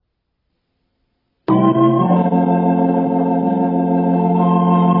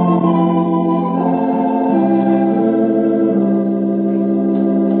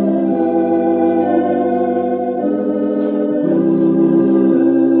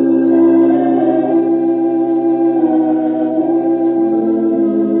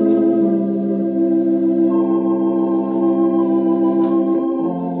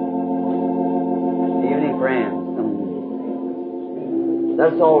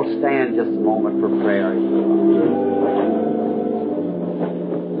all stand just a moment for prayer.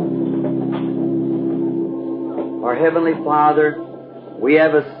 Our Heavenly Father, we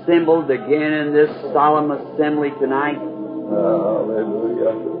have assembled again in this solemn assembly tonight.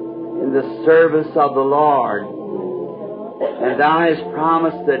 Hallelujah. In the service of the Lord. And Thou hast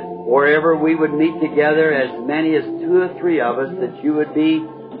promised that wherever we would meet together, as many as 2 or 3 of us, that You would be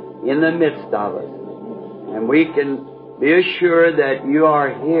in the midst of us. And we can be assured that You are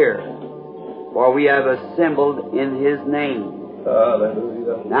here, for we have assembled in His name.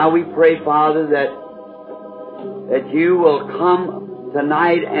 Hallelujah. Now we pray, Father, that You will come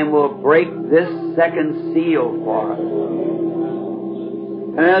tonight and will break this second seal for us.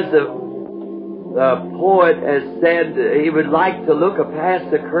 And as the poet has said, he would like to look past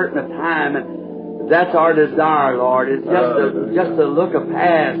the curtain of time, and that's our desire, Lord, is just to look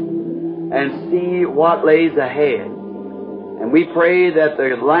past and see what lays ahead. And we pray that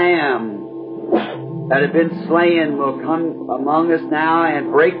the Lamb that had been slain will come among us now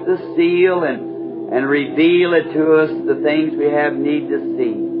and break the seal and reveal it to us, the things we have need to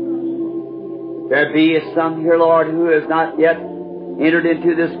see. There be some here, Lord, who has not yet entered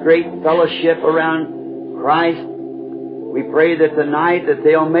into this great fellowship around Christ. We pray that tonight that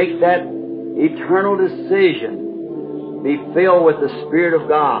they'll make that eternal decision, be filled with the Spirit of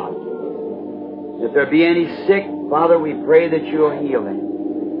God. If there be any sick, Father, we pray that You'll heal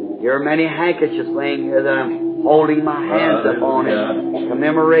them. There are many handkerchiefs laying here that I'm holding my hands upon in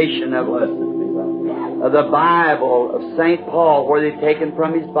commemoration of the Bible of St. Paul, where they've taken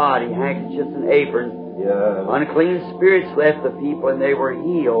from his body handkerchiefs and aprons. Yeah. Unclean spirits left the people and they were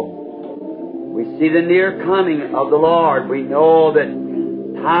healed. We see the near coming of the Lord. We know that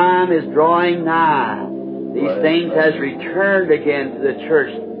time is drawing nigh. These things has returned again to the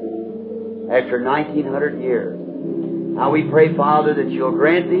church after 1900 years. Now we pray, Father, that You'll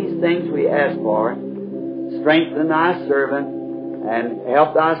grant these things we ask for. Strengthen Thy servant and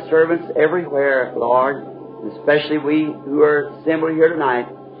help Thy servants everywhere, Lord, especially we who are assembled here tonight,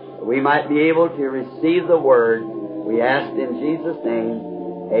 that we might be able to receive the Word. We ask in Jesus' name,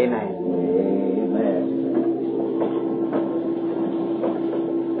 amen. Amen.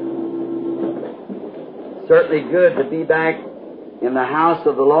 Certainly good to be back in the house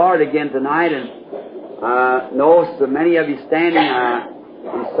of the Lord again tonight, and I know so many of you standing.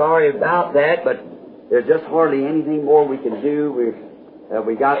 I'm sorry about that, but there's just hardly anything more we can do.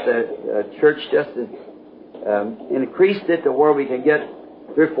 We got the church just increased it to where we can get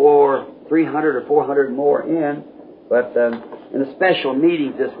 300 or 400 more in, but in a special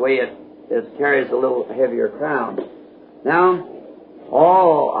meetings this way it carries a little heavier crowd. Now,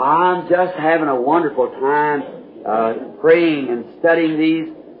 I'm just having a wonderful time praying and studying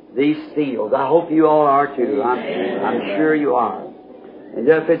these seals. I hope you all are too. I'm sure you are. And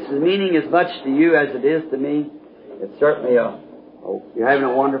if it's meaning as much to you as it is to me, it's certainly you're having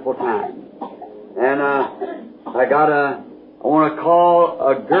a wonderful time. And I want to call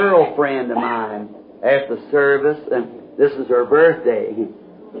a girlfriend of mine after the service, and this is her birthday.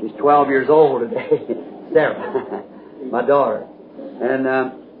 She's 12 years old today, Sarah, my daughter. And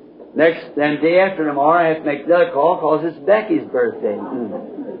day after tomorrow, I have to make another call because it's Becky's birthday.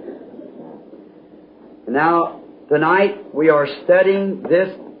 Now, tonight we are studying this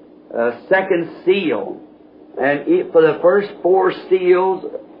second seal. And for the first 4 seals,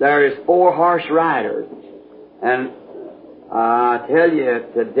 there is 4 horse riders. And I tell you,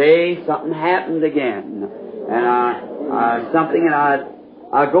 today something happened again. And I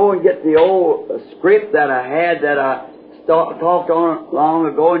go and get the old script that I had that I talked on long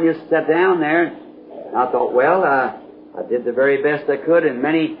ago and just sat down there. And I thought, well, I did the very best I could in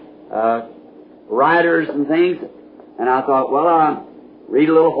many writers and things. And I thought, well, I'll read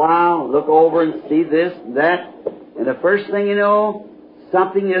a little while, look over and see this and that. And the first thing you know,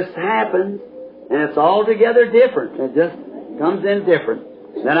 something just happens, and it's altogether different. It just comes in different.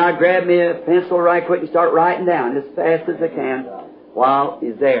 Then I grab me a pencil right quick and start writing down as fast as I can while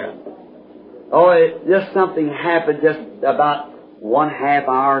he's there. Just something happened just about 1/2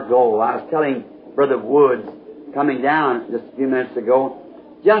 hour ago. I was telling Brother Woods, coming down just a few minutes ago,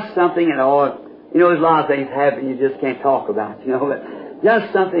 just something, there's a lot of things happen you just can't talk about, but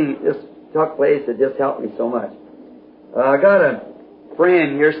just something just took place that just helped me so much. I got a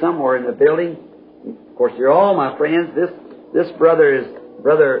friend here somewhere in the building. Of course, you're all my friends. This brother is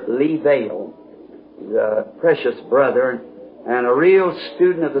Brother Lee Vale. He's a precious brother and a real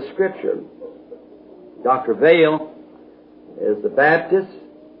student of the Scripture. Dr. Vale is a Baptist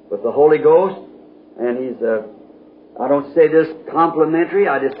with the Holy Ghost, and he's I don't say this complimentary,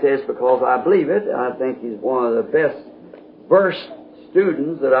 I just say this because I believe it. I think he's one of the best verse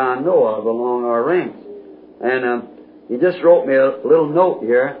students that I know of along our ranks. And he just wrote me a little note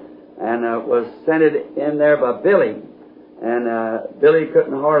here, and was sent it in there by Billy. And Billy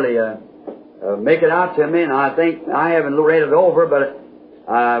couldn't hardly make it out to me, and I think I haven't read it over, but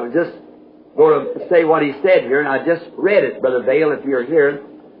I was just going to say what he said here, and I just read it, Brother Vail, if you're here.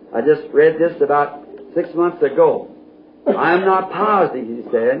 I just read this about 6 months ago. I'm not positive, he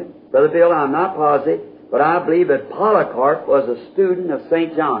said. Brother Bill, I'm not positive, but I believe that Polycarp was a student of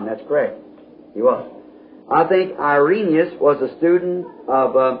St. John. That's correct. He was. I think Irenaeus was a student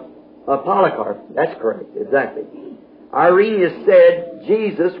of Polycarp. That's correct, exactly. Irenaeus said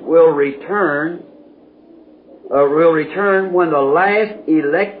Jesus will return when the last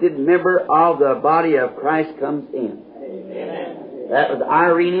elected member of the body of Christ comes in. Amen. That was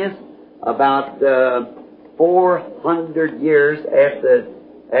Irenaeus about 400 years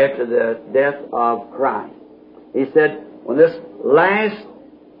after the death of Christ. He said, when this last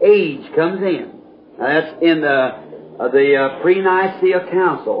age comes in, that's in the Pre-Nicene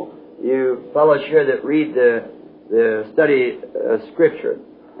Council. You fellows here that read the study Scripture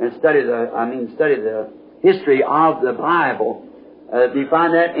and study the history of the Bible, you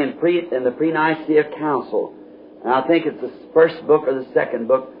find that in the Pre-Nicene Council. And I think it's the first book or the second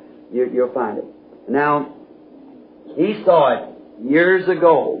book. You'll find it. Now, he saw it years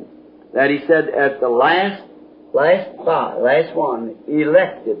ago that he said at the last one,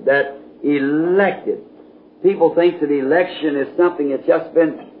 elected. People think that election is something that's just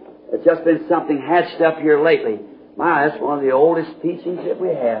been something hatched up here lately. My, that's one of the oldest teachings that we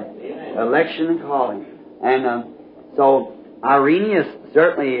have. Amen. Election and calling. And so Irenaeus,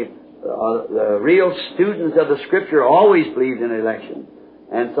 certainly the real students of the Scripture, always believed in election.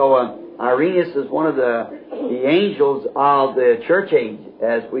 And so Irenaeus is one of the angels of the church age,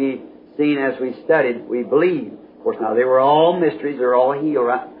 as we studied, we believe. Of course, now they were all mysteries. They're all hid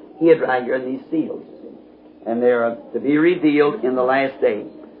right here in these seals. And they're to be revealed in the last days.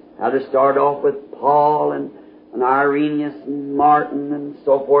 Now they start off with Paul and Irenaeus and Martin and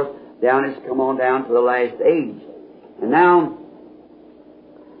so forth. Down has come on down to the last age. And now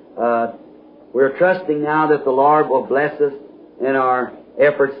we're trusting now that the Lord will bless us in our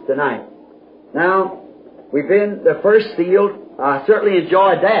efforts tonight. Now, we've been the first seal. I certainly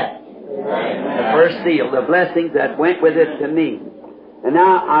enjoyed that. Amen. The first seal, the blessings that went with it to me. And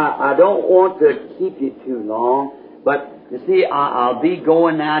now I don't want to keep you too long, but you see, I'll be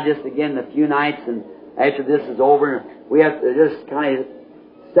going now just again a few nights, and after this is over, we have to just kind of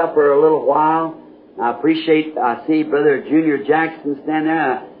suffer a little while. I see Brother Junior Jackson stand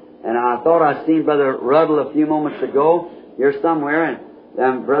there, and I thought I seen Brother Ruddle a few moments ago here somewhere, and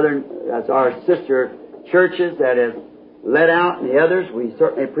them brethren, that's our sister churches that have let out, and the others, we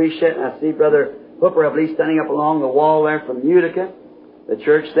certainly appreciate it. And I see Brother Hooper, I believe, standing up along the wall there from Utica, the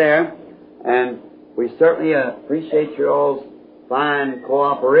church there, and we certainly appreciate your all's fine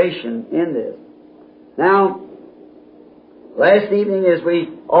cooperation in this. Now, last evening, as we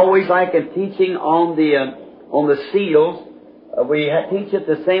always like in teaching on the seals, we teach it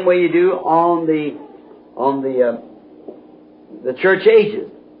the same way you do on the church ages.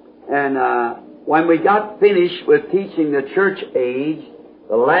 And when we got finished with teaching the church age,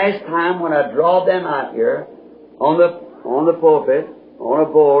 the last time when I drawed them out here on the pulpit, on a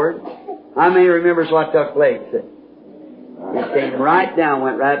board, how many remembers what took place? It came right down,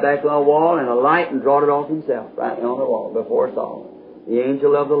 went right back on the wall, and a light, and drawed it off himself right on the wall before us all. The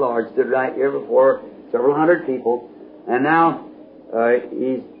angel of the Lord stood right here before several hundred people, and now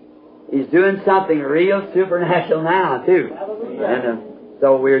he's doing something real supernatural now too. And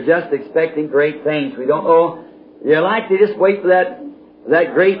so we're just expecting great things. We don't know. You like to just wait for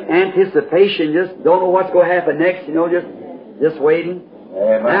that great anticipation. Just don't know what's going to happen next. Just waiting.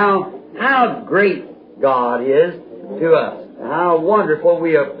 Amen. Now, how great God is to us. How wonderful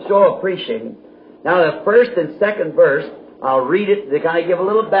we so appreciate Him. Now, the first and second verse, I'll read it to kind of give a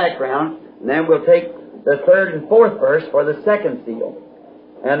little background, and then we'll take the third and fourth verse for the second seal.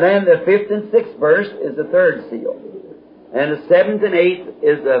 And then the fifth and sixth verse is the third seal. And the seventh and eighth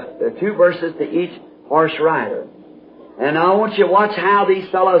is the two verses to each horse rider. And I want you to watch how these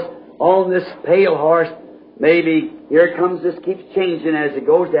fellows on this pale horse, maybe here it comes, this keeps changing as it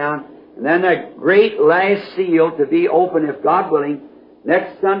goes down. And then that great last seal to be open, if God willing,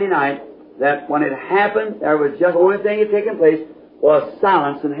 next Sunday night, that when it happened, there was just the only thing that had taken place was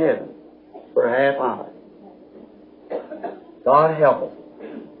silence in heaven for a half hour. God help us.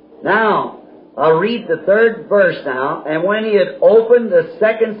 Now, I'll read the third verse now. And when he had opened the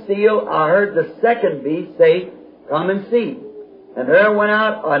second seal, I heard the second beast say, "Come and see." And there went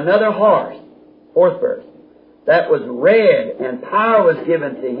out another horse. Fourth verse. that was read, and power was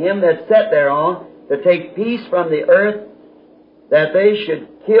given to him that sat thereon to take peace from the earth, that they should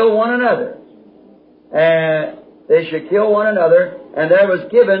kill one another. And they should kill one another, and there was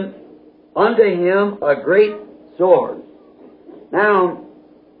given unto him a great sword. Now,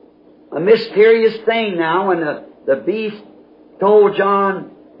 a mysterious thing now, when the beast told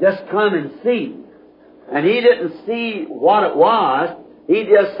John, just come and see. And he didn't see what it was, he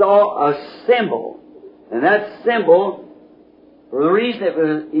just saw a symbol. And that symbol, for the reason it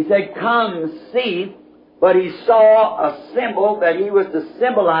was, he said, come see, but he saw a symbol that he was to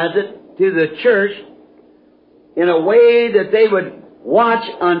symbolize it to the church in a way that they would watch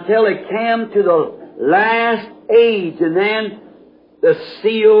until it came to the last age, and then the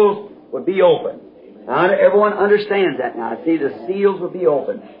seals would be open. Now, everyone understands that now. See, the seals would be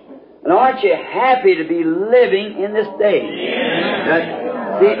open. And aren't you happy to be living in this day?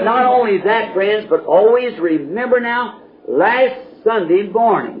 See, not only that, friends, but always remember now, last Sunday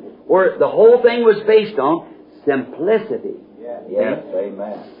morning, where the whole thing was based on simplicity. Yes,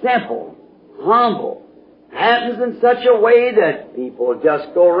 amen. Simple, humble. Happens in such a way that people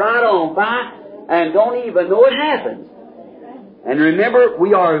just go right on by and don't even know it happens. And remember,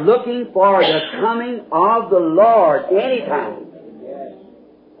 we are looking for the coming of the Lord anytime.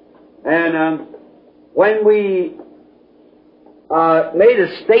 And when we made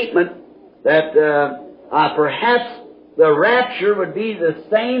a statement that perhaps the rapture would be the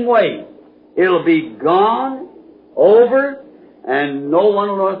same way. It'll be gone, over, and no one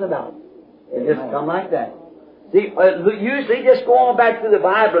will know anything about it. It'll just come like that. See, usually just go on back to the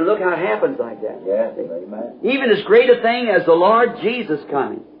Bible and look how it happens like that. Yes, amen. Even as great a thing as the Lord Jesus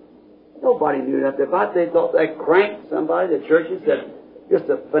coming. Nobody knew nothing about it. They thought that cranked somebody. The churches said, just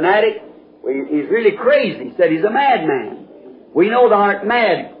a fanatic. He's really crazy. He said he's a madman. We know they aren't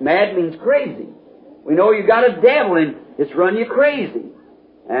mad. Mad means crazy. We know you got a devil and it's run you crazy.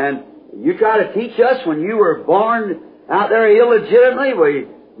 And you try to teach us when you were born out there illegitimately, where you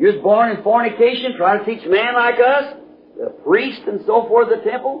was born in fornication, try to teach a man like us, the priest and so forth, the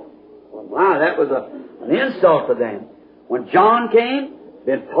temple. Well, wow, that was an insult to them. When John came,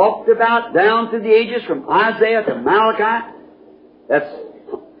 been talked about down through the ages from Isaiah to Malachi. That's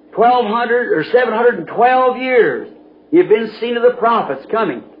 1,200 or 712 years. You've been seen of the prophets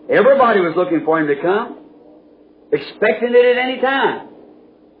coming. Everybody was looking for him to come, expecting it at any time.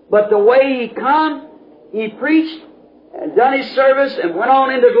 But the way he come, he preached and done his service and went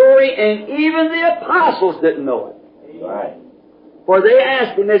on into glory, and even the apostles didn't know it. Right. For they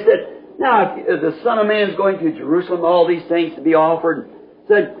asked him, they said, now, if the Son of Man is going to Jerusalem, all these things to be offered,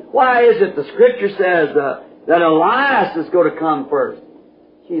 said, why is it the Scripture says that Elias is going to come first?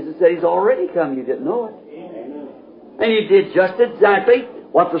 Jesus said, he's already come. You didn't know it. Amen. And he did just exactly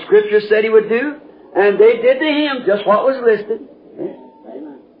what the Scripture said he would do, and they did to him just what was listed.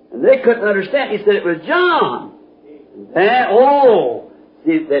 Amen. And they couldn't understand. He said it was John. And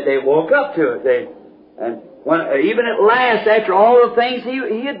see, they woke up to it. And when, even at last, after all the things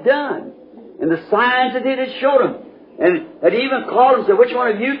he had done, and the signs that it had showed him, and had even called him and said, which one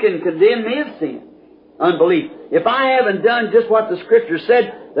of you can condemn me of sin? Unbelief. If I haven't done just what the Scripture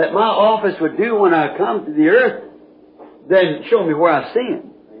said that my office would do when I come to the earth, then show me where I've sinned.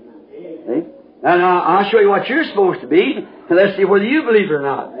 See? And I'll show you what you're supposed to be, and let's see whether you believe it or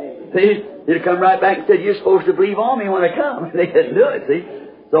not. See? He'd come right back and said, you're supposed to believe on me when I come. They didn't do it, see?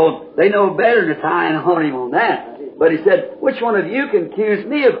 So they know better than to tie on him on that. But he said, which one of you can accuse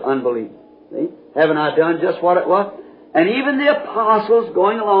me of unbelief? See? Haven't I done just what it was? And even the apostles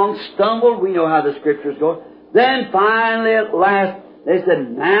going along stumbled. We know how the Scriptures go. Then finally at last they said,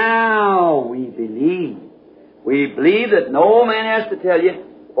 now we believe. We believe that no man has to tell you,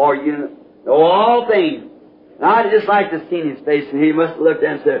 for you know all things. And I'd just like to see his face, and he must have looked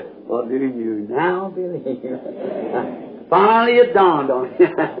at and said, well, do you now believe? Finally it dawned on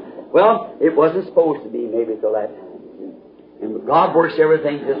him. Well, it wasn't supposed to be maybe till that time. And God works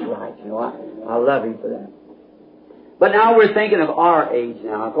everything just right. You know, I love Him for that. But now we're thinking of our age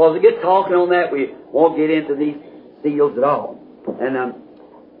now. Because we get talking on that, we won't get into these seals at all. And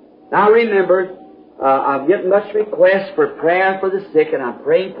now remember, I'm getting much requests for prayer for the sick, and I'm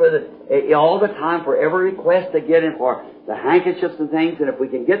praying for all the time for every request they get in for the handkerchiefs and things. And if we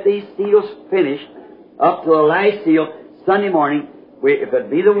can get these seals finished up to the last seal Sunday morning, if it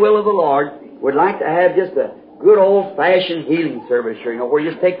be the will of the Lord, we'd like to have just a good old-fashioned healing service here. You know, where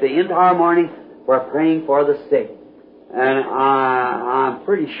you just take the entire morning for praying for the sick. And I'm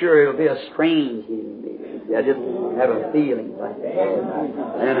pretty sure it'll be a strange healing meeting. I just have a feeling like that.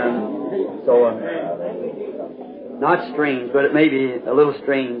 And not strange, but it may be a little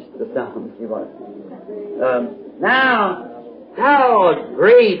strange to some. Now, how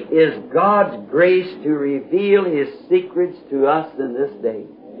great is God's grace to reveal His secrets to us in this day.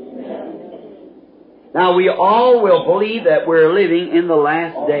 Now, we all will believe that we're living in the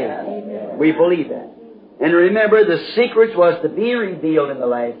last day. We believe that. And remember, the secrets was to be revealed in the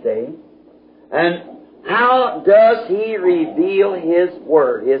last day. And how does He reveal His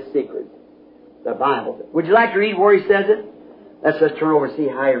Word, His secrets? The Bible. Would you like to read where He says it? Let's just turn over and see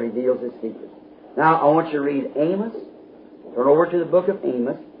how He reveals His secrets. Now, I want you to read Amos. Turn over to the book of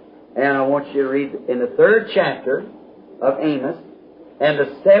Amos. And I want you to read in the 3rd chapter of Amos and the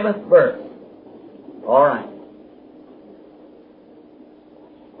 7th verse. All right.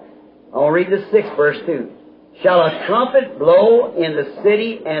 I'll read the 6th verse too. Shall a trumpet blow in the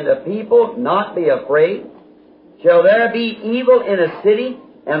city and the people not be afraid? Shall there be evil in a city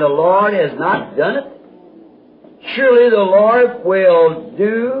and the Lord has not done it? Surely the Lord will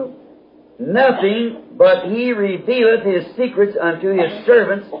do nothing, but He revealeth His secrets unto His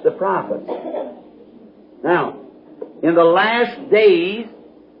servants, the prophets. Now, in the last days,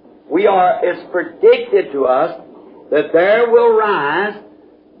 it's predicted to us that there will rise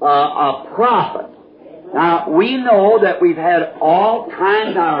a prophet. Now, we know that we've had all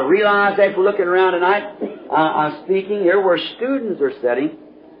kinds. Now, I realize after looking around tonight, I'm speaking here where students are sitting,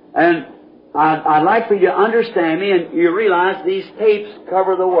 and I'd like for you to understand me, and you realize these tapes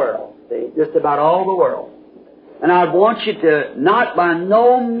cover the world, see, just about all the world. And I want you to not by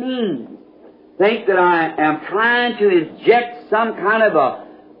no means think that I am trying to inject some kind of a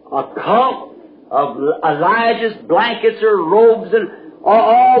cult of Elijah's blankets or robes and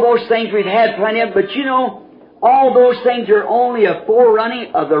all those things. We've had plenty of, but you know, all those things are only a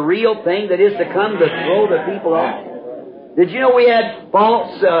forerunning of the real thing that is to come to throw the people off. Did you know we had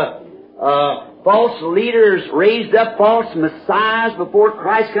false leaders raised up, false messiahs before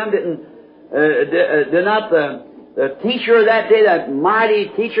Christ come? Did not the teacher of that day, that mighty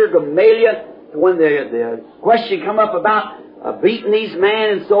teacher Gamaliel, when the question come up about beating these men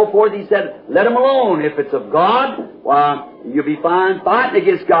and so forth, he said, let them alone. If it's of God, why, you'll be fine fighting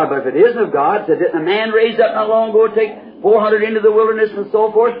against God. But if it isn't of God, said, didn't a man raised up not long ago to take 400 into the wilderness and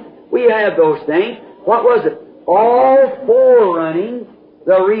so forth? We have those things. What was it? All forerunning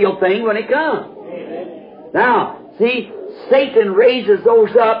the real thing when it comes. Amen. Now, see, Satan raises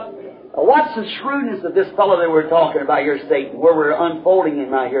those up. What's the shrewdness of this fellow that we're talking about here, Satan, where we're unfolding him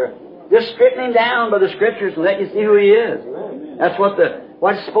right here? Just stripping him down by the Scriptures and let you see who he is. That's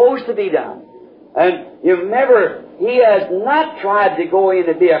what's supposed to be done. And you remember, he has not tried to go in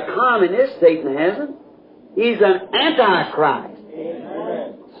and be a communist, Satan hasn't. He's an antichrist.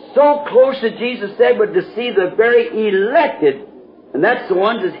 Amen. So close that Jesus said would deceive the very elected, and that's the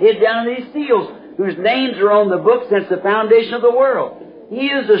ones that's hid down in these seals, whose names are on the book since the foundation of the world. He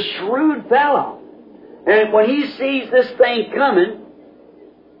is a shrewd fellow. And when he sees this thing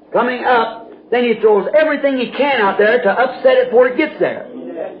coming up, then he throws everything he can out there to upset it before it gets there.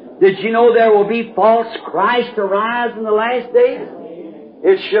 Did you know there will be false Christ arise in the last days?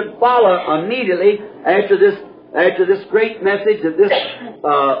 It should follow immediately after this great message that this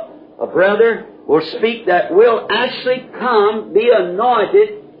brother will speak, that will actually come, be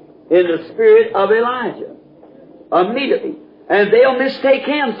anointed in the spirit of Elijah. Immediately. And they'll mistake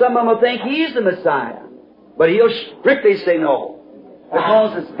him. Some of them will think he's the Messiah. But he'll strictly say no.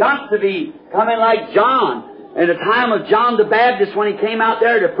 Because it's got to be coming like John. In the time of John the Baptist, when he came out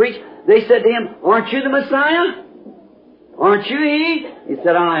there to preach, they said to him, aren't you the Messiah? Aren't you he? He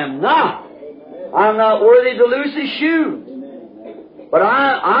said, I am not. I'm not worthy to loose his shoes. But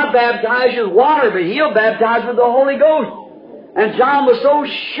I baptize you with water, but he'll baptize with the Holy Ghost. And John was so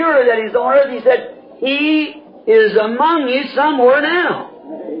sure that he's on earth, he said, he is among you somewhere now.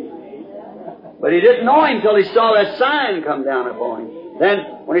 But he didn't know him until he saw that sign come down upon him.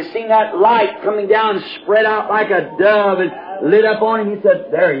 Then, when he seen that light coming down and spread out like a dove and lit up on him, he said,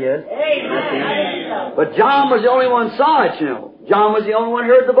 there he is. But John was the only one saw it, you know. John was the only one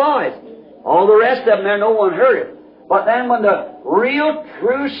who heard the voice. All the rest of them there, no one heard it. But then when the real,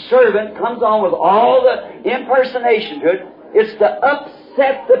 true servant comes on with all the impersonation to it, it's to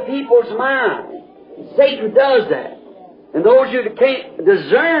upset the people's mind. Satan does that. And those who can't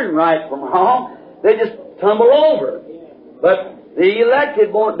discern right from wrong, they just tumble over. But the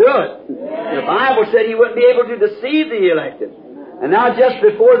elected won't do it. The Bible said he wouldn't be able to deceive the elected. And now just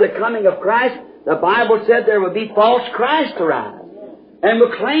before the coming of Christ, the Bible said there would be false Christ arise. And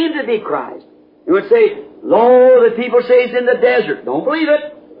would claim to be Christ. He would say, lo, the people say he's in the desert. Don't believe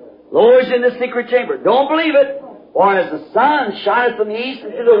it. Lo, he's in the secret chamber. Don't believe it. For as the sun shineth from the east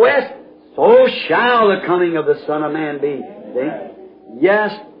and to the west, so shall the coming of the Son of Man be. See?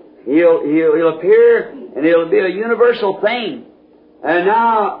 Yes. He'll appear, and it'll be a universal thing. And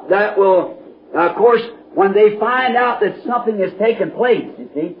now that will, of course, when they find out that something has taken place, you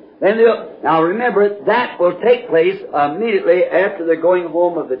see, then now remember, that will take place immediately after the going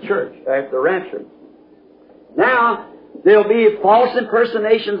home of the church, after the rapture. Now, there'll be false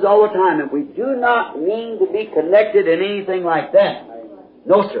impersonations all the time, and we do not mean to be connected in anything like that.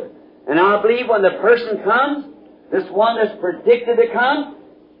 No, sir. And I believe when the person comes, this one that's predicted to come,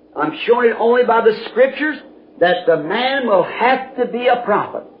 I'm showing it only by the Scriptures, that the man will have to be a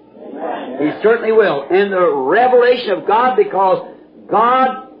prophet. He certainly will. And the revelation of God, because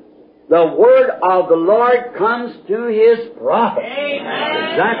God, the Word of the Lord comes to His prophet.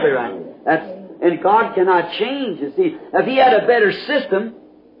 Amen. Exactly right. And God cannot change. You see, if He had a better system,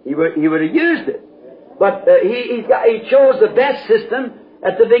 He would have used it. But He chose the best system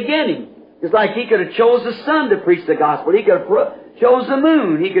at the beginning. It's like He could have chose the sun to preach the gospel. He could have chose the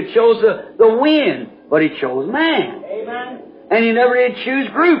moon. He could chose the wind. But He chose man. Amen. And He never did choose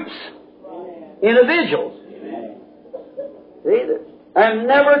groups, individuals. See, and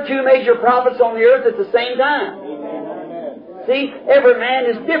never two major prophets on the earth at the same time. See, every man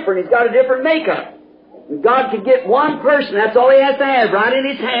is different. He's got a different makeup. And God can get one person. That's all He has to have right in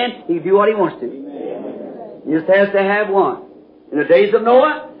His hand. He can do what He wants to. He just has to have one. In the days of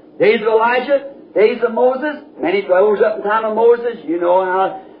Noah, days of Elijah, days of Moses, many rose up in the time of Moses. You know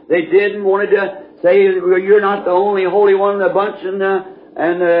how they did and wanted to say, you're not the only holy one in the bunch, and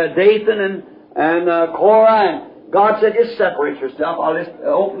Dathan and Korah. And God said, just separate yourself. I'll just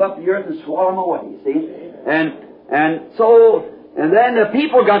open up the earth and swallow them away, you see. And then the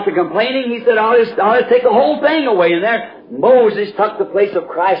people got to complaining. He said, I'll just take the whole thing away. And there Moses took the place of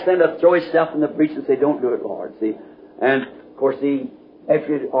Christ then to throw himself in the breach and say, don't do it, Lord. See? And of course,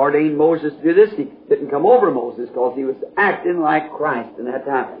 after He ordained Moses to do this, He didn't come over Moses because he was acting like Christ in that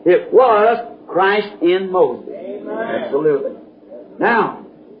time. It was Christ in Moses. Amen. Absolutely. Now,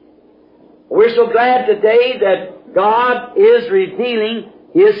 we're so glad today that God is revealing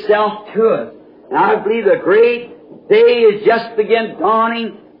His self to us. And I believe the great day is just begin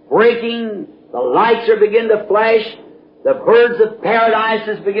dawning, breaking, the lights are beginning to flash, the birds of paradise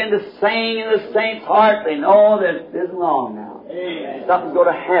begin to sing in the saints' heart. They know that it isn't long now. Amen. Something's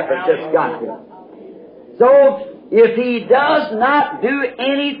going to happen, just got to. So, if He does not do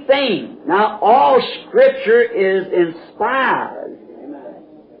anything, now all Scripture is inspired.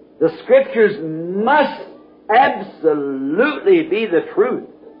 The Scriptures must absolutely be the truth.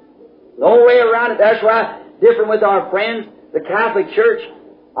 No way around it. That's why, different with our friends, the Catholic Church,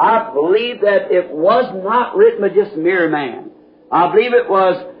 I believe that it was not written by just mere man. I believe it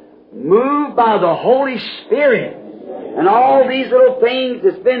was moved by the Holy Spirit. And all these little things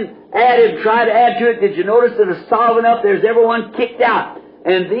that's been added, tried to add to it. Did you notice that it's solving up? There's everyone kicked out.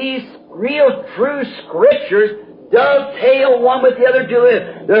 And these real true Scriptures dovetail one with the other to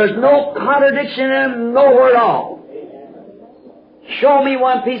it. There's no contradiction in them nowhere at all. Show me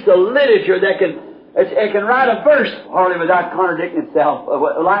one piece of literature that can write a verse hardly without contradicting itself,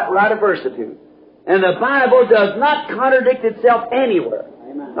 write a verse or two. And the Bible does not contradict itself anywhere.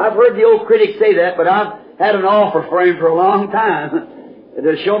 Amen. I've heard the old critics say that, but I've had an offer for him for a long time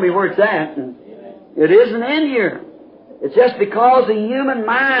to show me where it's at. It isn't in here. It's just because the human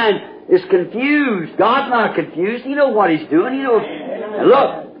mind is confused. God's not confused. He knows what He's doing. He knows. And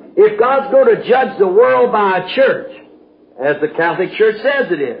look, if God's going to judge the world by a church, as the Catholic Church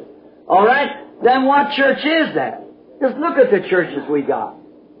says it is, all right, then what church is that? Just look at the churches we got.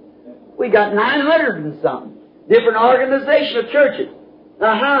 We got 900 and something. Different organization of churches.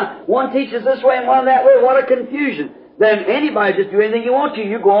 One teaches this way and one that way. What a confusion. Then anybody just do anything you want to.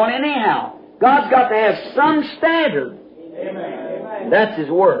 You go on anyhow. God's got to have some standard. Amen. That's His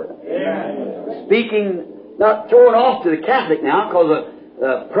Word. Amen. Speaking, not throwing off to the Catholic now, because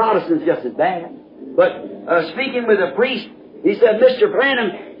the Protestant's just as bad. But speaking with a priest, he said, Mr.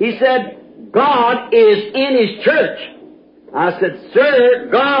 Branham, he said, God is in His church. I said, sir,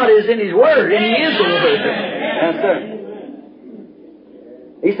 God is in His Word, and He is the Word. Yes, sir.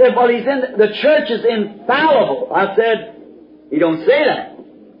 He said, well, the church is infallible. I said, He don't say that.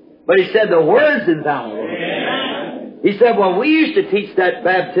 But he said the Word's infallible. He said, well, we used to teach that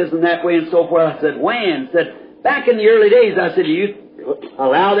baptism that way and so forth. I said, when? He said, back in the early days. I said, do you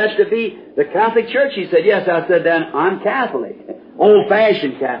allow that to be the Catholic Church? He said, yes. I said, then I'm Catholic.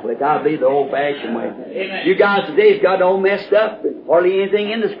 Old-fashioned Catholic. I believe the old-fashioned way. Amen. You guys today have got it all messed up. Hardly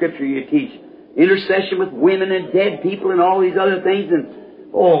anything in the Scripture you teach. Intercession with women and dead people and all these other things. And,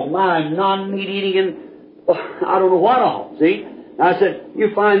 oh my, non-meat-eating and I don't know what all. See? I said,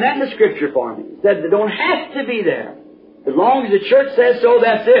 you find that in the Scripture for me. He said, they don't have to be there. As long as the church says so,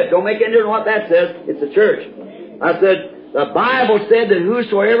 that's it. Don't make any difference what that says. It's the church. I said, the Bible said that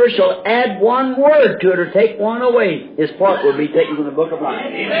whosoever shall add one word to it or take one away, his part will be taken from the book of life.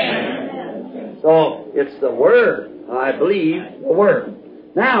 Amen. So, it's the Word. I believe the Word.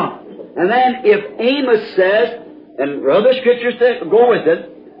 Now, and then if Amos says, and other scriptures that go with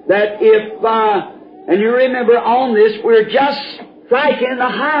it, that if, and you remember on this, we're just striking the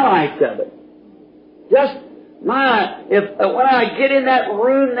highlights of it. Just, when I get in that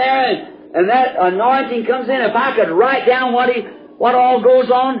room there and that anointing comes in, if I could write down what all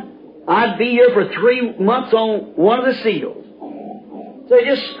goes on, I'd be here for 3 months on one of the seals. So you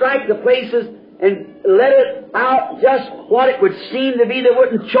just strike the places and let it out just what it would seem to be that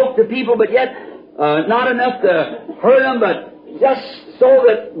wouldn't choke the people, but yet not enough to hurt them, but just so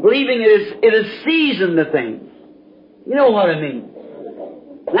that believing it is seasoned the thing. You know what I mean?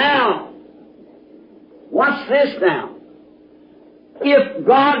 Now, what's this now? If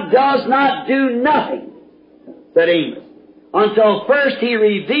God does not do nothing, said Amos, until first He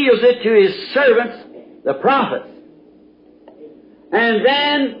reveals it to His servants, the prophets, and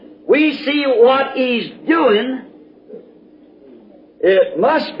then we see what He's doing, it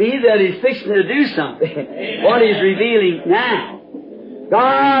must be that He's fixing to do something. What He's revealing now.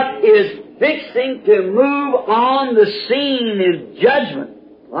 God is fixing to move on the scene in judgment,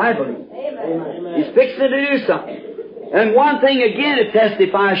 I believe. Amen. He's fixing to do something. And one thing again it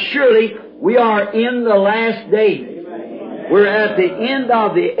testifies, surely we are in the last days. We're at the end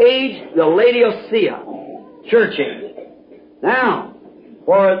of the age, the Laodicea church age. Now,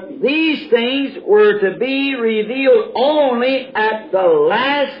 for these things were to be revealed only at the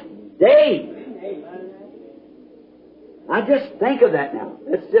last day. Now just think of that now.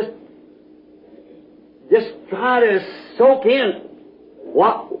 Let's just try to soak in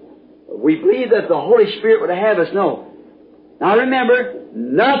what we believe that the Holy Spirit would have us know. Now remember,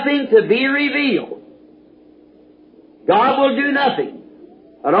 nothing to be revealed. God will do nothing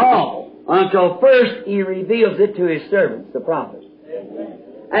at all until first He reveals it to His servants, the prophets.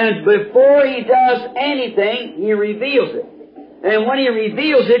 And before He does anything, He reveals it. And when He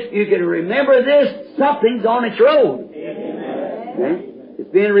reveals it, you can remember this, something's on its road. Okay?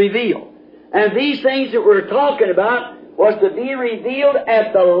 It's being revealed. And these things that we're talking about was to be revealed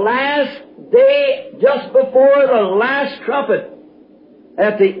at the last day, just before the last trumpet,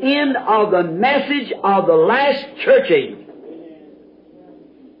 at the end of the message of the last church age.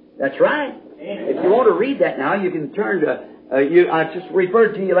 That's right. If you want to read that now, you can turn to, I just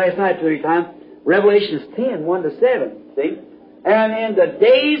referred to you last night 3 times, Revelations 10, 1-7, see? And in the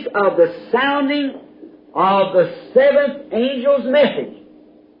days of the sounding of the 7th angel's message,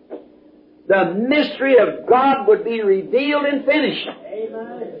 the mystery of God would be revealed and finished.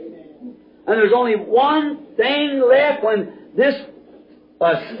 Amen. And there's only one thing left when this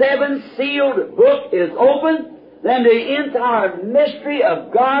 7-sealed book is opened, then the entire mystery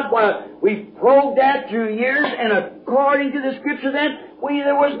of God, what we've probed that through years, and according to the Scripture then,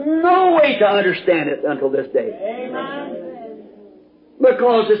 there was no way to understand it until this day. Amen.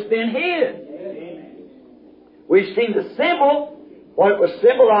 Because it's been hid. Amen. We've seen the symbol, what it was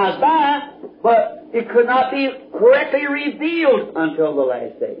symbolized by, but it could not be correctly revealed until the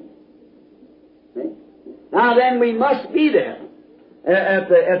last day. Okay? Now then, we must be there at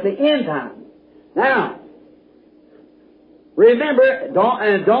the end time. Now, remember,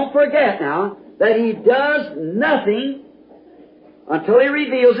 don't forget now, that He does nothing until He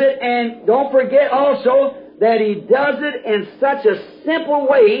reveals it, and don't forget also that He does it in such a simple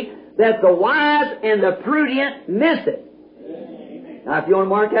way that the wise and the prudent miss it. Now, if you want to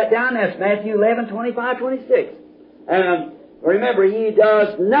mark that down, that's Matthew 11, 25, 26. Remember, He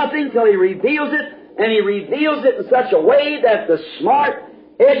does nothing till He reveals it, and He reveals it in such a way that the smart,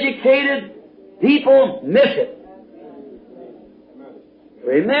 educated people miss it.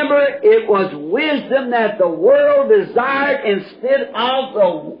 Remember, it was wisdom that the world desired instead of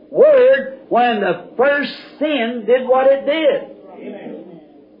the Word when the first sin did what it did.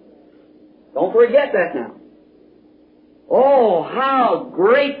 Don't forget that now. Oh, how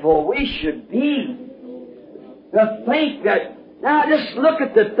grateful we should be to think that, now just look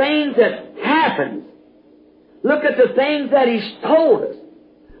at the things that happen. Look at the things that He's told us.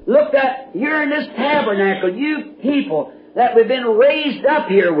 Look at here in this tabernacle, you people that we've been raised up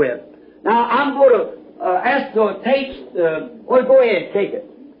here with. Now, I'm going to ask the tapes, well, go ahead and take it.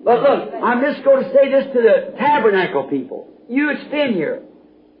 But look, I'm just going to say this to the tabernacle people. You that's been here.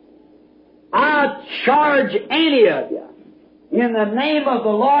 I charge any of you, in the name of the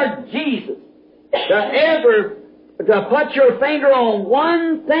Lord Jesus, to ever to put your finger on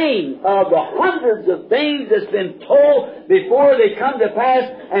one thing of the hundreds of things that's been told before they come to pass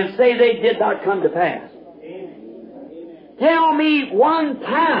and say they did not come to pass. Tell me one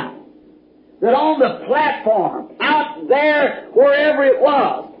time that on the platform, out there, wherever it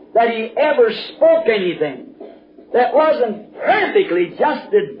was, that He ever spoke anything that wasn't perfectly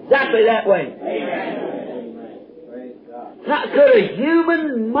just exactly that way. How could a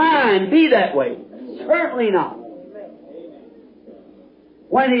human mind be that way? Certainly not.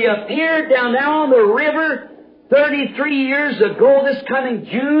 When He appeared down there on the river 33 years ago this coming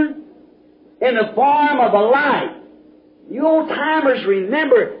June in the form of a light, you old-timers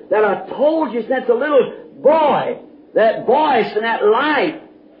remember that I told you since a little boy, that voice and that light,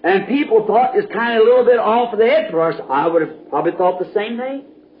 and people thought it was kind of a little bit off of the head for us. I would have probably thought the same thing.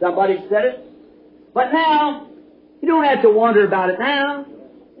 Somebody said it. But now, you don't have to wonder about it now.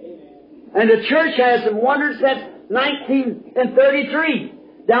 And the church hasn't wondered since 1933.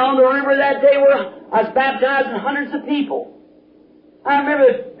 Down the river that day where I was baptizing hundreds of people. I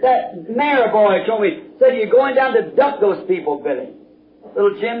remember that Mayor boy told me, said, "You're going down to duck those people, Billy."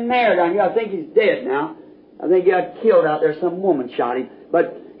 Little Jim Mayer down here, I think he's dead now. I think he got killed out there. Some woman shot him.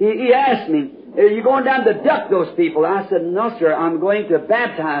 But he asked me, "Are you going down to duck those people?" I said, "No, sir. I'm going to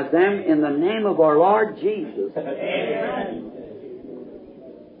baptize them in the name of our Lord Jesus." Amen.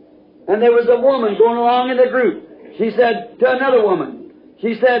 And there was a woman going along in the group. She said to another woman,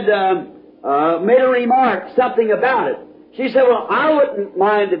 she said, made a remark, something about it. She said, "Well, I wouldn't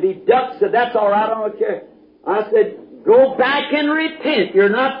mind to be ducked." Said, "That's all right, I don't care." I said, "Go back and repent. You're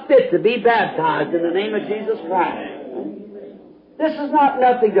not fit to be baptized in the name of Jesus Christ." This is not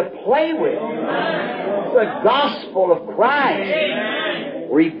nothing to play with. It's the gospel of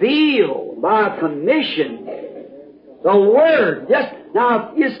Christ revealed by commission. The Word. Just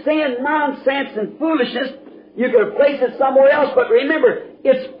now, if you're saying nonsense and foolishness, you could place it somewhere else, but remember,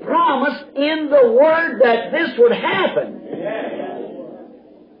 it's promised in the Word that this would happen.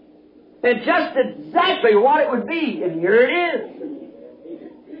 And just exactly what it would be, and here it is.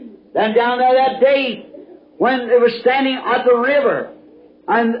 Then down there that day, when they were standing at the river,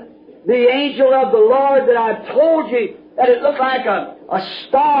 and the angel of the Lord that I told you, that it looked like a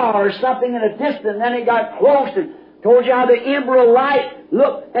star or something in a distance, and then it got close and told you how the emerald light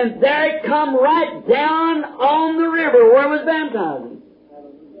looked, and there it come right down on the river where it was baptizing.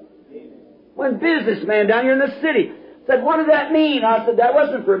 One businessman down here in the city said, "What does that mean?" I said, "That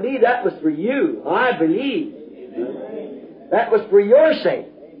wasn't for me, that was for you. I believe. That was for your sake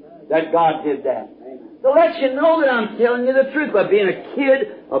that God did that." To let you know that I'm telling you the truth. By being a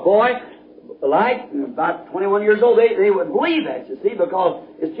kid, a boy, like about 21 years old, they wouldn't believe that, you see, because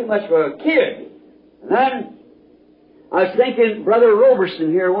it's too much for a kid. And then I was thinking, Brother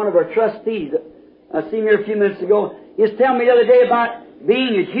Roberson here, one of our trustees, I seen here a few minutes ago, he was telling me the other day about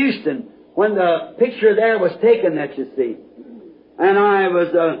being at Houston when the picture there was taken that you see. And I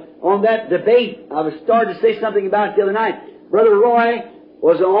was on that debate, I was starting to say something about it the other night. Brother Roy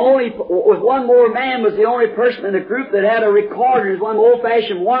was the only, with one more man, was the only person in the group that had a recorder. It was one of the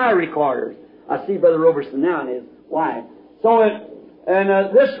old-fashioned wire recorders. I see Brother Roberson now and his wife. So,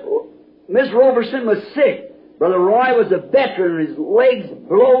 this Miss Roberson was sick. Brother Roy was a veteran, and his legs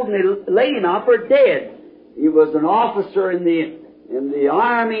blowed, and they laid him out for dead. He was an officer in the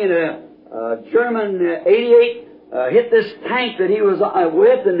army, and a German 88 hit this tank that he was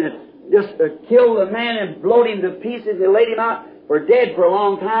with, and it just killed the man and blowed him to pieces. They laid him out for dead for a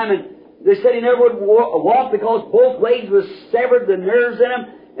long time, and they said he never would walk because both legs was severed, the nerves in him,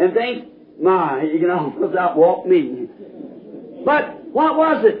 and things. My, you can almost outwalk me. But what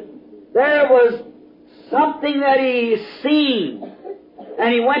was it? There was something that he seen,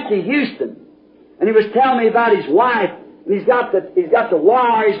 and he went to Houston, and he was telling me about his wife. And he's got the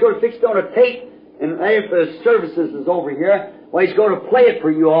wire. He's going to fix it on a tape, and after the services is over here, well, he's going to play it for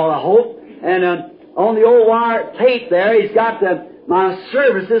you all, I hope. And on the old wire tape there, he's got my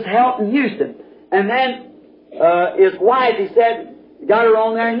services held in Houston. And then his wife, he said, got her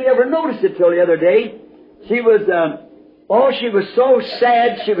on there, and he never noticed it till the other day. She was she was so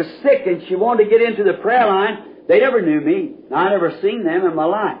sad. She was sick, and she wanted to get into the prayer line. They never knew me. I never seen them in my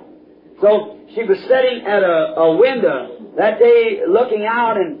life. So she was sitting at a window that day looking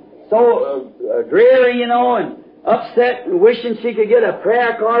out, and so dreary, you know, and upset and wishing she could get a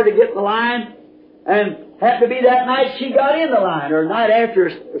prayer card to get in the line. And happened to be that night she got in the line, or night after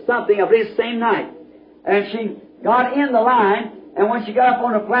or something, I believe the same night. And she got in the line, and when she got up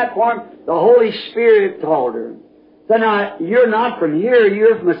on the platform, the Holy Spirit told her, said, "Now, you're not from here,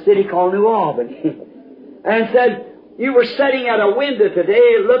 you're from a city called New Albany." And said, you were sitting at a window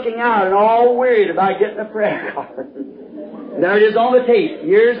today looking out and all worried about getting a prayer card. There it is on the tape,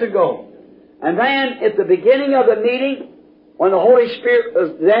 years ago. And then at the beginning of the meeting, when the Holy Spirit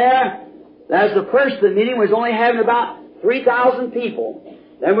was there, as the first of the meeting was only having about 3,000 people.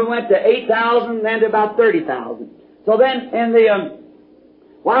 Then we went to 8,000, then to about 30,000. So then,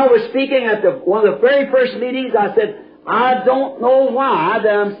 while I was speaking at one of the very first meetings, I said, I don't know why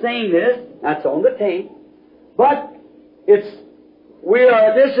that I'm saying this. That's on the tape. But this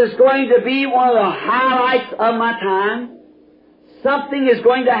is going to be one of the highlights of my time. Something is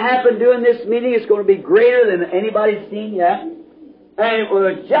going to happen during this meeting. It's going to be greater than anybody's seen yet. And it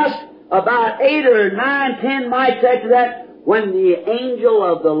was just about 8 or 9, 10 nights after that when the angel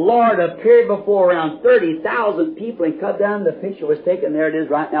of the Lord appeared before around 30,000 people and cut down. The picture was taken. There it is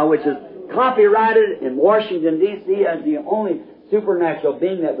right now, which is copyrighted in Washington, D.C. as the only supernatural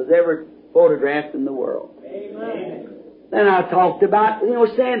being that was ever photographed in the world. Amen. Then I talked about,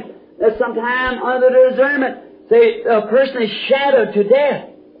 saying that sometime under the discernment, say, a person is shadowed to death.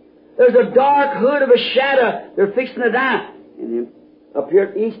 There's a dark hood of a shadow. They're fixing to die. And up here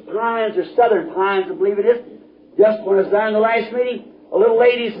at East Pines or Southern Pines, I believe it is, just when I was there in the last meeting, a little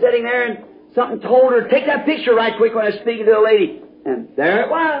lady sitting there and something told her, take that picture right quick when I was speaking to the lady. And there it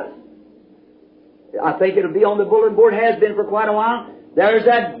was. I think it'll be on the bulletin board, has been for quite a while. There's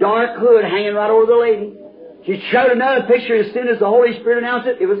that dark hood hanging right over the lady. She showed another picture as soon as the Holy Spirit announced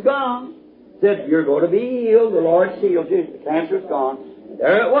it. It was gone. Said, you're going to be healed. The Lord healed you. The cancer's gone.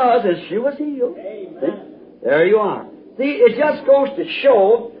 There it was, and she was healed. Amen. There you are. See, it just goes to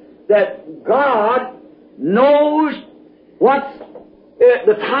show that God knows what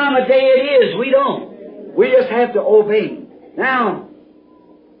the time of day it is. We don't. We just have to obey. Now,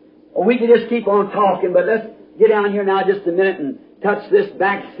 we can just keep on talking, but let's get down here now just a minute and touch this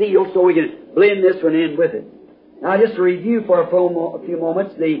back seal so we can blend this one in with it. Now, just to review for a few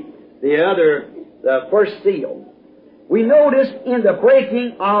moments the first seal. We notice in the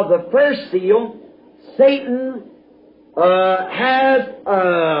breaking of the first seal, Satan has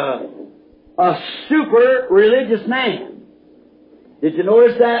a super religious man. Did you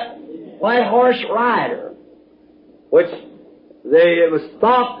notice that? White horse rider, which it was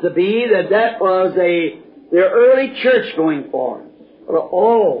thought to be that was the early church going forward.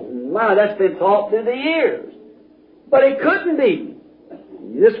 Oh, my, that's been taught through the years. But it couldn't be.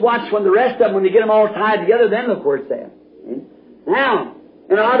 You just watch when the rest of them, when you get them all tied together, then look where it's at. Now,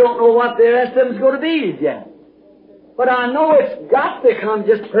 and I don't know what the rest of them's going to be yet. But I know it's got to come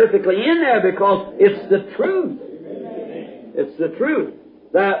just perfectly in there because it's the truth. It's the truth.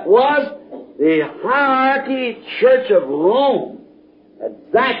 That was the hierarchy church of Rome.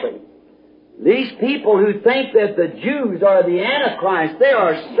 Exactly. These people who think that the Jews are the Antichrist, they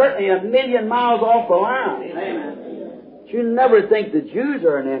are certainly a million miles off the line. Amen. You never think the Jews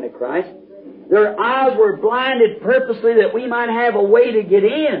are an Antichrist. Their eyes were blinded purposely that we might have a way to get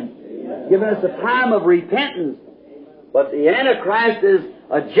in, giving us a time of repentance. But the Antichrist is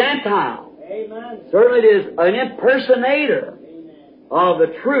a Gentile. Amen. Certainly it is an impersonator of the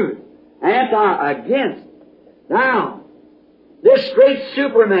truth. Against. Now, this great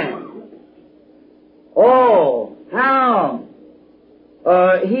Superman, oh, how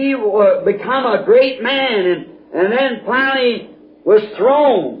he become a great man and then finally was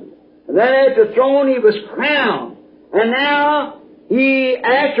thrown. And then at the throne he was crowned. And now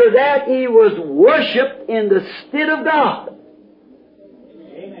after that he was worshipped in the stead of God.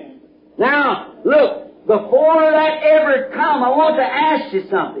 Amen. Now, look, before that ever come, I want to ask you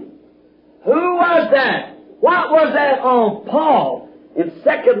something. Who was that? What was that on Paul in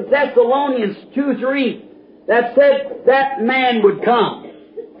 2 Thessalonians 2:3 that said that man would come?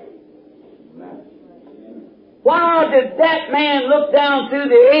 Why did that man look down through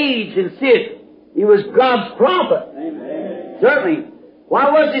the age and see it? He was God's prophet. Amen. Certainly. Why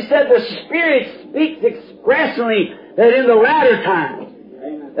was he said the Spirit speaks expressly that in the latter times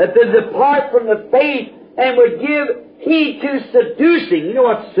that they depart from the faith and would give heed to seducing. You know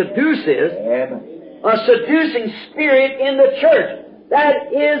what seduce is? Amen. A seducing spirit in the church.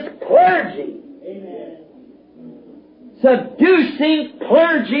 That is clergy. Amen. Seducing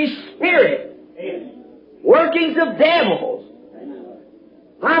clergy spirit. Amen. Workings of devils. Amen.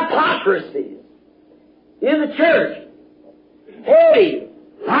 Hypocrisies in the church. Heady,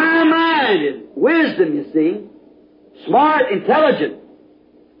 high-minded, wisdom, you see, smart, intelligent,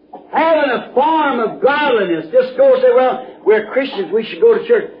 having a form of godliness. Just go and say, well, we're Christians, we should go to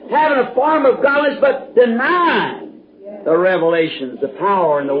church. Having a form of godliness, but denying the revelations, the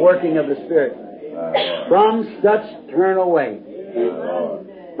power, and the working of the Spirit. From such turn away.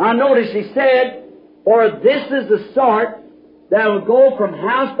 Now notice he said, For this is the sort that will go from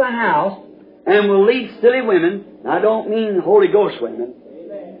house to house and will lead silly women. I don't mean Holy Ghost women.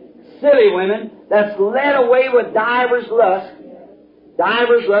 Silly women that's led away with divers lusts.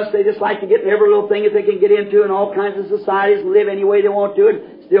 Divers lusts, they just like to get in every little thing that they can get into in all kinds of societies and live any way they want to.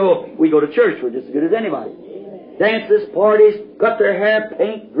 And still, we go to church. We're just as good as anybody. Dances, parties, cut their hair,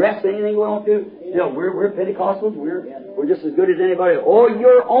 paint, dress, anything we want to. Still, we're Pentecostals. We're just as good as anybody. Or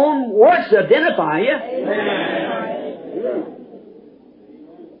your own works identify you.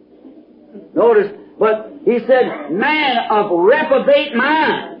 Notice, but he said, man of reprobate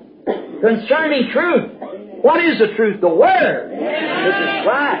mind concerning truth. What is the truth? The Word. This is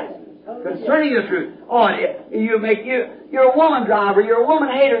Christ. Concerning the truth. Oh, you're a woman driver, you're a woman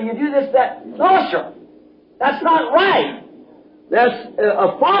hater, you do this, that. No, sir. That's not right. That's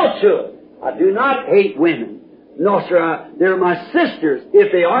a falsehood. I do not hate women. No, sir. They're my sisters,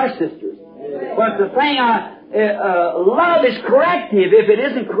 if they are sisters. But the thing, love is corrective. If it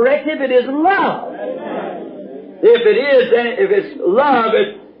isn't corrective, it isn't love. If it is, then if it's love,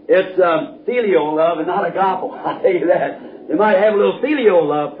 it's filial love and not agape. I'll tell you that. They might have a little filial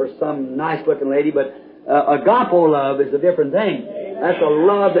love for some nice-looking lady, but agape love is a different thing. That's a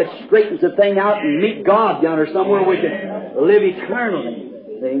love that straightens the thing out and meet God yonder somewhere we can live eternally.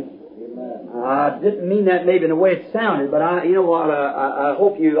 See? I didn't mean that maybe in the way it sounded, but you know what? I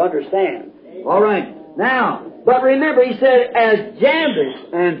hope you understand. All right. Now, but remember, he said, as Jambres,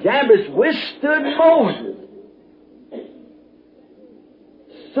 and Jambres withstood Moses,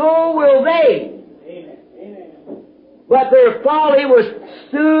 so will they. But their folly was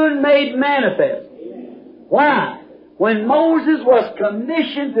soon made manifest. Why? When Moses was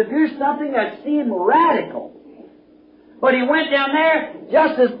commissioned to do something that seemed radical. But he went down there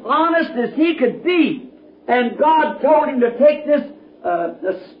just as honest as he could be. And God told him to take this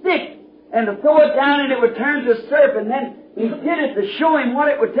stick and to throw it down and it would turn to a serpent. And then he did it to show him what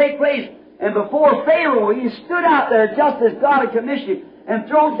it would take place. And before Pharaoh, he stood out there just as God had commissioned him and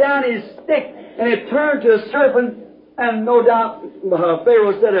threw down his stick and it turned to a serpent. And no doubt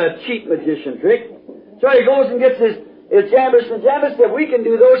Pharaoh said a cheap magician trick. So he goes and gets his Jambres, and Jambres said, we can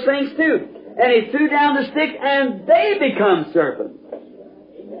do those things too. And he threw down the stick, and they become serpents.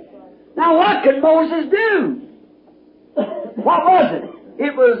 Now what could Moses do? What was it?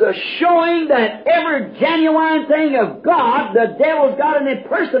 It was a showing that every genuine thing of God, the devil's got an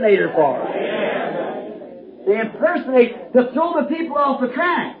impersonator for it. They impersonate to throw the people off the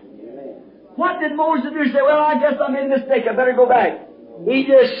track. What did Moses do? He said, well, I guess I made a mistake. I better go back. He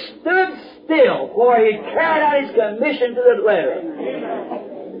just stood still, for he carried out his commission to the letter.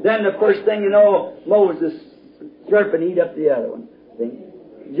 Then the first thing you know, Moses' serpent eat up the other one. See?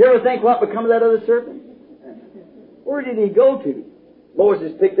 Did you ever think what become of that other serpent? Where did he go to?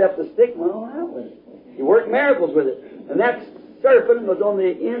 Moses picked up the stick and went on out with it. He worked miracles with it. And that serpent was on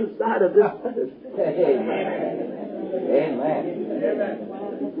the inside of this letter. Amen.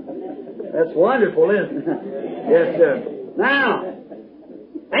 That's wonderful, isn't it? Yes, sir. Now,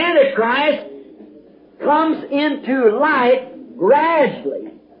 Antichrist comes into light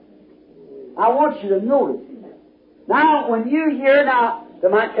gradually. I want you to notice. Now, when you hear, now, to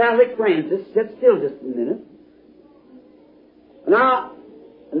my Catholic friends, just sit still just a minute. Now,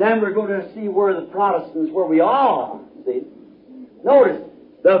 and then we're going to see where the Protestants, where we all are, see. Notice,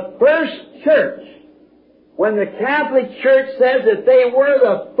 the first church, when the Catholic Church says that they were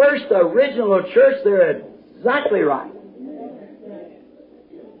the first original church, they're exactly right.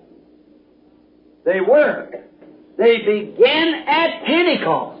 They were. They began at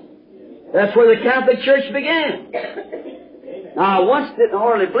Pentecost. That's where the Catholic Church began. Now, I once didn't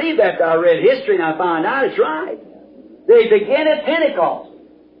hardly believe that till I read history and I found out it's right. They began at Pentecost.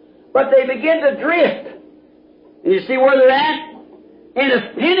 But they began to drift. And you see where they're at? And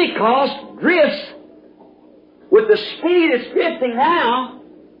if Pentecost drifts with the speed it's drifting now,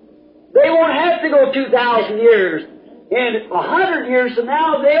 they won't have to go 2,000 years. In 100 years from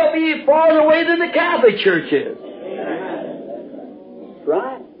now, they'll be farther away than the Catholic Church is.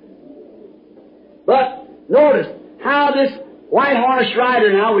 Right? But notice how this white horse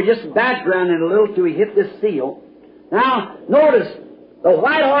rider now, we just backgrounded a little till he hit this seal. Now, notice, the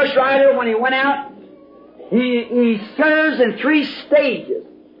white horse rider, when he went out, he serves in 3 stages.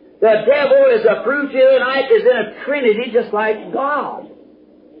 The devil is a proved here tonight is in a trinity just like God.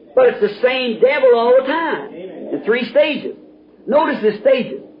 But it's the same devil all the time. In 3 stages. Notice the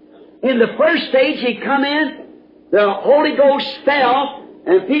stages. In the first stage he come in, the Holy Ghost fell,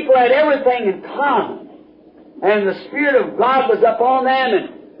 and people had everything in common. And the Spirit of God was upon them, and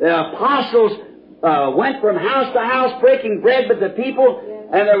the apostles went from house to house breaking bread with the people,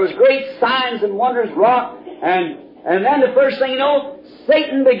 and there was great signs and wonders wrought, and then the first thing you know,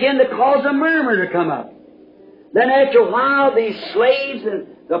 Satan began to cause a murmur to come up. Then after a while, these slaves and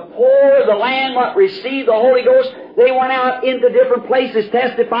the poor of the land what received the Holy Ghost, they went out into different places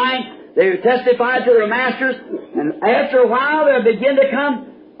testifying. They testified to their masters, and after a while there began to come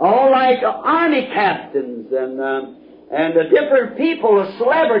all like army captains and the different people, a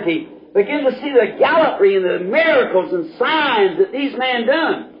celebrity, begin to see the gallantry and the miracles and signs that these men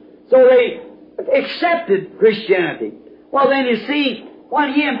done. So they accepted Christianity. Well, then you see,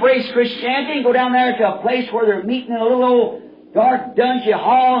 when he embraced Christianity and go down there to a place where they're meeting in a little old dark dungeon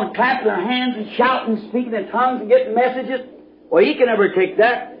hall and clapping their hands and shouting and speaking in tongues and getting messages, well, he can never take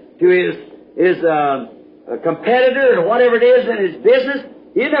that to his competitor or whatever it is in his business.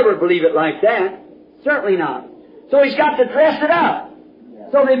 He'll never believe it like that. Certainly not. So he's got to dress it up.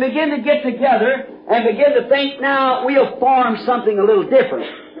 So they begin to get together and begin to think, now we'll form something a little different.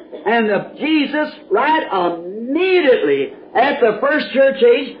 And Jesus, right immediately at the first church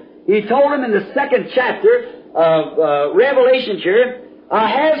age, he told them in the 2nd chapter of Revelation here, I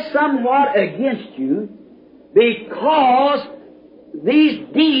have somewhat against you because these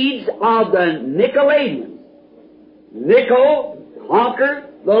deeds of the Nicolaitans. Nicol, conquer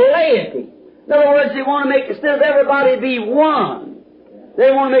the laity. In other words, they want to make, instead of everybody be one,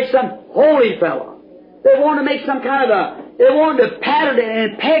 they want to make some holy fellow. They want to make some kind of they wanted to pattern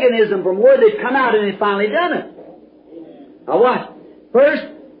it in paganism from where they'd come out, and they finally done it. Now what? First,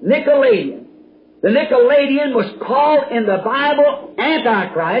 Nicolaitan. The Nicolaitan was called in the Bible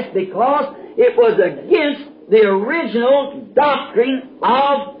Antichrist because it was against the original doctrine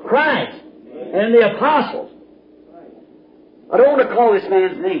of Christ and the apostles. I don't want to call this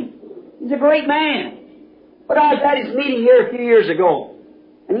man's name. He's a great man. But I was at his meeting here a few years ago,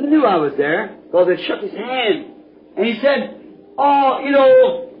 and he knew I was there because I shook his hand. And he said, oh, you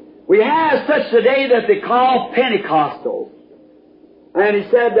know, we have such a day that they call Pentecostals. And he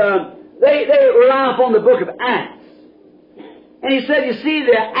said, they rely upon the book of Acts. And he said, you see,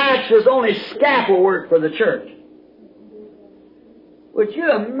 the Acts was only scaffold work for the church. Would you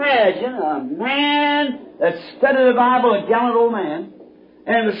imagine a man that studied the Bible, a gallant old man,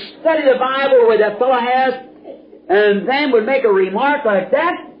 and would study the Bible the way that fellow has, and then would make a remark like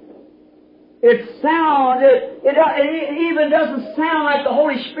that? It even doesn't sound like the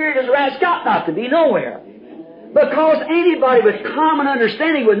Holy Spirit is around. It's got not to be nowhere. Because anybody with common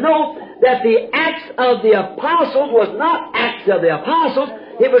understanding would know that the Acts of the Apostles was not Acts of the Apostles.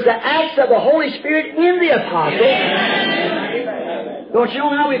 It was the Acts of the Holy Spirit in the Apostles. Don't you know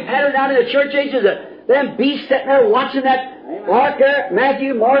how we patterned out in the church ages of them beasts sitting there watching that? Mark,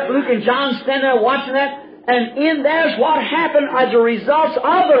 Matthew, Mark, Luke, and John standing there watching that. And in there's what happened as a result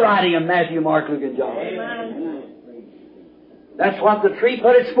of the writing of Matthew, Mark, Luke, and John. Amen. That's what the tree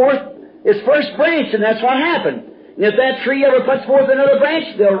put its first branch, and that's what happened. And if that tree ever puts forth another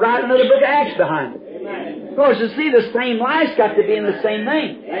branch, they'll write another book of Acts behind it. Amen. Of course, you see, the same life's got to be in the same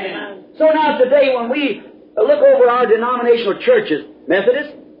thing. Amen. So now today, when we look over our denominational churches,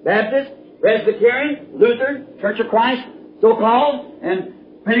 Methodist, Baptist, Presbyterian, Lutheran, Church of Christ, so-called, and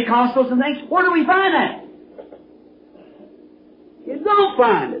Pentecostals and things, where do we find that? You don't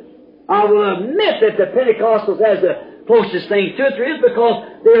find it. I will admit that the Pentecostals has the closest thing to it there is because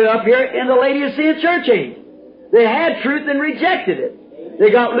they're up here in the Laodicean church age. They had truth and rejected it.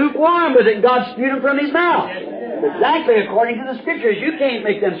 They got lukewarm with it and God spewed them from His mouth. Exactly according to the Scriptures. You can't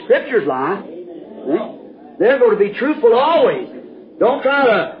make them Scriptures lie. They're going to be truthful always. Don't try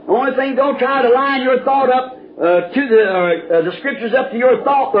to line your thought up to the Scriptures up to your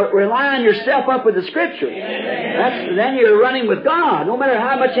thought, but relying yourself up with the Scriptures. Then you're running with God. No matter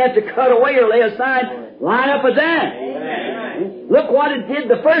how much you have to cut away or lay aside, line up with that. Look what it did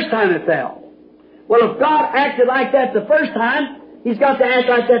the first time it fell. Well, if God acted like that the first time, He's got to act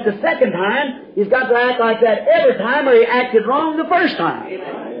like that the second time. He's got to act like that every time, or He acted wrong the first time.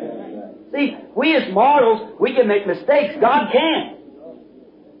 See, we as mortals, we can make mistakes. God can't.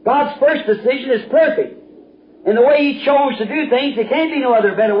 God's first decision is perfect. And the way He chose to do things, there can't be no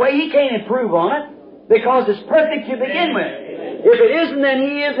other better way. He can't improve on it because it's perfect to begin with. If it isn't, then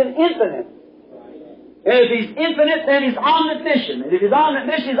He isn't infinite. And if He's infinite, then He's omniscient. And if He's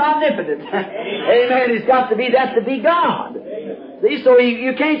omniscient, He's omnipotent. Amen. He's got to be that to be God. See, so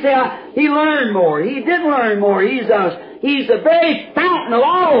you can't say He learned more. He did learn more. He's the very fountain of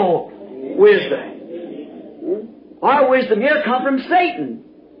all wisdom. Our wisdom here comes from Satan.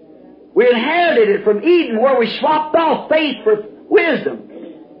 We inherited it from Eden, where we swapped off faith for wisdom.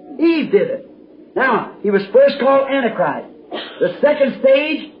 Eve did it. Now, he was first called Antichrist. The second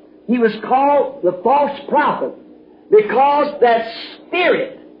stage, he was called the false prophet. because that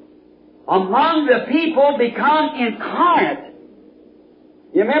Spirit among the people become incarnate.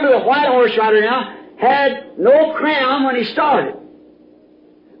 You remember the white horse rider now had no crown when he started.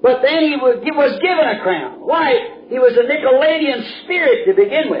 But then he was given a crown. Why? He was a Nicolaitan spirit to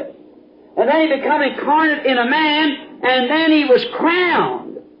begin with. And then he became incarnate in a man, and then he was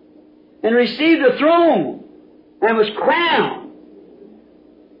crowned and received a throne and was crowned.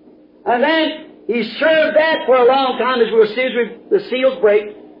 And then he served that for a long time, as we'll see as the seals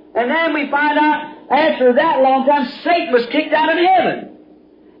break. And then we find out after that long time, Satan was kicked out of heaven.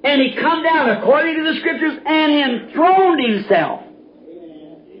 And he come down according to the Scriptures and enthroned himself.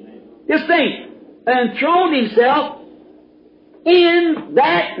 Just think, enthroned himself in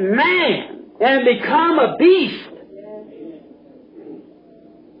that man and become a beast.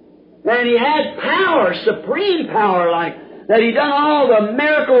 And he had power, supreme power, like that. He done all the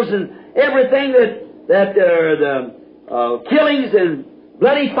miracles and everything the killings and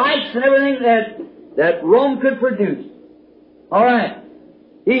bloody fights and everything that Rome could produce. All right.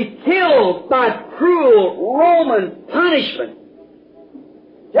 He killed by cruel Roman punishment.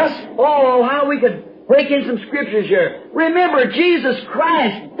 Just, how we could break in some scriptures here. Remember, Jesus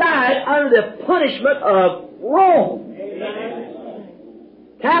Christ died under the punishment of Rome.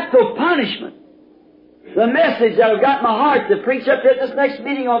 Capital punishment. The message that I've got in my heart to preach up at this next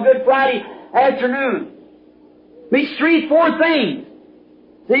meeting on Good Friday afternoon meets four things.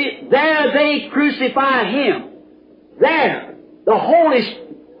 See, there they crucify Him. There, the holiest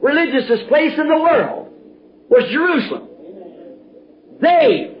religious place in the world was Jerusalem.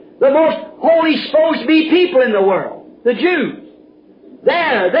 They, the most holy supposed to be people in the world, the Jews.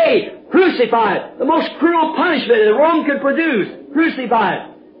 There, they crucified the most cruel punishment that Rome could produce.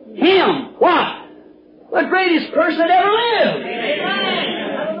 Crucified Him. What? The greatest person that ever lived.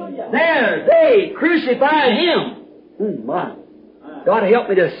 Amen. There, they crucified Him. My. God help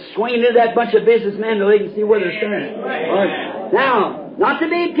me to swing into that bunch of businessmen so they can see where they're standing. Right. Now, not to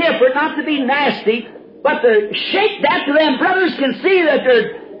be different, not to be nasty, but to shake that to them brothers can see that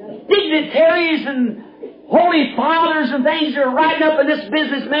they're dignitaries and holy fathers and things are writing up in this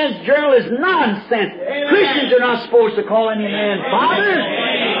businessman's journal is nonsense. Amen. Christians are not supposed to call any man father.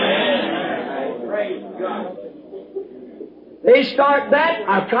 They start that.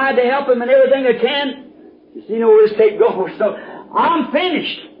 I've tried to help them in everything I can. You see where this tape goes. So I'm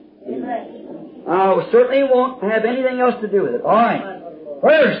finished. I certainly won't have anything else to do with it. All right.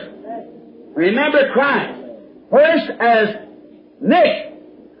 First, remember Christ. First as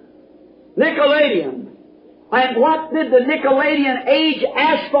Nicolaitan. And what did the Nicolaitan age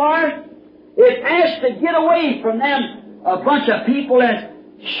ask for? It asked to get away from them, a bunch of people that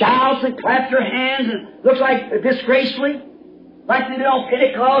shouts and claps their hands and looks like disgracefully, like they did on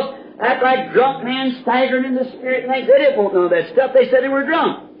Pentecost, act like drunk men staggering in the Spirit and things. They didn't want none of that stuff. They said they were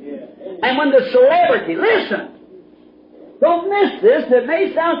drunk. And when the celebrity, listen, don't miss this. It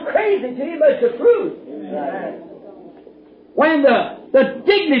may sound crazy to you, but it's the truth. When the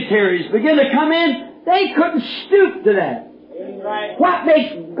dignitaries begin to come in, they couldn't stoop to that. What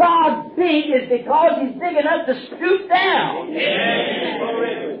makes God big is because He's big enough to stoop down.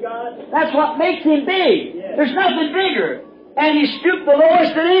 That's what makes Him big. There's nothing bigger. And He stooped the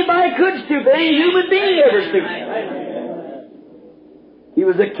lowest that anybody could stoop, that any human being ever stooped. He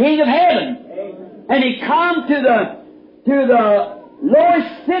was the King of heaven. And He come to the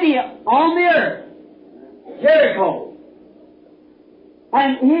lowest city on the earth, Jericho.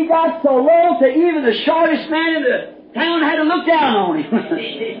 And He got so low that even the shortest man in the town had to look down on Him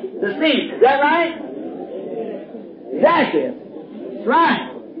to see. Is that right? Exactly. That's right.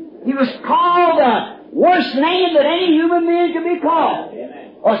 He was called the worst name that any human being could be called.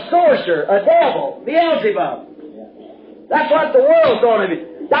 A sorcerer, a devil, Beelzebub. That's what the world thought of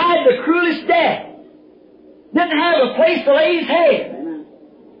him. Died the cruelest death. Didn't have a place to lay his head.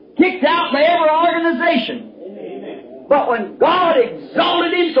 Kicked out by every organization. But when God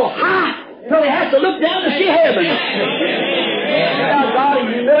exalted Him so high, till He has to look down to see heaven. Now God in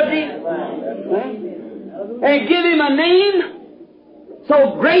humility. And give Him a name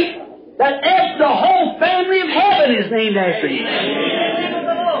so great that the whole family of heaven is named after Him.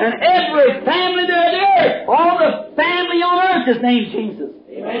 And every family there on earth, all the family on earth is named Jesus.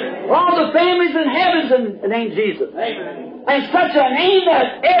 All the families in heaven is named Jesus. And such a name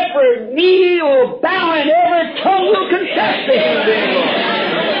that every knee will bow and every tongue will confess to Him.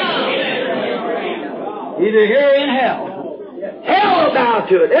 Either here or in hell. Hell will bow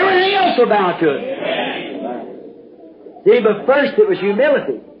to it. Everything else will bow to it. See, but first it was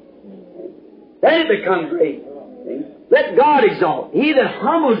humility. Then it becomes great. Let God exalt. He that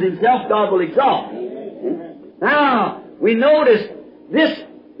humbles himself, God will exalt. Now, we notice this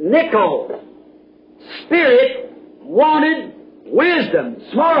Nico spirit wanted wisdom,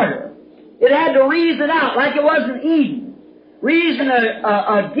 smarter. It had to reason out like it was in Eden. Reason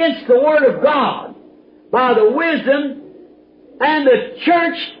against the Word of God by the wisdom, and the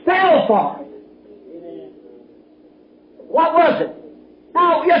church fell for it. What was it?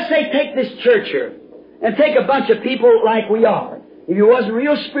 Now, let's say take this church here, and take a bunch of people like we are. If you wasn't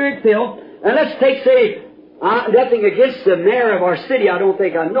real Spirit-filled, and let's take, say, nothing against the mayor of our city. I don't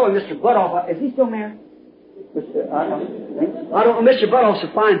think I know him, Mr. Butoff. Is he still mayor? I don't know. Mr. Butoff's a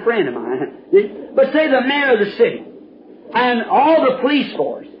fine friend of mine. But say the mayor of the city, and all the police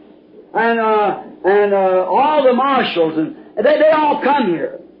force, and all the marshals, and they all come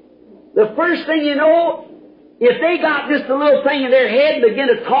here. The first thing you know, if they got just a little thing in their head and begin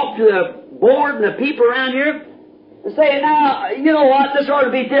to talk to the board and the people around here, and say, now, you know what, this ought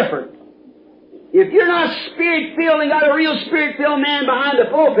to be different. If you're not Spirit-filled and got a real Spirit-filled man behind the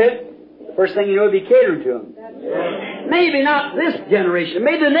pulpit, the first thing you know, you'll be catering to him. Yeah. Maybe not this generation,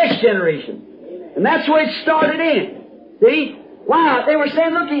 maybe the next generation. And that's where it started in. See? Wow, they were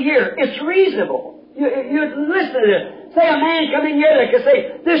saying, looky here, it's reasonable. You listen to this. Say a man come in here that can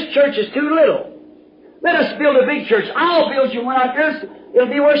say, this church is too little. Let us build a big church. I'll build you one out there. It'll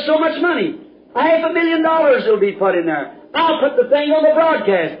be worth so much money. $500,000 will be put in there. I'll put the thing on the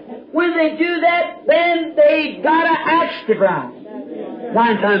broadcast. When they do that, then they got an axe to grind.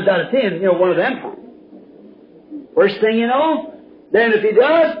 9 times out of 10, one of them comes. First thing you know, then if he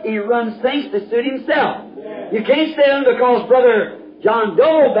does, he runs things to suit himself. You can't stay on because Brother John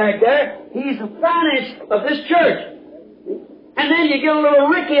Doe back there, he's the finance of this church. And then you get a little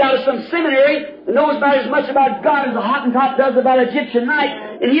Ricky out of some seminary and knows about as much about God as a Hottentot does about Egyptian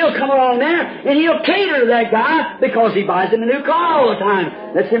night, and he'll come along there and he'll cater to that guy because he buys him a new car all the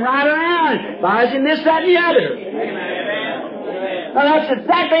time, lets him ride around, buys him this, that, and the other. Amen. Now that's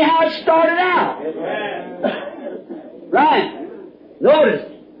exactly how it started out. Right. Notice,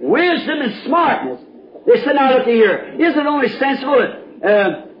 wisdom and smartness. They said, now look here, isn't it only sensible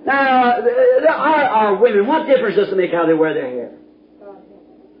that now, our women, what difference does it make how they wear their hair?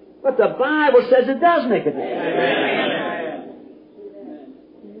 But the Bible says it does make a difference. Amen.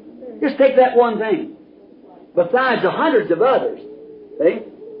 Just take that one thing. Besides the hundreds of others. See?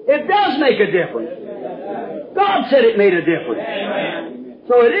 It does make a difference. God said it made a difference. Amen.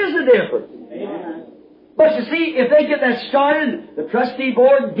 So it is a difference. Amen. But you see, if they get that started, the trustee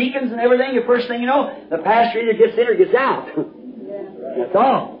board, deacons and everything, the first thing you know, the pastor either gets in or gets out. That's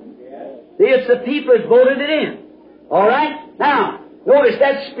all. See, it's the people that voted it in. All right? Now, notice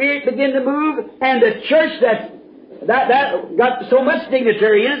that Spirit began to move, and the church that got so much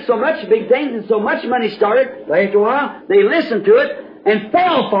dignitary in it, so much big things, and so much money started, after a while, they listened to it and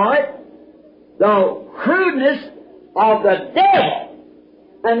fell for it. The crudeness of the devil.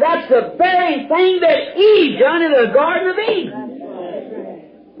 And that's the very thing that Eve done in the Garden of Eden.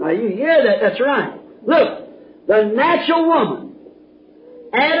 Now, you hear that? That's right. Look, the natural woman,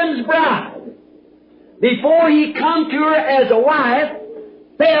 Adam's bride, before he come to her as a wife,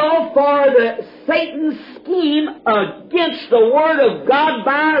 fell for the Satan's scheme against the Word of God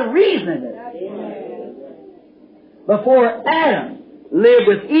by reasoning it. Before Adam lived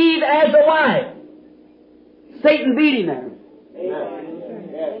with Eve as a wife, Satan beat him there.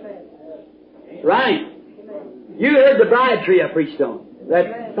 Right. You heard the bride tree I preached on.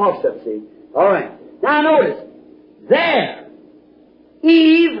 That talks up, see. All right. Now notice, there,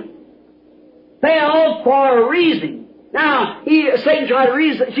 Eve fell for a reason. Now, Satan tried to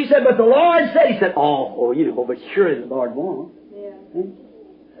reason. She said, but the Lord said. He said, but surely the Lord won't. Yeah.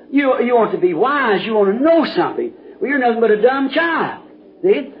 You ought to be wise. You ought to know something. Well, you're nothing but a dumb child.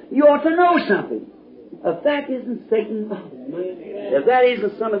 See? You ought to know something. If that isn't Satan, if that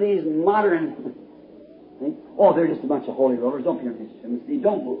isn't some of these modern, they're just a bunch of holy rollers. Don't pay attention. See,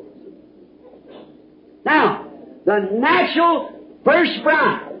 don't move. Now, the natural first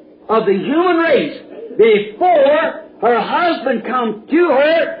bride of the human race, before her husband come to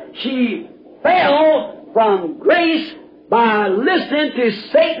her, she fell from grace by listening to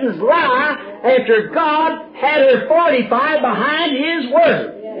Satan's lie after God had her fortified behind His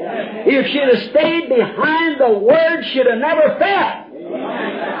Word. If she'd have stayed behind the Word, she'd have never fell.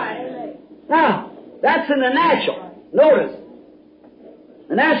 Now, that's in the natural. Notice,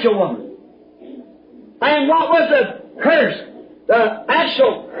 the natural woman. And what was the curse? The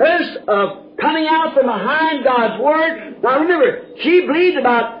actual curse of coming out from behind God's Word. Now remember, she believed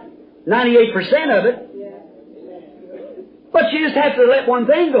about 98% of it. But she just had to let one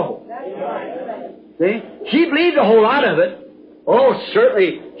thing go. See? She believed a whole lot of it. Oh,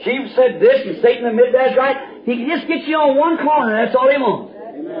 certainly. She said this and Satan admitted that's right. If he can just get you on one corner, that's all he wants.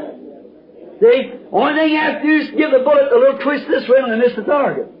 See? Only thing you have to do is give the bullet a little twist this way and miss the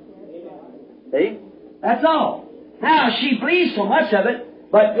target. See? That's all. Now, she believed so much of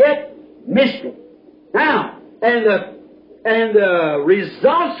it, but yet missed it. Now, and the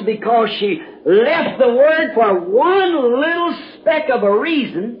results, because she left the Word for one little speck of a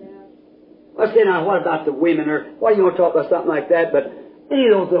reason. I say, now, what about the women? Or why you want to talk about something like that? But any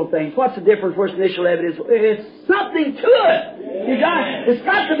of those little things. What's the difference? What's initial evidence? It's something to it. It's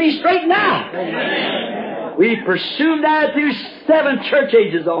got to be straightened out. We pursued that through 7 church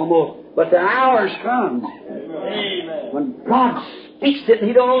ages almost. But the hour's come. When God speaks it, and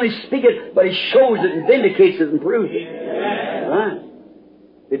He don't only speak it, but He shows it and vindicates it and proves it. Right?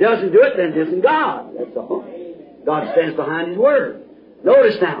 If He doesn't do it, then it isn't God. That's all. God stands behind His Word.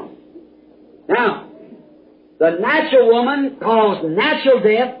 Notice now. Now, the natural woman caused natural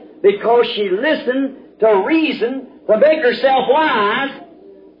death because she listened to reason to make herself wise.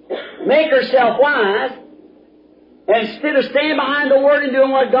 Instead of staying behind the Word and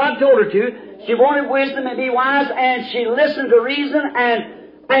doing what God told her to, she wanted wisdom and be wise, and she listened to reason,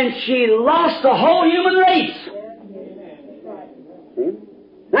 and she lost the whole human race.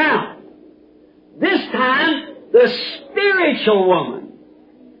 Now, this time, the spiritual woman,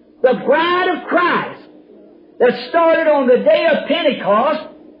 the bride of Christ, that started on the day of Pentecost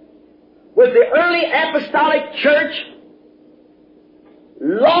with the early apostolic church,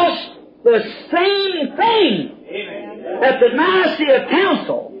 lost the same thing at the Nicaea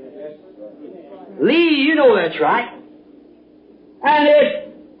Council. Lee, you know that's right. And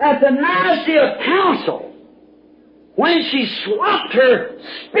at the Nicaea Council, when she swapped her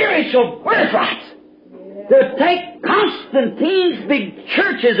spiritual birthrights to take Constantine's big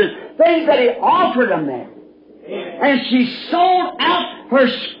churches and things that he offered them there, and she sold out her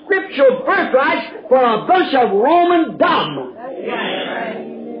scriptural birthrights for a bunch of Roman dogma.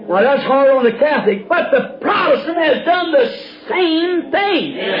 Now that's hard on the Catholic, but the Protestant has done the same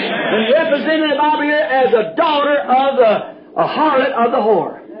thing. And represented Bible here as a daughter of a harlot of the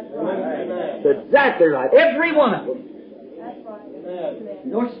whore. That's exactly right. Every one of them.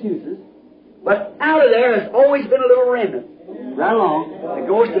 No excuses. But out of there has always been a little remnant. Right along. That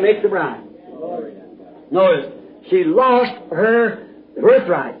goes to make the bride. Notice, she lost her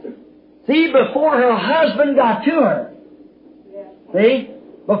birthright. See, before her husband got to her. See?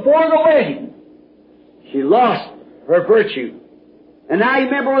 Before the wedding, she lost her virtue. And now you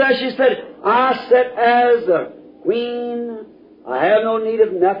remember that she said, I sit as a queen, I have no need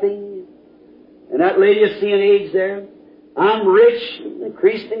of nothing. And that lady is seeing age there. I'm rich,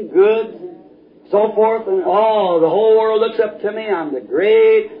 increased in goods, so forth, and the whole world looks up to me. I'm the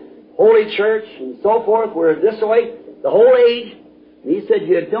great holy church, and so forth. We're this way, the whole age. And he said,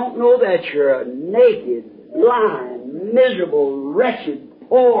 you don't know that you're a naked, blind, miserable, wretched,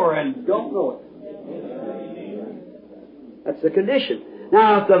 poor, and don't know it. That's the condition.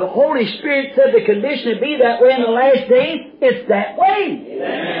 Now, if the Holy Spirit said the condition would be that way in the last days, it's that way.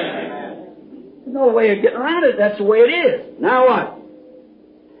 There's no way of getting around it. That's the way it is. Now what?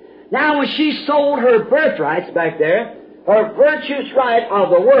 Now when she sold her birthrights back there, her virtuous right of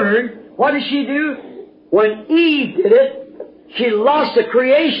the Word, what did she do? When Eve did it, she lost the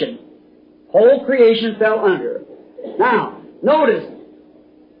creation. Whole creation fell under her. Now, notice,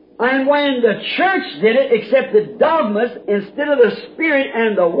 and when the church did it, except the dogmas, instead of the Spirit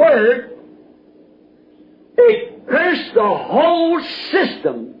and the Word, it cursed the whole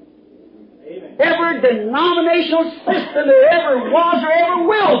system. Every denominational system there ever was or ever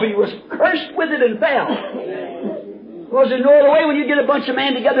will be was cursed with it and fell. Because there's no other way when you get a bunch of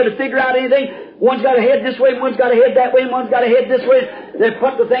men together to figure out anything. One's got a head this way, one's got a head that way, and one's got a head this way. They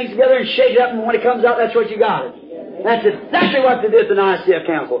put the things together and shake it up, and when it comes out, that's what you got. That's exactly what they did at the Nicaea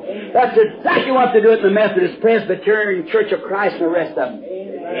Council. That's exactly what they do at the Methodist, Presbyterian, Church of Christ, and the rest of them.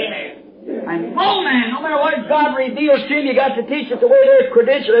 Amen. And no man, no matter what God reveals to him, you got to teach it the way their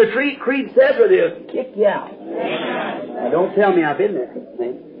credential, their creed says, or they'll kick you out. Now, don't tell me I've been there,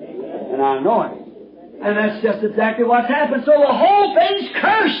 see? And I know it. And that's just exactly what's happened. So the whole thing's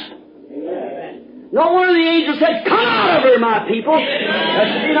cursed. No wonder the angel said, come out of her, my people,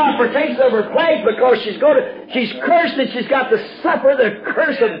 that she not partakes of her plague, because she's cursed, and she's got to suffer the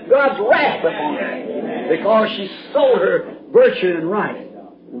curse of God's wrath upon her, because she sold her virtue and right.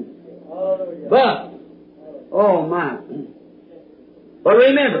 But, oh my. But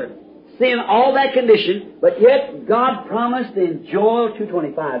remember, seeing all that condition, but yet God promised in Joel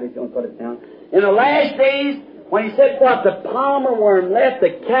 2:25, if you want to put it down, in the last days, when He said what the palmer worm left,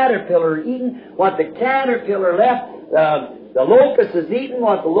 the caterpillar eaten, what the caterpillar left, The locust is eating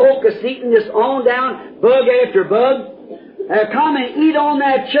what the locust eating, just on down, bug after bug. And come and eat on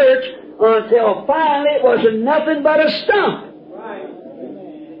that church until finally it was nothing but a stump.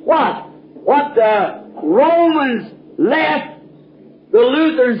 What the Romans left, the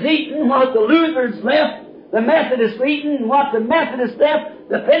Lutherans eating. What the Lutherans left, the Methodists eating. What the Methodists left,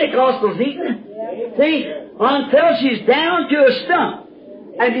 the Pentecostals eating. See, until she's down to a stump.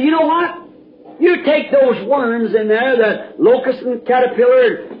 And do you know what? You take those worms in there, the locust and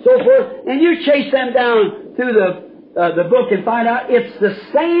caterpillar and so forth, and you chase them down through the book and find out it's the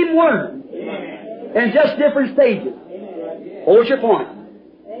same worm in just different stages. Hold your point.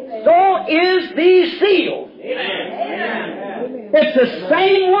 So is these seals. It's the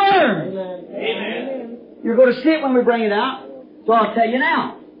same worm. You're going to see it when we bring it out. So I'll tell you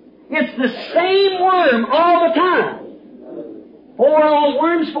now. It's the same worm all the time. 4 old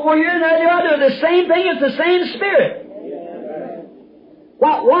worms, 4 here and the other. The same thing. It's the same spirit.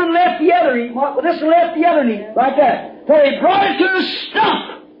 What one left the other eat. What this left the other eat. Like that. So he brought it to a stump.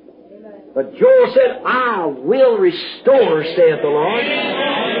 But Joel said, I will restore, saith the Lord,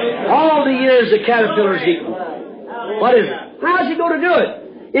 all the years the caterpillar's eaten. What is it? How's he going to do it?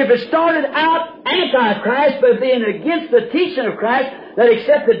 If it started out anti-Christ by being against the teaching of Christ that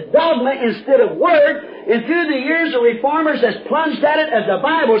accepted dogma instead of word, and through the years the reformers has plunged at it as the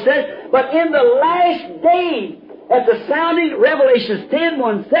Bible says, but in the last days, at the sounding, Revelations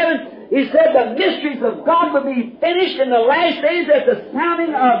 10:1-7, he said the mysteries of God will be finished in the last days at the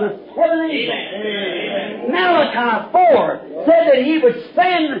sounding of the 7 angels. Malachi 4 said that he would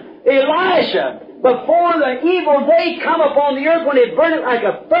send Elisha before the evil day come upon the earth when it burned it like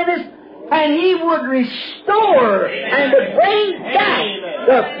a furnace, and he would restore and would bring back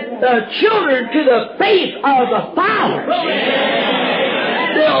the children to the faith of the fathers.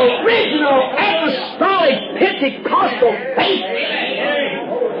 The original apostolic Pentecostal faith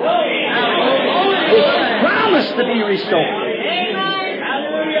is promised to be restored.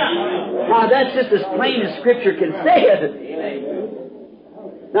 Now that's just as plain as Scripture can say it.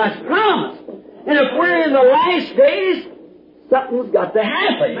 Now it's promised. And if we're in the last days, something's got to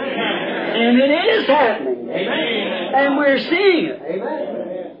happen. And it is happening. And we're seeing it.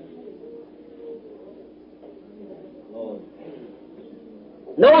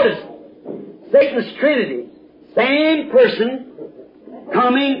 Notice, Satan's Trinity, same person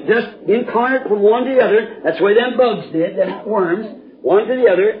coming, just incarnate from one to the other. That's the way them bugs did, them worms, one to the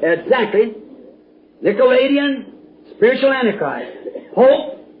other, exactly. Nicolaitan, spiritual antichrist,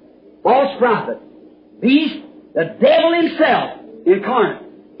 Pope, false prophet, beast, the devil himself, incarnate.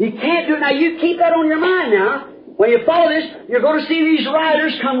 He can't do it. Now, you keep that on your mind now. When you follow this, you're going to see these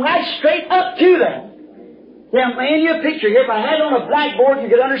riders come right straight up to them. See, I'm laying you a picture here. If I had it on a blackboard, you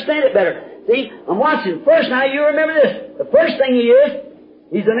could understand it better. See, I'm watching. First, now, you remember this. The first thing he is,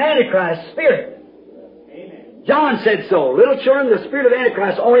 he's an Antichrist spirit. Amen. John said so. Little children, the spirit of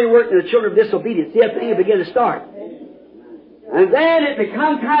Antichrist already worked in the children of disobedience. See, that thing will begin to start. And then it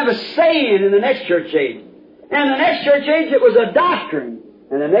becomes kind of a saying in the next church age. And the next church age, it was a doctrine.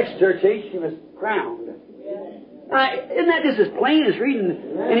 And the next church age, she was crowned. Now, isn't that just as plain as reading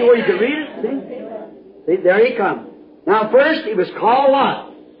anywhere you can read it? See, there he comes. Now, first, he was called what?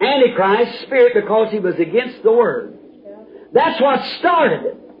 Antichrist spirit, because he was against the Word. That's what started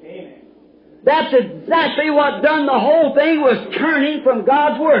it. That's exactly what done the whole thing, was turning from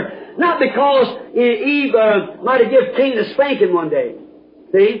God's Word. Not because Eve might have given Cain a spanking one day.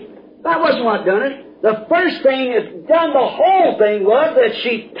 See? That wasn't what done it. The first thing that done the whole thing was that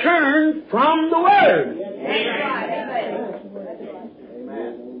she turned from the Word.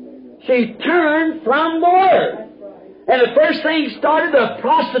 She turned from the Word. And the first thing started the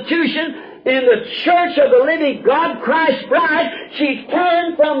prostitution in the church of the living God, Christ's bride. She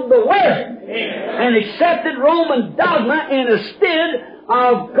turned from the Word and accepted Roman dogma instead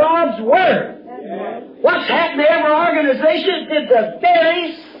of God's Word. What's happened to every organization did the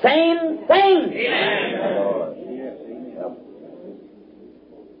very same thing.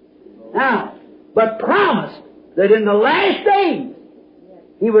 Now, but promised that in the last days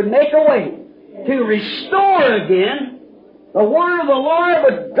He would make a way to restore again. The word of the Lord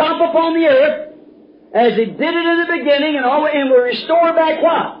would drop upon the earth as He did it in the beginning, and would restore back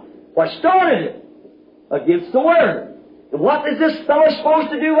what? What started it? Against the Word. And what is this fellow supposed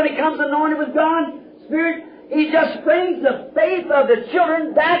to do when he comes anointed with God's Spirit? He just brings the faith of the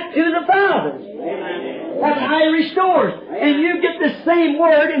children back to the fathers. That's how He restores. And you get the same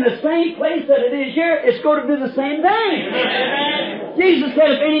Word in the same place that it is here, it's going to do the same thing. Jesus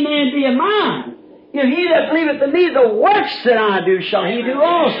said, if any man be in mine, if he that believeth in me, the works that I do shall he do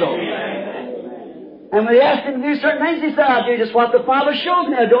also. And when they asked him to do certain things, he said, I do just what the Father shows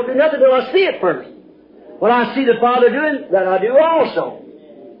me. I don't do nothing till I see it first. What I see the Father doing, that I do also.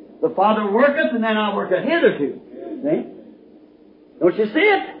 The Father worketh, and then I worketh hitherto. See? Don't you see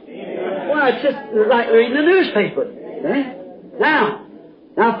it? Well, it's just like reading the newspaper. See?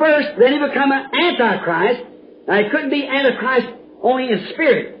 Now first, then he become an Antichrist. Now he couldn't be Antichrist only in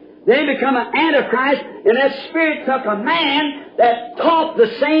spirit. Then he become an Antichrist, and that spirit took a man that taught the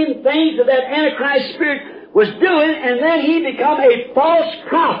same things that that Antichrist spirit was doing, and then he become a false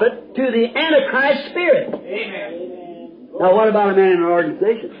prophet to the Antichrist spirit. Amen. Now what about a man in an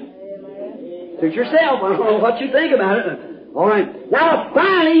organization? Suit yourself. I don't know what you think about it. All right. Now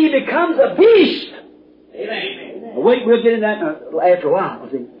finally he becomes a beast. Amen. Wait, we'll get into that after a while.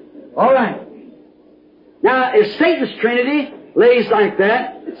 See? All right. Now, if Satan's Trinity lays like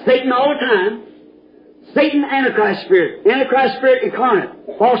that, it's Satan all the time. Satan, Antichrist spirit incarnate,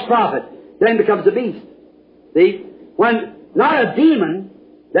 false prophet, then becomes a beast. See? When not a demon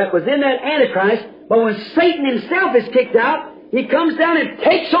that was in that Antichrist, but when Satan himself is kicked out, he comes down and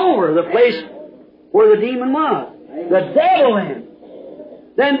takes over the place where the demon was. The devil in.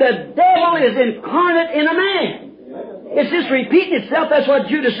 Then the devil is incarnate in a man. It's just repeating itself. That's what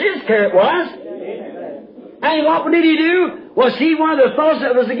Judas Iscariot was. And what did he do? Was he one of the fellows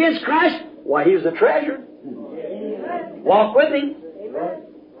that was against Christ? Why, he was a treasure. Walked with him.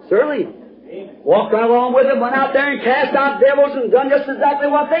 Certainly. Walked right along with him, went out there and cast out devils and done just exactly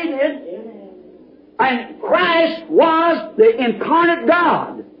what they did. And Christ was the incarnate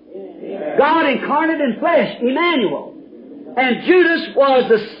God. God incarnate in flesh, Emmanuel. And Judas was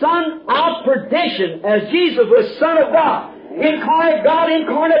the son of perdition, as Jesus was Son of God. Incarnate God,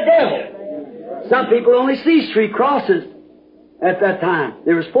 incarnate devil. Some people only see 3 crosses at that time.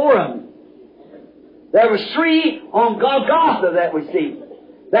 There was 4 of them. There was 3 on Golgotha that we see.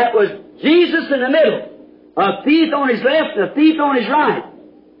 That was Jesus in the middle, a thief on his left and a thief on his right.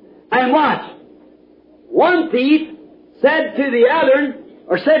 And watch. One thief said to the other,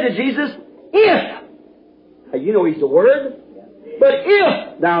 or said to Jesus, if, you know he's the Word, but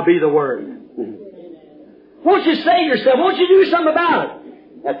if thou be the Word, won't you save yourself? Won't you do something about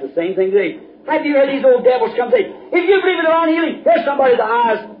it? That's the same thing today. Have you heard these old devils come say, if you believe in divine healing, here's somebody's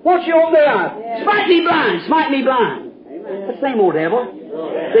eyes, won't you open their eyes? Smite me blind, smite me blind. That's the same old devil.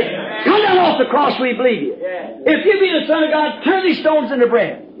 Say, come down off the cross, we believe you. If you be the Son of God, turn these stones into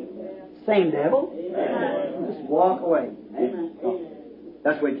bread. Same devil. Just walk away.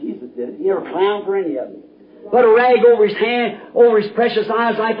 That's the way Jesus did it. He never clowned for any of them. Put a rag over his hand, over his precious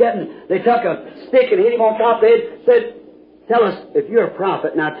eyes like that, and they took a stick and hit him on top of the head. Said, tell us, if you're a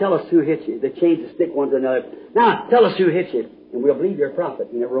prophet, now tell us who hit you. They changed the stick one to another. Now, tell us who hit you, and we'll believe you're a prophet.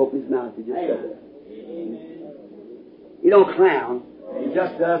 He never opened his mouth. He just said that. He don't clown. He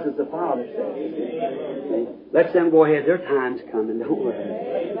just does as the Father says. Let them go ahead. Their time's coming. Don't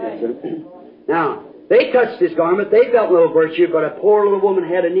worry. Now, they touched his garment. They felt a little virtue, but a poor little woman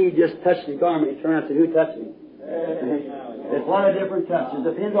had a need, just touched his garment. He turned around and said, who touched him? There's a lot of different touches.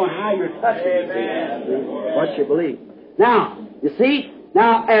 It depends on how you're touching it. What you believe. Now, you see,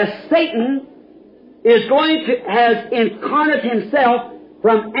 now as Satan is has incarnate himself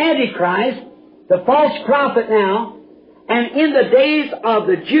from Antichrist, the false prophet now, and in the days of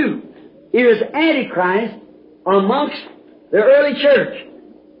the Jews, he was Antichrist amongst the early church.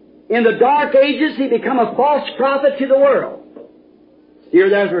 In the dark ages, he become a false prophet to the world. Here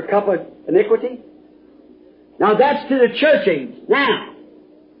there's a cup of iniquity. Now that's to the church age. Now,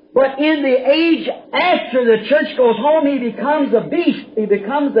 but in the age after the church goes home, he becomes a beast. He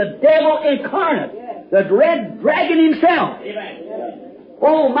becomes the devil incarnate. The red dragon himself.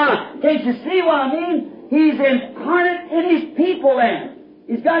 Oh my, can't you see what I mean? He's incarnate in his people then.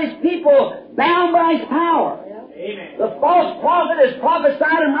 He's got his people bound by his power. Amen. The false prophet has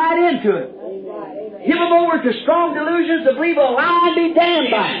prophesied him right into it. Amen. Give him over to strong delusions to believe a lie and be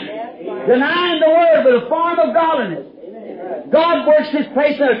damned by him. Denying the Word with a form of godliness. Amen. God works His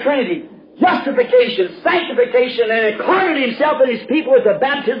place in a Trinity. Justification, sanctification, and incarnate Himself in His people with the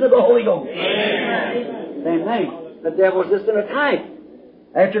baptism of the Holy Ghost. Amen. Same thing. The devil's just in a type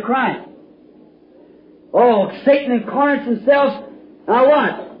after Christ. Oh, Satan incarnates himself. Now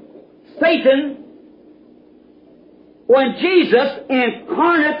what? Satan, when Jesus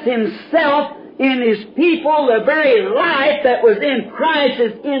incarnates himself in his people, the very life that was in Christ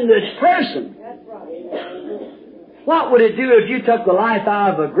is in this person. What would it do if you took the life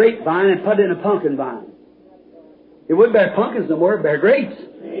out of a grapevine and put it in a pumpkin vine? It wouldn't bear pumpkins no more, it'd bear grapes.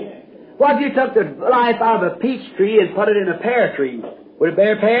 What if you took the life out of a peach tree and put it in a pear tree? Would it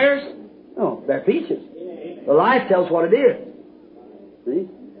bear pears? No, it'd bear peaches. The life tells what it is. See?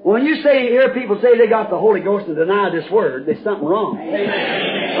 When you hear people say they got the Holy Ghost and deny this Word, there's something wrong.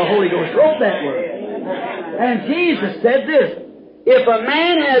 The Holy Ghost wrote that Word. And Jesus said this, if a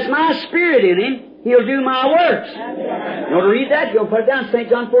man has my Spirit in him, he'll do my works. You want to read that? You'll put it down, St.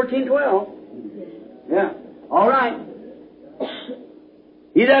 John 14:12. Yeah. All right.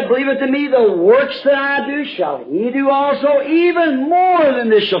 He that believeth in me, the works that I do, shall he do also, even more than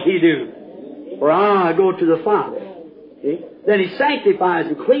this shall he do. For I go to the Father. See? Then he sanctifies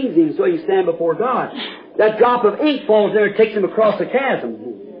and cleans him so he can stand before God. That drop of ink falls there and takes him across the chasm.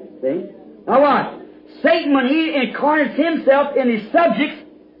 See? Now watch. Satan, when he incarnates himself in his subjects,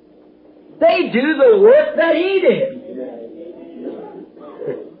 they do the work that he did.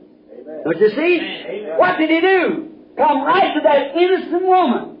 Don't you see? What did he do? Come right to that innocent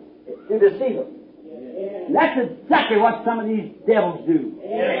woman to deceive her. And that's exactly what some of these devils do.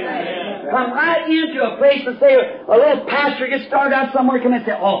 Come right into a place and say, a little pastor gets started out somewhere, come in and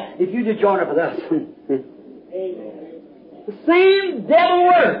say, oh, if you just join up with us. The same devil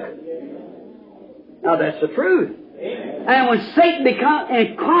work. Now that's the truth. And when Satan becomes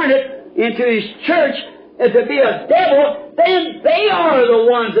incarnate into his church to be a devil, then they are the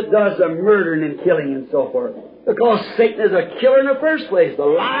ones that does the murdering and killing and so forth. Because Satan is a killer in the first place, the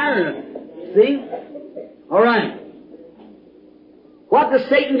liar. See? All right. What does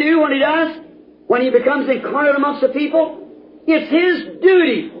Satan do when he does? When he becomes incarnate amongst the people? It's his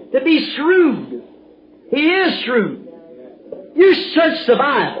duty to be shrewd. He is shrewd. You search the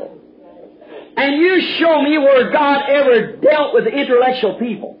Bible, and you show me where God ever dealt with the intellectual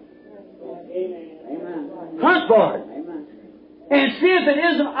people. Hunt for it. And see if it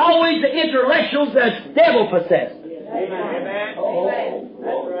isn't always the intellectuals that's devil-possessed.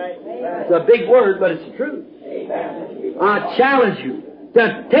 It's a big word, but it's the truth. I challenge you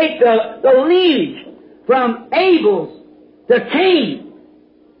to take the lineage from Abel's to Cain,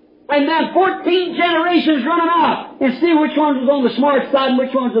 and then 14 generations running off, and see which ones was on the smart side and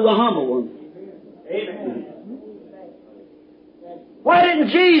which ones are the humble ones. Why didn't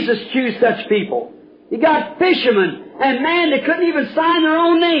Jesus choose such people? You got fishermen and man that couldn't even sign their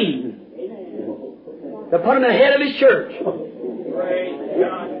own name to put him ahead of his church.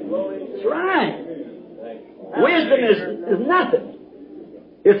 That's right. Wisdom is nothing.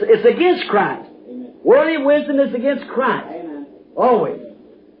 It's against Christ. Worldly wisdom is against Christ. Always.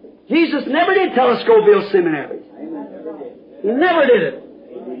 Jesus never did tell us go build seminaries. He never did it.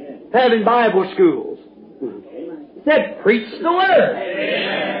 Having Bible schools. He said, preach the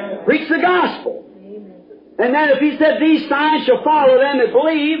Word. Preach the gospel. And then if he said, these signs shall follow them that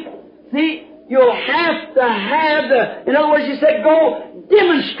believe, see, you'll have to have in other words, he said, go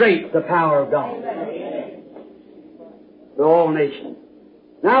demonstrate the power of God to all nations.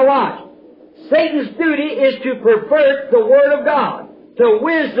 Now watch. Satan's duty is to pervert the Word of God to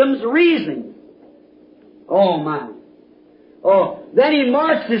wisdom's reasoning. Oh my. Oh, then he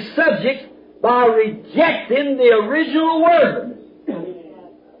marks his subjects by rejecting the original Word.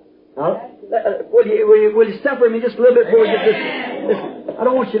 Now, will you suffer me just a little bit before we get this? Listen, I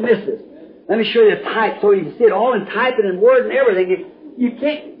don't want you to miss this. Let me show you the type so you can see it all in typing and word and everything.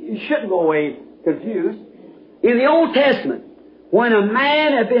 You shouldn't go away confused. In the Old Testament, when a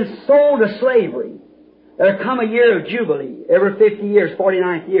man had been sold to slavery, there come a year of Jubilee, every 50 years,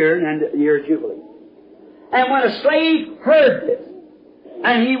 49th year, and the year of Jubilee. And when a slave heard this,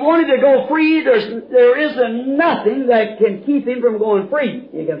 and he wanted to go free, there isn't nothing that can keep him from going free.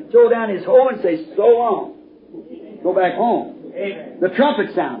 He can throw down his hoe and say, so long. Go back home. The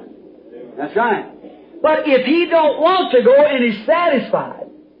trumpet sounded. That's right. But if he don't want to go and he's satisfied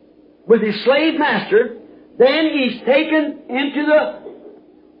with his slave master, then he's taken into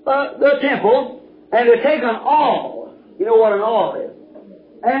the temple, and they take an awl. You know what an awl is?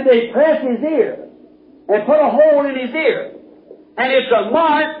 And they press his ear and put a hole in his ear. And it's a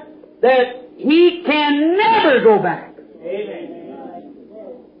mark that he can never go back.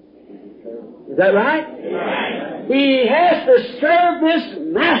 Is that right? He has to serve this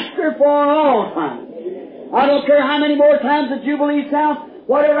master for all time. I don't care how many more times the Jubilee sounds,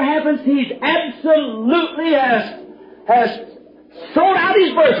 whatever happens, he's absolutely has sold out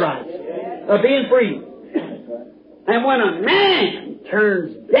his birthright of being free. And when a man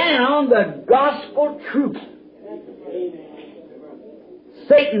turns down the gospel truth,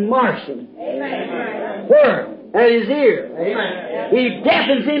 Satan marks him. Where? At his ear. He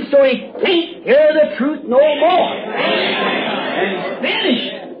deafens him so he can't hear the truth no more. And he's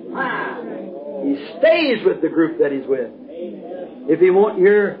finished. He stays with the group that he's with if he won't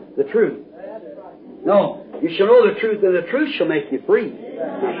hear the truth. No, you shall know the truth, and the truth shall make you free.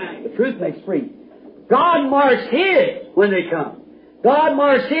 The truth makes free. God marks his when they come. God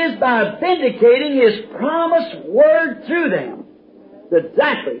marks His by vindicating His promised Word through them.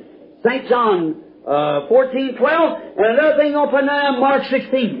 Exactly. St. John 14:12, and another thing I'll put now, Mark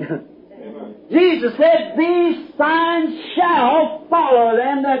 16. Jesus said, "These signs shall follow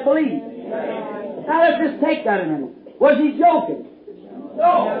them that believe." Now let's just take that a minute. Was He joking?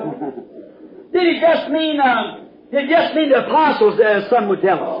 No. Did it just mean the apostles, as some would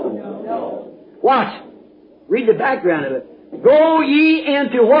tell us? No. Watch. Read the background of it. "Go ye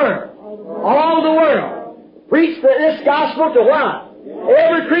into where? All the world. Preach this gospel to what?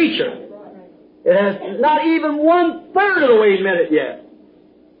 Every creature." It has not even 1/3 of the way met it yet.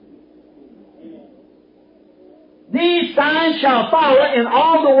 "These signs shall follow in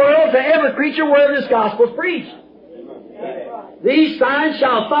all the world to every creature where this gospel is preached." These signs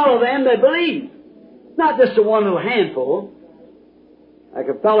shall follow them that believe. Not just a one little handful. Like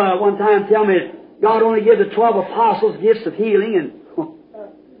a fellow at one time tell me that God only gave the 12 apostles gifts of healing, and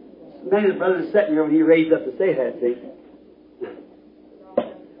many of the brothers sitting here when he raised up to say that, see.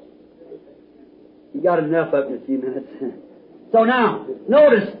 You got enough of it in a few minutes. So now,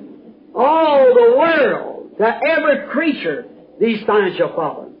 notice, all the world, to every creature, these signs shall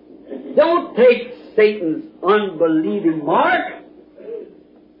follow. Don't take Satan's unbelieving mark.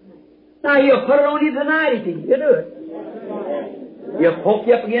 Now, he'll put it on you tonight if he can do it. He'll poke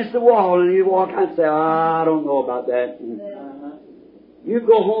you up against the wall and you walk out and say, I don't know about that. You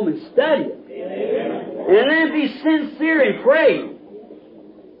go home and study it. And then be sincere and pray.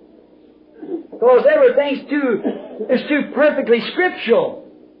 Because everything's too perfectly scriptural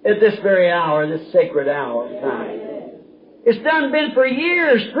at this very hour, this sacred hour of time. It's done been for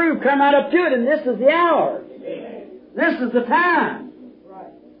years, proof come right up to it, and this is the hour. This is the time.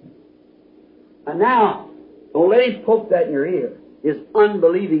 And now, don't let him poke that in your ear. His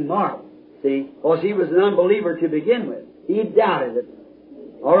unbelieving mark. See? Because he was an unbeliever to begin with. He doubted it.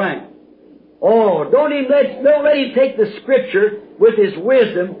 All right. Oh, don't let him take the Scripture with his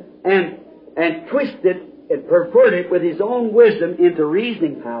wisdom and twist it and pervert it with his own wisdom into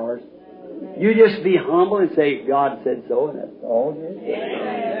reasoning powers. You just be humble and say, God said so, and that's all it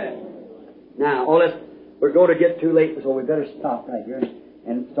is. Now, we're going to get too late, so we better stop right here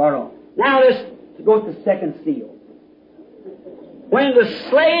and start on. Now let's go to the second seal. When the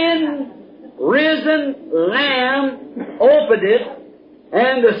slain, risen Lamb opened it,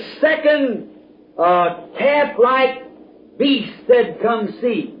 and the second calf-like beast said, "Come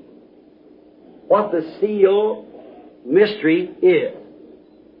see," what the seal mystery is.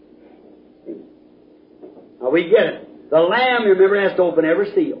 Now we get it. The Lamb, you remember, has to open every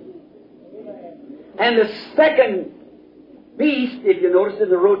seal. And the second beast, if you notice in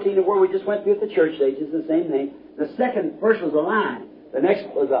the routine of where we just went through at the church age, is the same thing. First was a lion. The next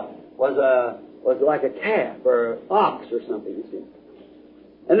was like a calf or an ox or something, you see.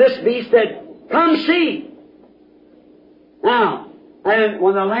 And this beast said, "Come see." Now, and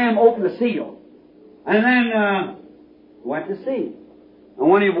when the Lamb opened the seal, and then went to see. And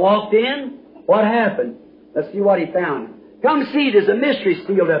when he walked in, what happened? Let's see what he found. Come see, there's a mystery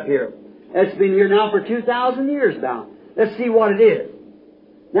sealed up here. It's been here now for 2,000 years now. Let's see what it is.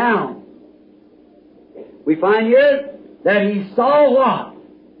 Now, we find here that he saw what?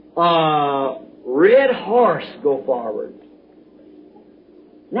 A red horse go forward.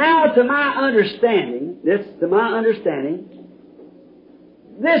 Now, to my understanding, this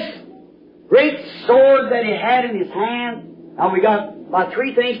great sword that he had in his hand, and we got about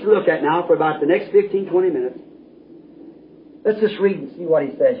 3 things to look at now for about the next 15, 20 minutes. Let's just read and see what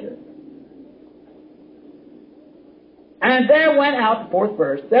he says here. And there went out, the 4th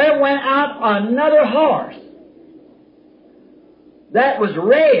verse, there went out another horse that was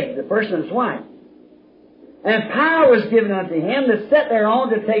red, the first one was white. And power was given unto him to set thereon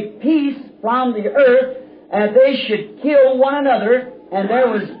to take peace from the earth, and they should kill one another, and there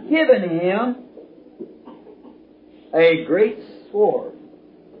was given him a great sword.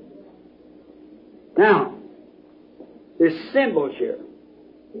 Now, there's symbols here,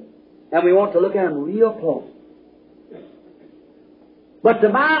 and we want to look at them real close. But to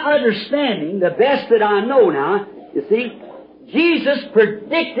my understanding, the best that I know now, you see, Jesus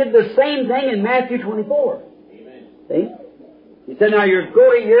predicted the same thing in Matthew 24. Amen. See? He said, now you're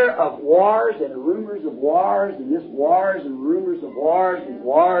going to hear of wars and rumors of wars, and this wars and rumors of wars and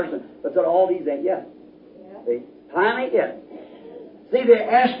wars, and that's what all these ain't yet. Yeah. See? Time ain't yet. See, they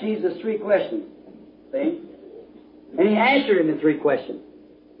asked Jesus 3 questions. See? And he answered them in 3 questions.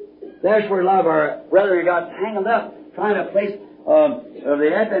 There's where a lot of our brethren got tangled up, trying to place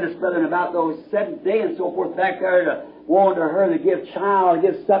the Adventist brethren about those 7th day and so forth back there to warn to her to give child,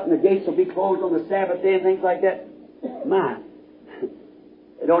 give something, the gates will be closed on the Sabbath day and things like that. My,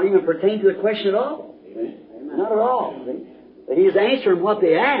 They don't even pertain to the question at all. Not at all. See? He's answering what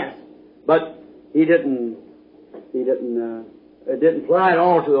they asked, but it didn't apply at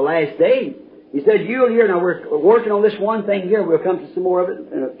all to the last day. He said, you'll hear, now we're working on this one thing here, we'll come to some more of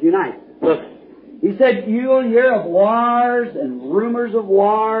it in a few nights. Look, he said, you'll hear of wars and rumors of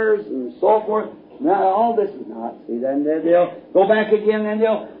wars and so forth. Now, all this is not. See, then they'll go back again and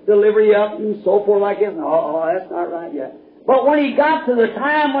they'll deliver you up and so forth like this. Oh, that's not right yet. But when he got to the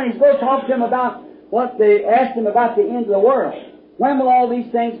time when he's going to talk to him about what they asked him about the end of the world, when will all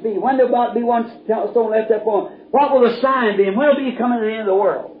these things be? When will there be one stone left upon? What will the sign be? And when will be coming to the end of the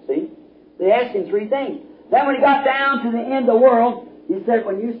world? See? They asked him three things. Then when he got down to the end of the world, he said,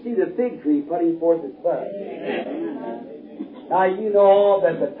 when you see the fig tree putting forth its bud. Now you know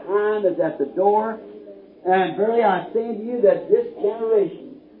that the time is at the door, and verily I say unto you that this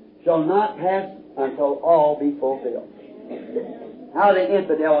generation shall not pass until all be fulfilled. How the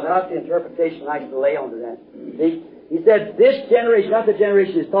infidel, without the interpretation, likes to lay onto that. See? He said, this generation, not the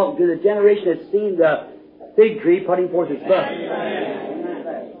generation he's talking to, the generation that's seen the fig tree putting forth its bud.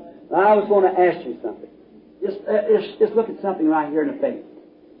 Now, I was going to ask you something. Just look at something right here in the faith.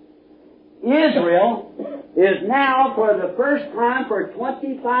 Israel is now, for the first time for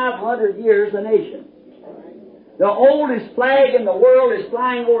 2,500 years, a nation. The oldest flag in the world is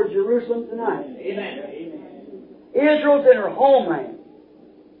flying over Jerusalem tonight. Israel's in her homeland.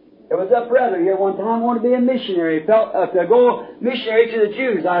 There was a brother here one time wanted to be a missionary. Felt to go missionary to the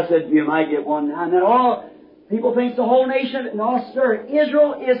Jews. I said, you might get one. And then all people think the whole nation. No, sir.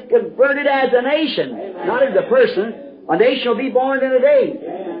 Israel is converted as a nation, not as a person. A nation will be born in a day.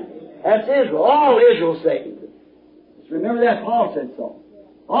 That's Israel. All Israel's saved. Just remember that Paul said so.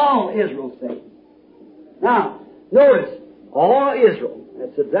 All Israel's saved. Now, notice, all Israel.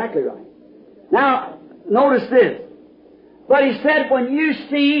 That's exactly right. Now, notice this. But he said, when you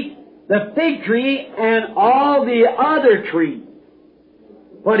see the fig tree and all the other trees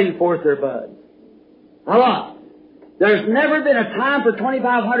putting forth their buds. Allah, there's never been a time for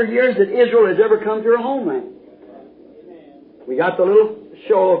 2,500 years that Israel has ever come to her homeland. We got the little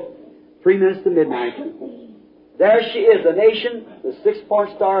show of 3 minutes to midnight. There she is, the nation, the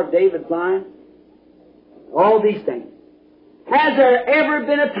 6-point star of David flying. All these things. Has there ever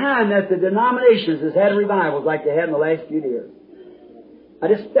been a time that the denominations has had revivals like they had in the last few years? I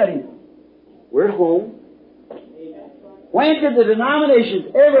just studied them. We're at home. When did the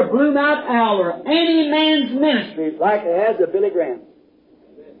denominations ever bloom out or any man's ministry like it has of Billy Graham?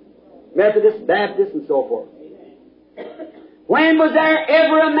 Methodist, Baptist, and so forth. When was there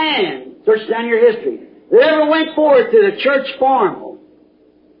ever a man, search down your history, that ever went forward to the church formal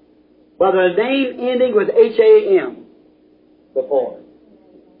by the name ending with H-A-M before?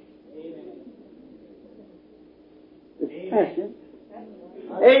 Question.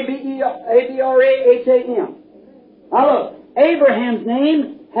 A-B-R-A-H-A-M. Now look, Abraham's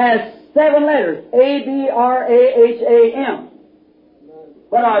name has 7 letters. A-B-R-A-H-A-M.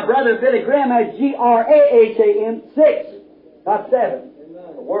 But our brother Billy Graham has G-R-A-H-A-M, 6. Not 7.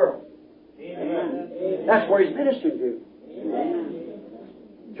 The world. That's where he's ministering to.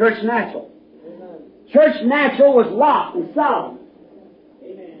 Church Natural. Church Natural was Lot and Sodom.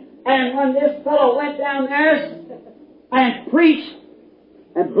 And when this fellow went down there and preached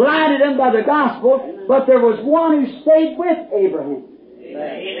and blinded them by the gospel, but there was one who stayed with Abraham.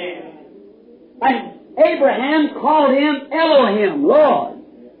 And Abraham called him Elohim, Lord.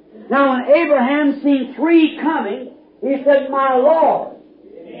 Now when Abraham seen 3 coming, he said, my Lord.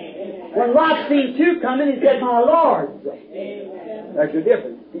 When Lot seen 2 coming, he said, my Lord. That's your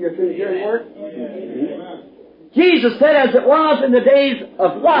difference. See your Trinitarian word? Jesus said, as it was in the days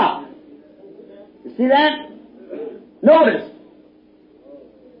of Lot. You see that? Notice.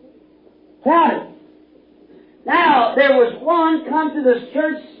 Count it. Now, there was one come to the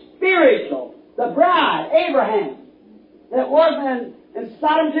church spiritual, the bride, Abraham, that wasn't in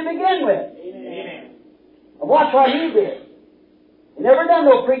Sodom to begin with. Amen. Watch what he did. He never done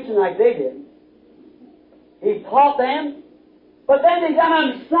no preaching like they did. He taught them, but then they done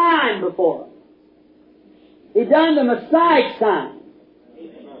a sign before him. He done the Messiah sign.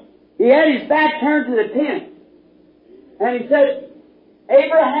 He had his back turned to the tent. And he said,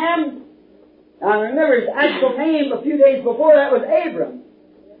 Abraham. Now remember, his actual name a few days before that was Abram.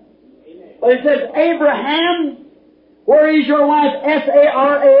 But it says, Abraham, where is your wife?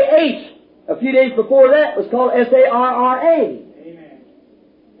 S-A-R-A-H. A few days before that was called S-A-R-R-A.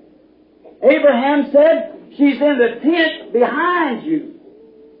 Abraham said, she's in the tent behind you.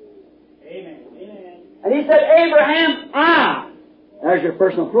 Amen. And he said, Abraham, I. There's your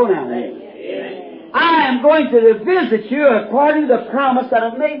personal pronoun. Amen. I I am going to visit you according to the promise that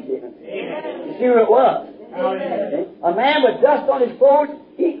I've made you. You see who it was? A man with dust on his clothes,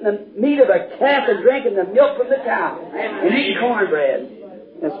 eating the meat of a calf and drinking the milk from the cow, and eating cornbread.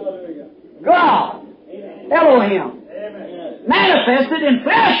 God, Elohim, manifested in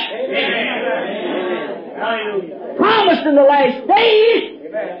flesh, promised in the last days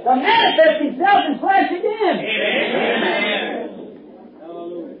to manifest Himself in flesh again.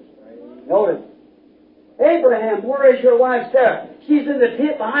 Notice, Abraham, where is your wife Sarah? She's in the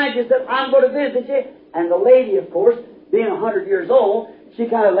tent behind you, said, I'm going to visit you. And the lady, of course, being 100 years old, she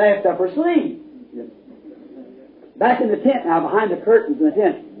kind of laughed up her sleeve. Back in the tent now, behind the curtains in the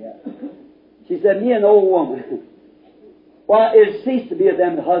tent. She said, me and the old woman. Well, it ceased to be of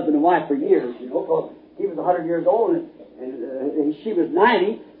them, the husband and wife, for years, you know, because he was 100 years old and she was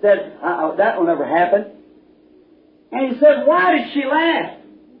 90. Said, that will never happen. And he said, why did she laugh?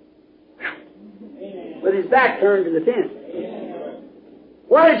 With his back turned to the tent.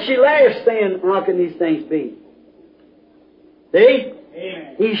 Why did she laugh, saying, how can these things be? See?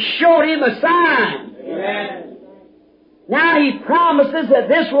 Amen. He showed him a sign. Amen. Now He promises that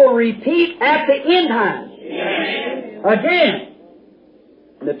this will repeat at the end time. Amen. Again.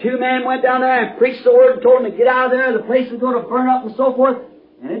 And the two men went down there and preached the word and told them to get out of there. The place was going to burn up and so forth.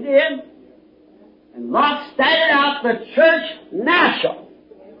 And it did. And Lot started out the church natural.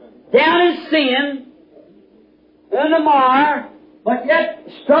 Down in sin. In the mire. But yet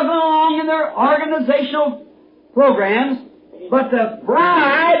struggling along in their organizational programs. But the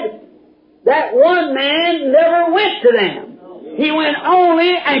bride, that one man never went to them. He went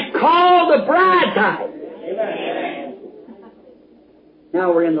only and called the bride type. Amen.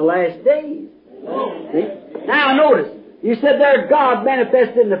 Now we're in the last days. See? Now notice, you said there God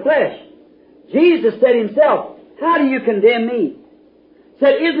manifested in the flesh. Jesus said Himself, how do you condemn me?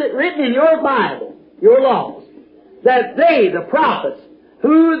 Said, is it written in your Bible, your laws, that they, the prophets,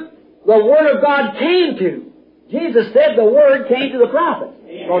 who the Word of God came to, Jesus said the Word came to the prophets,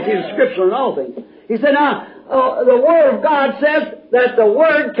 because He was scriptural in all things. He said, now, the Word of God says that the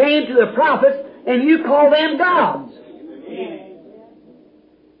Word came to the prophets, and you call them gods.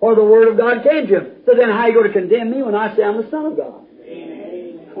 Or the Word of God came to them. So then how are you going to condemn me when I say I'm the Son of God?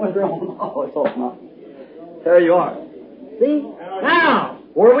 What's wrong? Oh, it's all not. There you are. See? Now,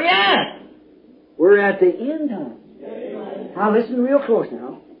 where are we at? We're at the end time. Now listen real close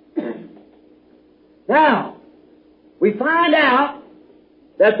now. Now, we find out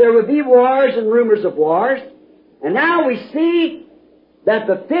that there will be wars and rumors of wars. And now we see that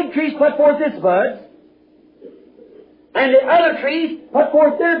the fig trees put forth its buds. And the other trees put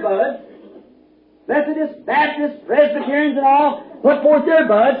forth their buds. Methodists, Baptists, Presbyterians and all put forth their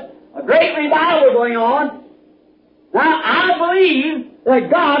buds. A great revival going on. Now, I believe that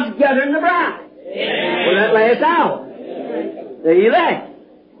God's gathering the bride. For that last hour. The elect.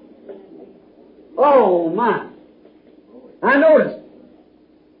 Oh, my. Now notice.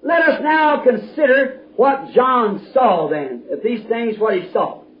 Let us now consider what John saw then. If these things, what he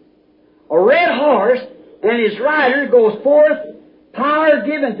saw. A red horse and his rider goes forth, power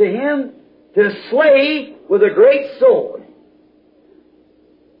given to him to slay with a great sword.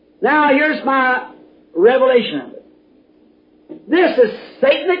 Now here's my revelation of it. This is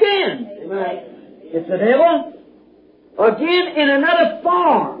Satan again. Amen. It's the devil. Again in another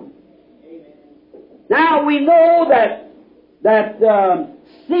form. Now we know that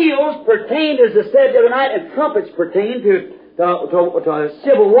seals pertain, as I said the other night, and trumpets pertain to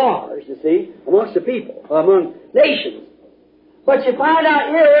civil wars, you see, amongst the people, among nations. But you find out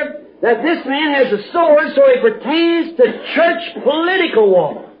here that this man has a sword, so it pertains to church political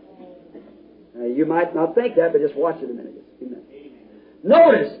war. Now, you might not think that, but just watch it a minute.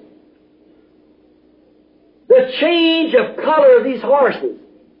 Notice the change of color of these horses.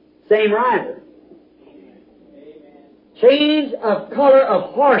 Same rider. Change of color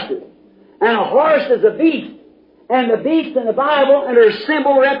of horses. And a horse is a beast. And the beast in the Bible and her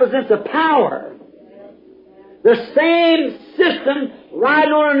symbol represents a power. The same system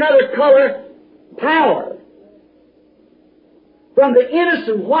riding on another color, power. From the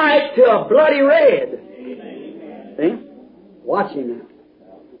innocent white to a bloody red. See? Watch him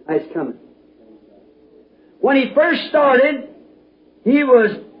now. He's coming. When he first started, he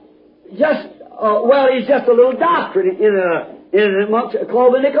was just, he's just a little doctrine in amongst,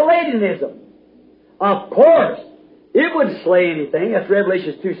 called the Nicolaitanism. Of course, it wouldn't slay anything. That's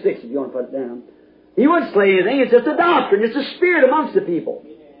Revelation 2:6 if you want to put it down. He wouldn't slay anything. It's just a doctrine. It's a spirit amongst the people.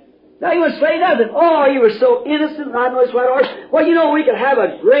 Now, he wouldn't slay nothing. Oh, he was so innocent riding on this white horse. Well, you know, we could have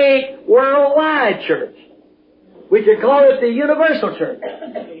a great worldwide church. We could call it the Universal Church.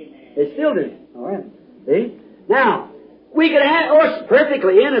 They still do. All right. See? Now, we could have, it's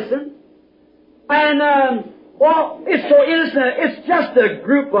perfectly innocent. And, it's so innocent. It's just a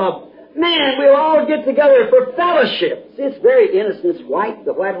group of men. We'll all get together for fellowship. See, it's very innocent. It's white.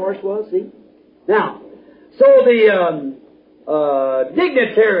 The white horse was, see? Now, so the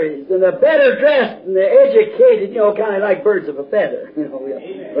dignitaries and the better dressed and the educated, kind of like birds of a feather.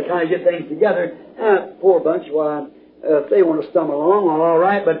 We'll kind of get things together. Poor bunch, if they want to stumble along, all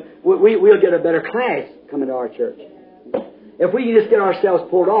right, but we'll get a better class coming to our church. If we can just get ourselves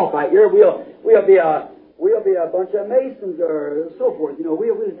pulled off right here, we'll be a bunch of masons or so forth.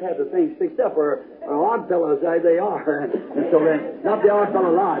 We'll just have the things fixed up, or odd fellows as they are. And so then, not the odd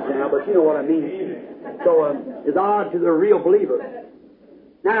fellow lodge now, but you know what I mean. So it's odd to the real believer.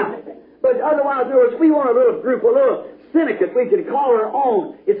 Now, but otherwise, we want a little group, a little syndicate we can call our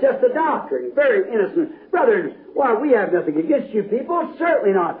own. It's just a doctrine, very innocent. Brethren, why, we have nothing against you people.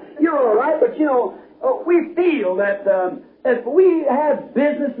 Certainly not. You're all right, but we feel that if we have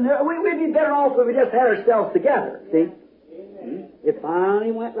business, and we'd be better off if we just had ourselves together. See? It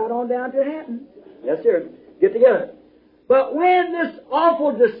finally went right on down to Hampton. Yes, sir. Get together. But when this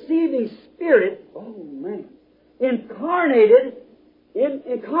awful deceiving spirit, incarnate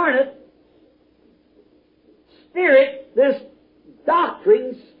spirit, this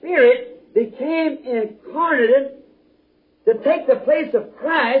doctrine spirit became incarnated to take the place of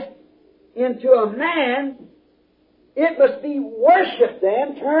Christ into a man, it must be worshipped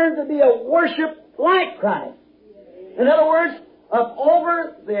then, turned to be a worship like Christ. In other words, up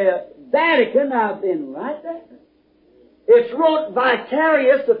over the Vatican, now I've been right there. It's wrote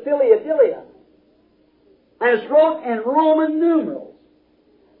Vicarious Affiliatilia. And it's wrote in Roman numerals.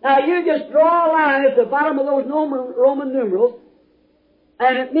 Now you just draw a line at the bottom of those Roman numerals,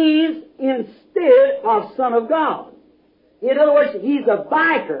 and it means instead of Son of God. In other words, he's a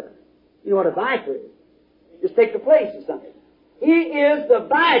vicar. You know what a vicar is? Just take the place of something. He is the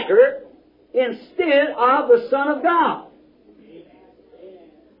vicar instead of the Son of God.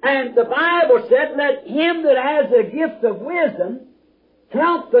 And the Bible said, let him that has the gift of wisdom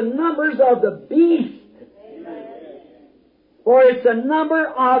count the numbers of the beast. For it's a number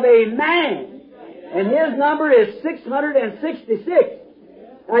of a man. And his number is 666.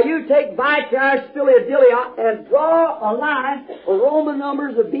 Now you take Vicarious Affiliatilia and draw a line for Roman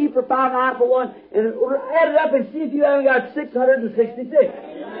numbers of B for 5, I for 1, and add it up and see if you haven't got 666.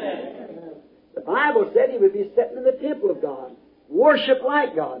 The Bible said he would be sitting in the temple of God, worship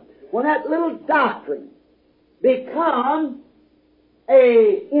like God. When that little doctrine become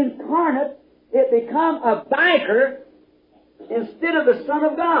a incarnate, it become a vicar instead of the Son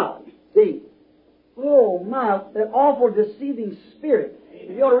of God. See? Oh my, that awful deceiving spirit.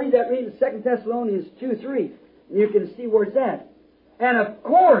 If you ought to read that, read in 2 Thessalonians 2:3, and you can see where it's at. And of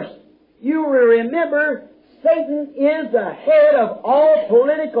course, you will remember Satan is the head of all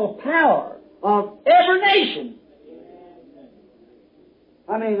political power of every nation.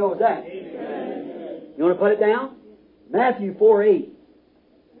 How many knows that? You want to put it down? Matthew 4:8.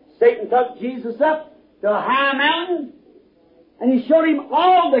 Satan took Jesus up to a high mountain, and he showed him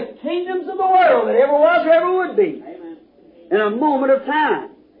all the kingdoms of the world that ever was or ever would be. In a moment of time.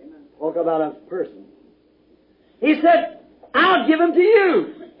 Talk about a person. He said, I'll give them to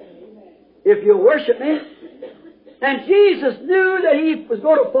you if you'll worship me. And Jesus knew that he was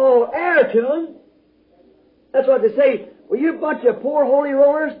going to fall heir to them. That's what they say. Well, you bunch of poor holy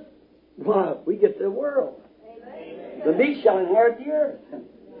rollers, well, we get the world. The meek shall inherit the earth. That's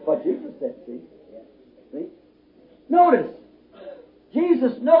what Jesus said, see? Notice,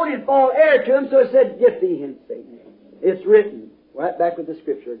 Jesus knew he'd fall heir to him, so he said, get thee hence, Satan. It's written. Right back with the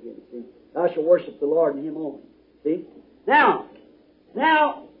Scripture again. See? Thou shalt worship the Lord and Him only. See? Now,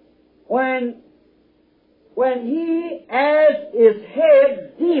 when he, as his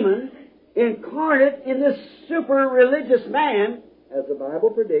head demon, incarnate in this super religious man, as the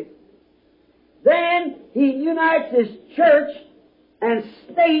Bible predicts, then he unites his church and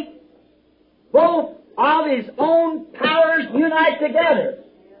state, both of his own powers unite together.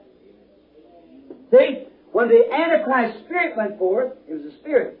 See? When the Antichrist spirit went forth, it was a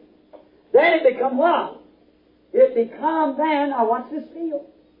spirit. Then it become what? It become then, now watch this deal.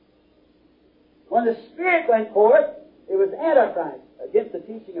 When the spirit went forth, it was Antichrist against the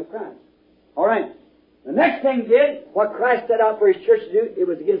teaching of Christ. All right. The next thing did, what Christ set out for His church to do, it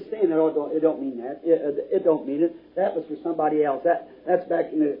was against sin. It don't mean that. It don't mean it. That was for somebody else. That's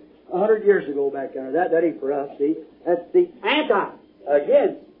back in the 100 years ago back there. That ain't for us, see. That's the anti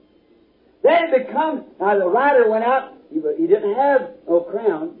against. Then it becomes, now the rider went out, he didn't have no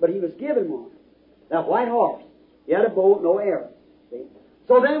crown, but he was given one. That white horse. He had a bow, no arrow. See?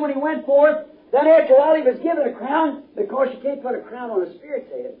 So then when he went forth, Then after a while he was given a crown, because you can't put a crown on a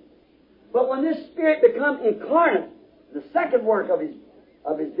spirit's head. But when this spirit become incarnate, the second work of his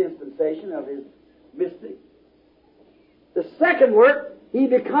dispensation, of his mystic, the second work, he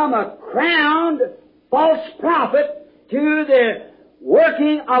become a crowned false prophet to the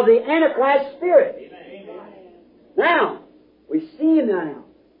working of the Antichrist spirit. Now, we see him now.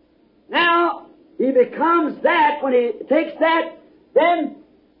 Now, he becomes that. When he takes that, then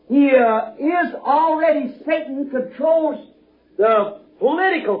he is already, Satan controls the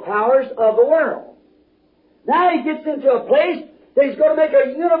political powers of the world. Now he gets into a place that he's going to make a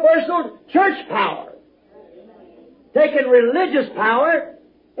universal church power. Taking religious power.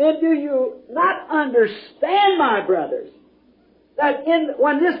 And do you not understand, my brothers, that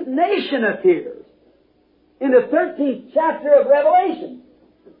when this nation appears, in the 13th chapter of Revelation,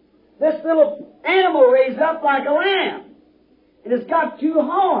 this little animal raised up like a lamb, and it's got two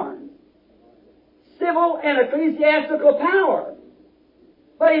horns, civil and ecclesiastical power.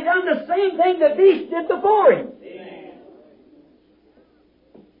 But he done the same thing the beast did before him. Amen.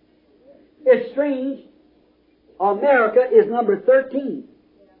 It's strange. America is number 13,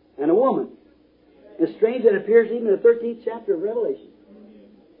 and a woman. It's strange that it appears even in the 13th chapter of Revelation.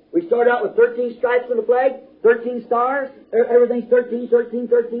 We start out with 13 stripes on the flag, 13 stars, everything's 13, 13,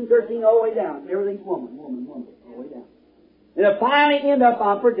 13, 13, all the way down. Everything's woman, woman, woman, all the way down. And it'll finally end up,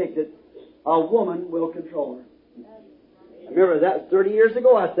 I predicted, a woman will control her. I remember that was 30 years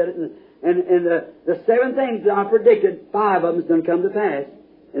ago I said it, and the 7 things that I predicted, 5 of them's done come to pass.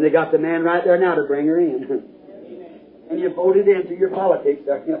 And they got the man right there now to bring her in. And you voted into your politics,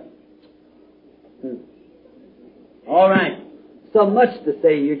 don't you? All right. So much to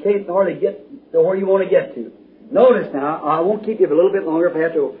say, you can't hardly get to where you want to get to. Notice now, I won't keep you a little bit longer if I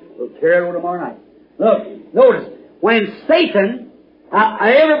have to. We'll carry it over tomorrow night. Look, notice, when Satan,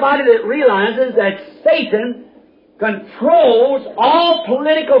 everybody that realizes that Satan controls all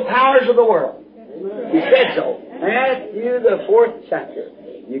political powers of the world. He said so. Matthew, the 4th chapter.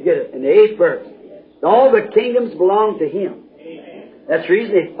 You get it, in the 8th verse. All the kingdoms belong to him. That's the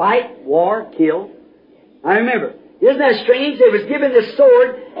reason they fight, war, kill. I remember. Isn't that strange? They was given the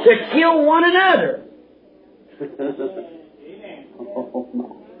sword to kill one another.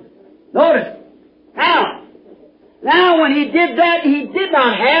 Notice. Now when he did that, he did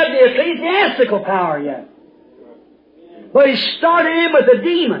not have the ecclesiastical power yet. But he started in with a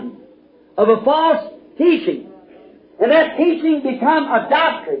demon of a false teaching. And that teaching become a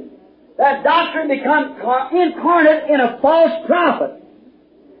doctrine. That doctrine become incarnate in a false prophet.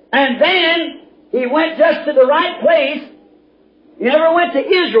 And then he went just to the right place. He never went to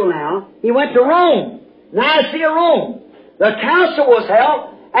Israel now. He went to Rome. Nicaea, Rome. The council was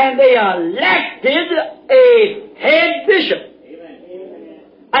held, and they elected a head bishop. Amen.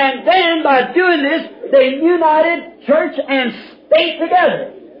 And then by doing this, they united church and state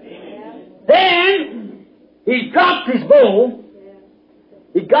together. Amen. Then he dropped his bow.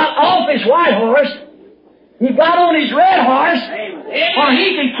 He got off his white horse. He got on his red horse, or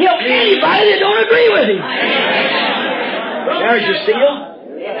he can kill anybody that don't agree with him. There's your seal.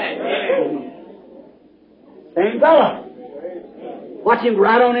 Same fella. Watch him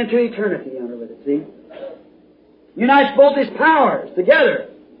right on into eternity under with it, see? Unites both his powers together.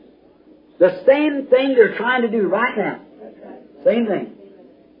 The same thing they're trying to do right now. Same thing.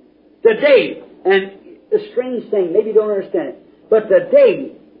 Today, and a strange thing, maybe you don't understand it, but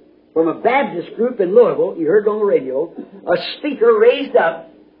today, from a Baptist group in Louisville, you heard it on the radio, a speaker raised up,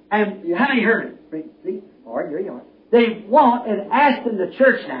 and you haven't heard it. See? All right, here you are. They want and asked in the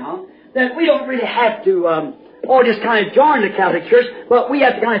church now that we don't really have to, just kind of join the Catholic Church, but we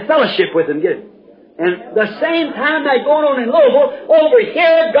have to kind of fellowship with them, get it? And the same time that's going on in Louisville, over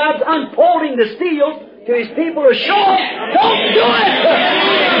here, God's unfolding the seals to His people to show them, don't do it!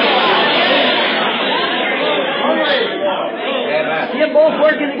 See them both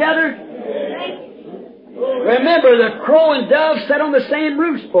working together? Remember, the crow and dove sat on the same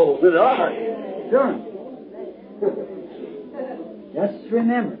roost pole with the ark. Sure. Just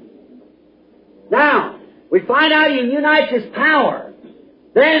remember. Now, we find out He unites His power.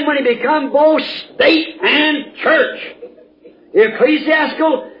 Then when He becomes both state and church,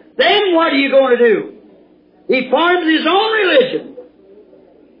 ecclesiastical, then what are you going to do? He forms His own religion.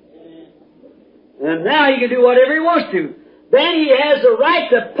 And now He can do whatever He wants to. Then He has the right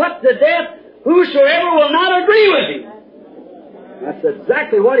to put to death whosoever will not agree with Him. That's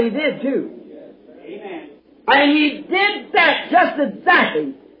exactly what He did too. Amen. And He did that just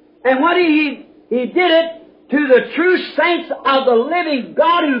exactly. And what He did it to the true saints of the living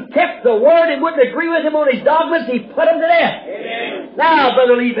God who kept the Word and wouldn't agree with Him on His dogmas. He put them to death. Amen. Now,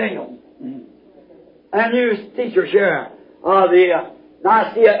 Brother Lee Bingham, and new teachers here of the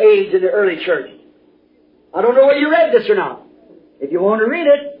Nicaea age in the early church. I don't know whether you read this or not. If you want to read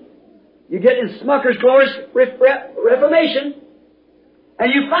it, you get in Smucker's Glorious Reformation,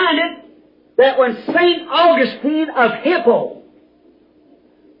 and you find it that when St. Augustine of Hippo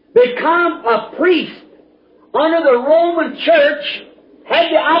become a priest under the Roman Church,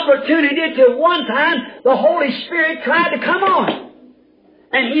 had the opportunity to one time the Holy Spirit tried to come on him,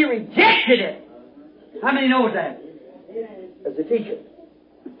 and he rejected it. How many knows that? As a teacher.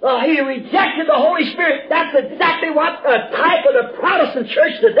 Well, he rejected the Holy Spirit. That's exactly what a type of the Protestant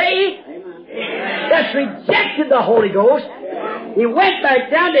church today that's rejected the Holy Ghost. He went back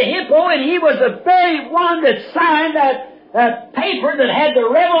down to Hippo, and he was the very one that signed that paper that had the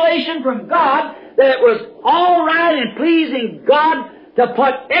revelation from God that it was all right and pleasing God to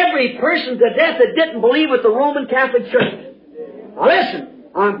put every person to death that didn't believe with the Roman Catholic Church. Now listen,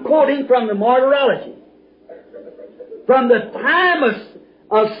 I'm quoting from the Martyrology. From the time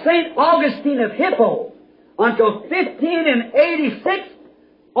of St. Augustine of Hippo until 1586,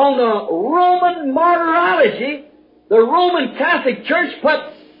 on the Roman Martyrology, the Roman Catholic Church put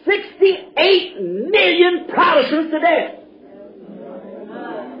 68 million Protestants to death.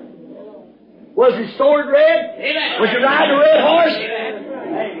 Was his sword red? Was he riding a red horse?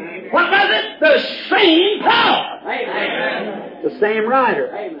 What was it? The same power. The same rider.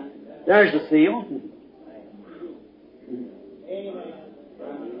 There's the seal.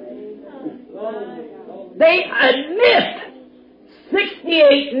 They admit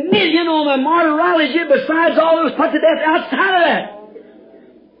 68 million on the Martyrology besides all those put to death outside of that.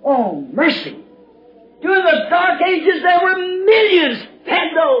 Oh, mercy. During the Dark Ages there were millions fed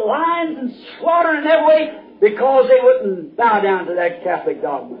to lions and slaughter in that way because they wouldn't bow down to that Catholic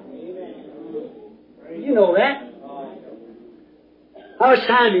dogma. You know that. How much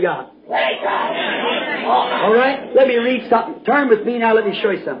time you got? All right, let me read something. Turn with me now, let me show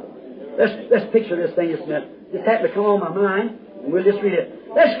you something. Let's picture this thing just a minute. Just happened to come on my mind, and we'll just read it.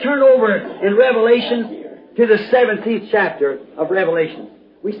 Let's turn over in Revelation to the 17th chapter of Revelation.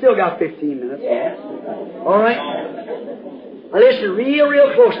 We still got 15 minutes. Yes. All right? Now listen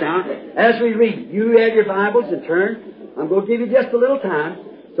real close now as we read. You have your Bibles and turn. I'm going to give you just a little time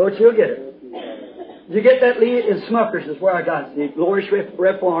so that you'll get it. Did you get that lead in Smucker's is where I got it. The Glorious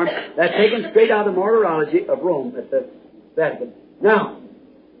Reform. That's taken straight out of the Martyrology of Rome at the Vatican. Now,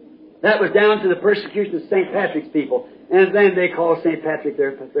 that was down to the persecution of St. Patrick's people. And then they call St. Patrick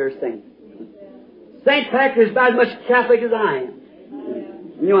their saint. St. Patrick is about as much Catholic as I am.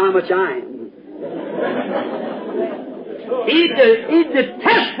 You know how much I am. He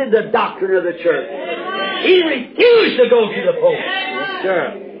detested the doctrine of the church. He refused to go to the Pope. Yes,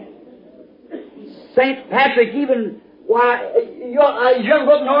 sir. St. Patrick even, you ever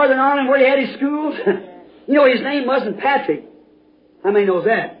go up Northern Ireland where he had his schools? You know his name wasn't Patrick. How many knows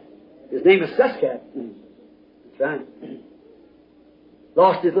that? His name is Suscat. That's right.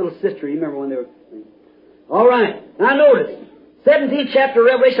 Lost his little sister. You remember when they were... All right. Now notice. 17th chapter of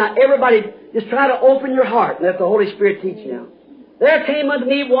Revelation. Now everybody just try to open your heart and let the Holy Spirit teach you now. There came unto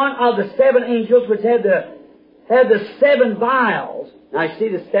me one of the seven angels which had the seven vials. Now you see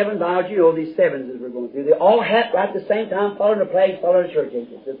the seven vials. You know these sevens as we're going through. They all happened right at the same time, following the plagues, following the church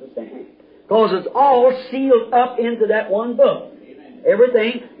ages. It's the same. Because it's all sealed up into that one book.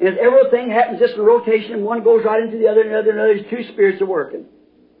 Everything happens just in rotation. One goes right into the other, and the other, and the other. There's two spirits are working.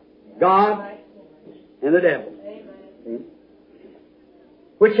 God and the devil. See?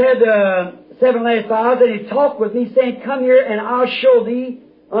 Which had the seven last vials, and he talked with me, saying, Come here, and I'll show thee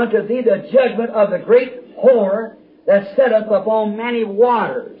unto thee the judgment of the great whore that setteth upon many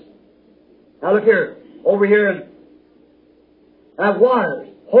waters. Now look here, over here, waters,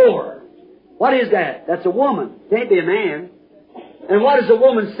 whore. What is that? That's a woman. Can't be a man. And what is a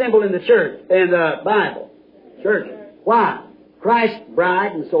woman's symbol in the church, in the Bible? Church. Why? Christ's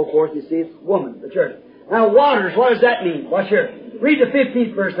bride and so forth, you see, it's woman, the church. Now waters, what does that mean? Watch here. Read the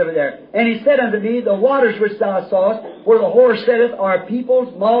 15th verse of it there. And he said unto me, The waters which thou sawest, where the whore sitteth, are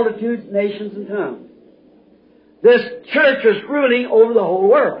peoples, multitudes, nations, and tongues. This church is ruling over the whole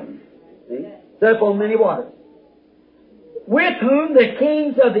world. See? Set upon many waters. With whom the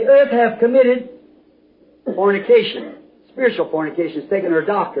kings of the earth have committed fornication. Spiritual fornication is taking her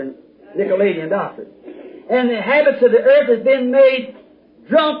doctrine, Nicolaitan doctrine. And the habits of the earth has been made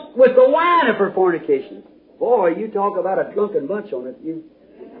drunk with the wine of her fornication. Boy, you talk about a drunken bunch on it.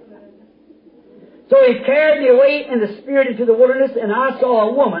 So he carried me away in the spirit into the wilderness, and I saw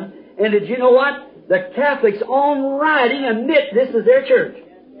a woman. And did you know what? The Catholics' own writing admit this is their church.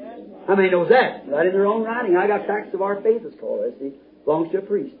 How many knows that? Right in their own writing. I got Facts of Our Faith, it's called. I see. Belongs to a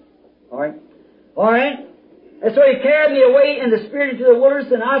priest. All right. All right? And so he carried me away in the spirit into the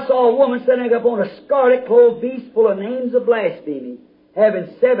wilderness, and I saw a woman sitting upon a scarlet-clothed beast full of names of blasphemy,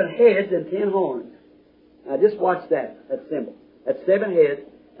 having 7 heads and 10 horns. Now just watch that symbol. That's 7 heads.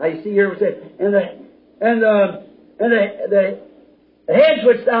 Now you see here it says, and the heads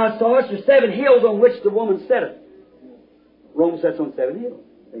which thou sawest are 7 hills on which the woman sitteth. Rome sits on 7 hills.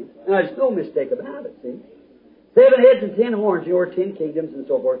 See? Now there's no mistake about it, see? 7 heads and 10 horns, your 10 kingdoms and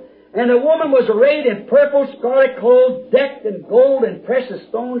so forth. And the woman was arrayed in purple, scarlet clothes, decked in gold and precious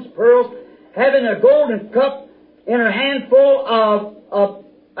stones, pearls, having a golden cup in her hand full of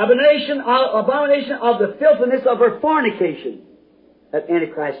abomination of the filthiness of her fornication. That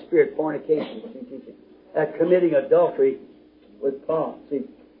Antichrist spirit, fornication, committing adultery with Paul. See,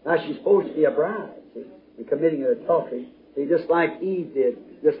 now she's supposed to be a bride, see, and committing adultery. See, just like Eve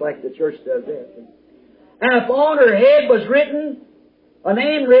did, just like the church does there. See. And upon her head was written, a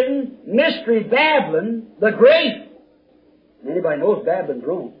name written, Mystery Babylon, the Great. Anybody knows Babylon's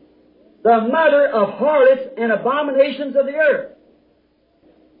Rome. The mother of harlots and abominations of the earth.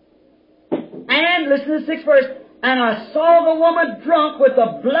 And, listen to the 6th verse, and I saw the woman drunk with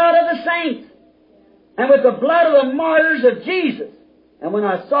the blood of the saints, and with the blood of the martyrs of Jesus. And when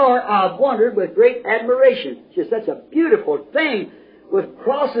I saw her, I wondered with great admiration. She's such a beautiful thing, with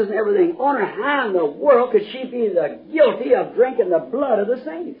crosses and everything on her. How in the world could she be the guilty of drinking the blood of the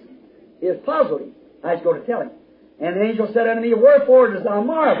saints? It puzzled him. I was going to tell him. And the angel said unto me, Wherefore dost thou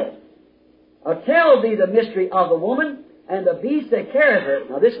marvel? I'll tell thee the mystery of the woman and the beast that carried her.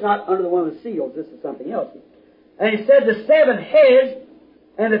 Now this is not under the one of the seals. This is something else. And he said, the 7 heads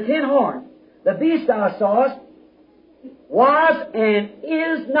and the 10 horns. The beast thou sawest was and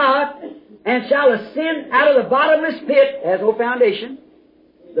is not, and shall ascend out of the bottomless pit, has no foundation,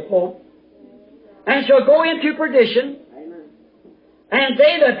 the Pope, and shall go into perdition. Amen. And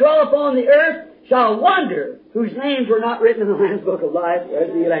they that dwell upon the earth shall wonder, whose names were not written in the Lamb's Book of Life as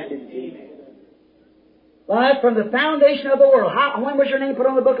the elected. But from the foundation of the world. When was your name put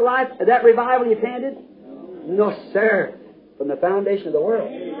on the Book of Life? At that revival you attended? No, sir. From the foundation of the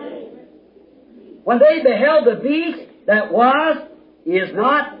world. When they beheld the beast that was, is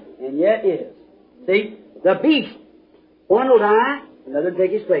not, and yet is. See? The beast. One will die, another will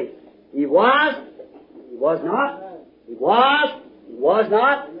take his place. He was not, he was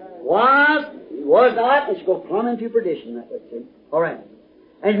not, and shall go plumb into perdition. That way, see? All right.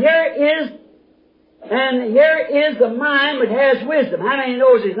 And here is the mind which has wisdom. How many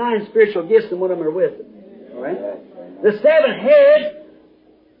knows there's 9 spiritual gifts and one of them are wisdom? All right. The 7 heads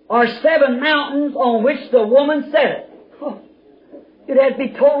are 7 mountains on which the woman sat. Oh, you'd have to be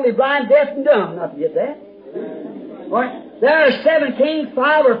totally blind, deaf, and dumb not to get that. All right. There are 7 kings,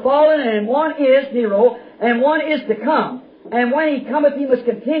 5 are fallen, and 1 is Nero, and 1 is to come. And when he cometh, he must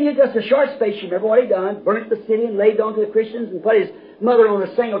continue just a short space. You remember what he done? Burnt the city and laid on to the Christians and put his mother on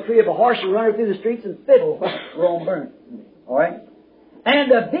a single tree of a horse and run her through the streets and fiddle. Rome burnt. All right?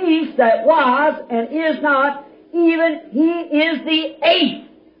 And the beast that was and is not, even he is the 8th.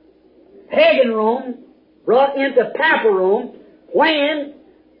 Pagan Rome brought into Papal Rome when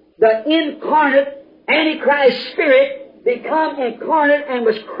the incarnate Antichrist spirit become incarnate and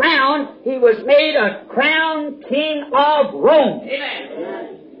was crowned. He was made a crowned king of Rome.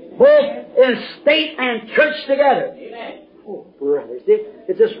 Amen. Both in state and church together. Amen. Oh, brother, see?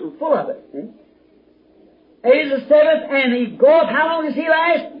 It's just full of it. He's the 7th, and he goeth. How long does he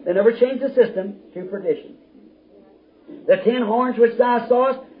last? They never change the system to perdition. The 10 horns which thou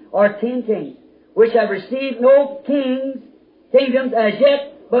sawest are 10 kings, which have received no kingdoms as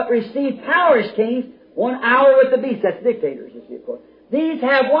yet, but received power as kings 1 hour with the beast. That's dictators, you see, of course. These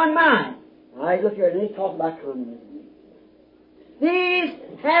have one mind. All right, look here, and they talk about communism. These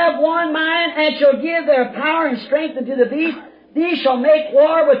have one mind, and shall give their power and strength unto the beast. These shall make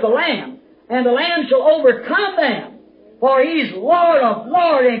war with the Lamb, and the Lamb shall overcome them. For he is Lord of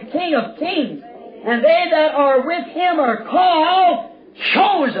lords and King of kings. And they that are with him are called,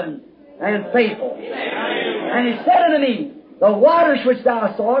 chosen, and faithful. And he said unto me, the waters which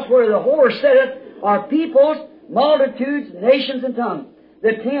thou sawest, where the whore sitteth, are peoples, multitudes, nations, and tongues.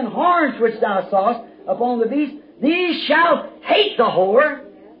 The 10 horns which thou sawest upon the beast, these shall hate the whore.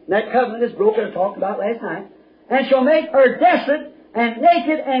 That covenant is broken, I talked about last night. And shall make her desolate and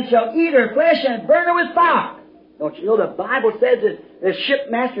naked, and shall eat her flesh and burn her with fire. Don't you know the Bible says that the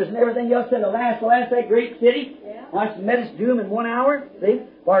shipmasters and everything else said, alas, that great city, I met its doom in 1 hour. See?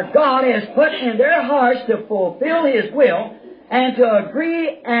 For God has put in their hearts to fulfill His will, and to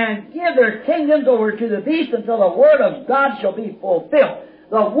agree and give their kingdoms over to the beast until the word of God shall be fulfilled.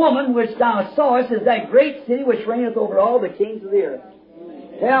 The woman which thou sawest is that great city which reigneth over all the kings of the earth.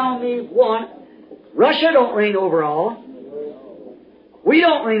 Tell me one Russia don't reign over all. We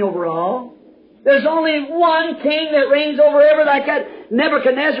don't reign over all. There's only one king that reigns over every, like that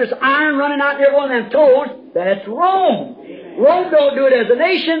Nebuchadnezzar's iron running out there one of them toes. That's Rome. Rome don't do it as a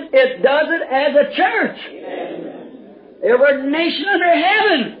nation, it does it as a church. Every nation under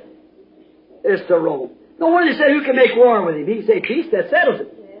heaven is to Rome. No wonder they said, who can make war with him? He can say peace, that settles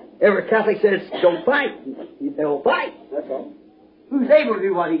it. Every Catholic says, don't fight. They'll fight. That's all. Who's able to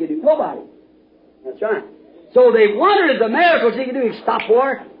do what he can do? Nobody. That's right. So they wondered at the miracles he could do. He'd stop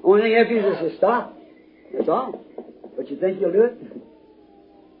war. Only thing he has to do is stop. That's all. But you think he'll do it?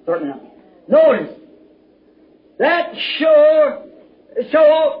 Certainly not. Notice, that sure,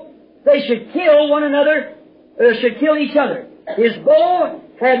 so they should kill one another, should kill each other. His bow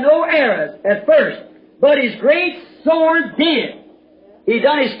had no arrows at first, but his great sword did. He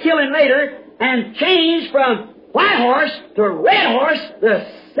done his killing later and changed from white horse to red horse, the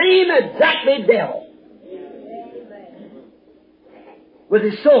same exactly devil. With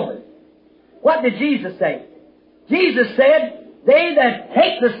his sword. What did Jesus say? Jesus said, they that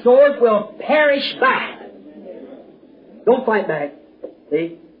take the sword will perish by it. Don't fight back.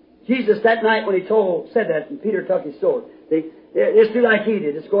 See? Jesus that night when he said that, and Peter took his sword. See? Just do like he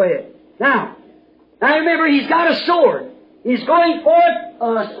did. Just go ahead. Now remember, he's got a sword. He's going forth,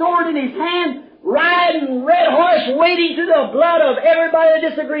 a sword in his hand, riding red horse, wading through the blood of everybody that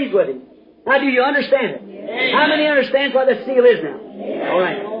disagrees with him. Now, do you understand it? Yes. How many understands what that seal is now? Yes. All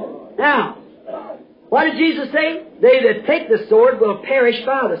right. Now, what did Jesus say? They that take the sword will perish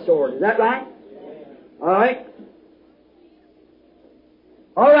by the sword. Is that right? All right.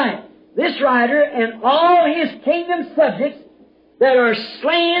 All right. This writer and all his kingdom subjects that are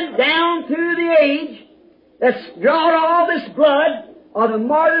slain down through the age, that's drawn all this blood of the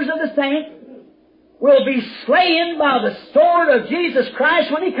martyrs of the saints, will be slain by the sword of Jesus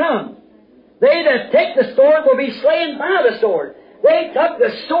Christ when he comes. They that take the sword will be slain by the sword. They took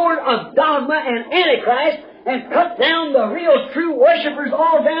the sword of dogma and Antichrist and cut down the real true worshippers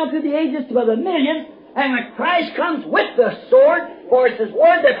all down through the ages to the millions. And when Christ comes with the sword, for it's His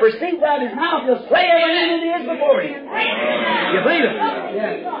word that proceeds out of His mouth, He'll slay every enemy that is before Him. You believe it?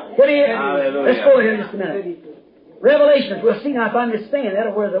 Yeah. Let's go here just a minute. Revelations, we'll see now if I'm just saying that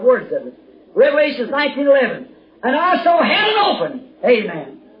or where the word says it. Revelations 19:11. And I saw heaven open.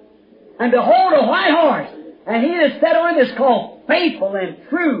 Amen. And behold, a white horse. And he that sat on him is called Faithful and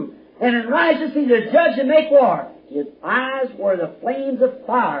True. And in righteousness he to judge and make war. His eyes were the flames of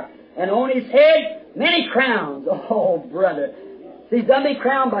fire. And on his head many crowns. Oh, brother. See, he's done me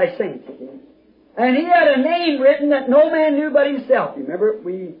crowned by saints. And he had a name written that no man knew but himself. Remember,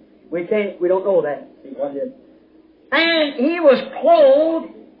 we don't know that. See what it is. And he was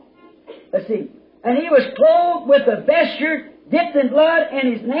clothed, and he was clothed with a vesture dipped in blood, and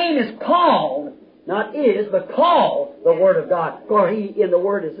his name is called, not is, but called the Word of God. For he in the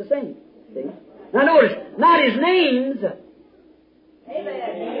Word is the same. See? Now notice, not his names.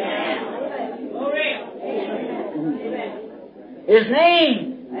 Amen. His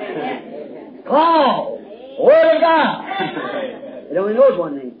name. Called. Word of God. It only knows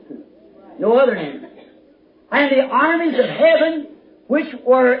one name. No other name. And the armies of heaven, which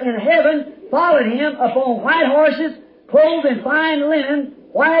were in heaven, followed him upon white horses, clothed in fine linen,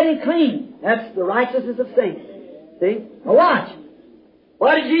 white and clean. That's the righteousness of saints. See? Now watch.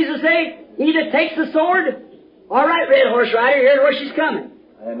 What did Jesus say? He that takes the sword. All right, red horse rider, here's where she's coming.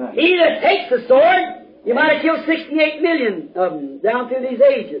 Amen. He that takes the sword, you might have killed 68 million of them down through these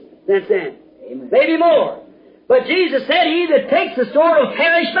ages since then. Amen. Maybe more. But Jesus said, he that takes the sword will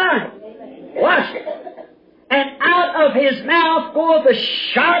perish by it. Watch it. And out of his mouth goeth a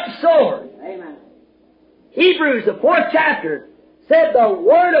sharp sword. Amen. Hebrews, the 4th chapter, said the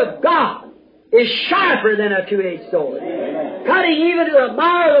Word of God is sharper than a two-edged sword. Amen. Cutting even to the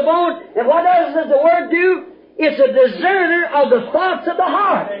marrow of the bone. And what does the Word do? It's a discerner of the thoughts of the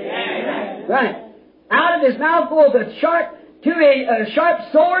heart. Amen. Right. Out of his mouth goeth a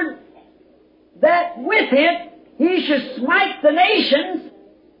sharp sword, that with it he should smite the nations,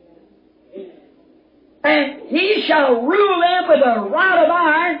 and he shall rule them with a rod of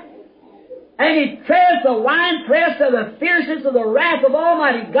iron, and he treads the winepress of the fierceness of the wrath of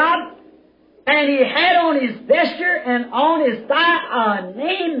Almighty God. And he had on his vesture and on his thigh a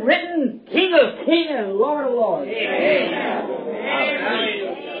name written, King of Kings and Lord of Lords. Amen.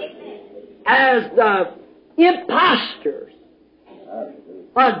 As the impostors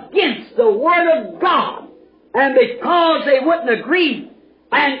against the Word of God, and because they wouldn't agree,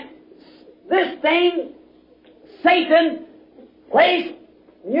 and this thing, Satan placed,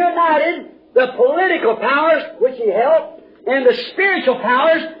 united the political powers which he held, and the spiritual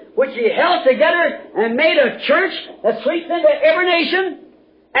powers which He held together and made a church that sweeps into every nation.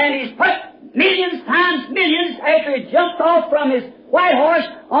 And He's put millions times millions after He jumped off from His white horse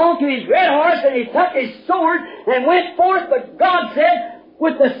onto His red horse, and He took His sword and went forth. But God said,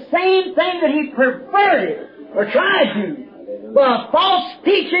 with the same thing that He perverted or tried to. But false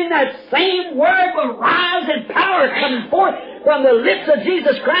teaching, that same word will rise in power coming forth from the lips of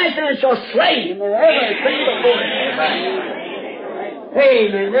Jesus Christ, and it shall slay him in everything before him.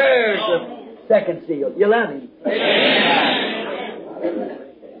 Amen. There's the second seal. You love Him. Amen.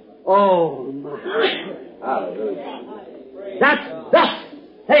 Oh, my. Hallelujah. That's thus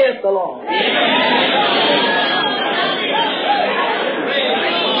saith the Lord. Praise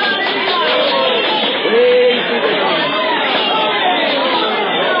be to God.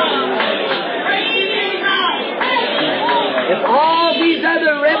 If all these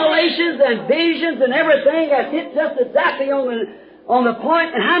other revelations and visions and everything have hit just exactly on the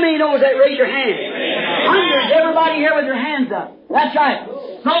point, and how many knows that? Raise your hand. Hundreds, everybody here with your hands up. That's right.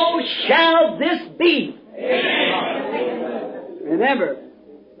 So shall this be. Remember,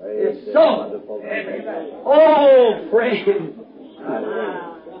 it's so. Oh, friend.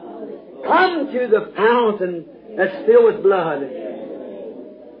 Come to the fountain that's filled with blood,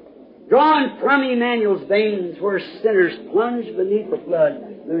 drawn from Emmanuel's veins, where sinners plunge beneath the flood,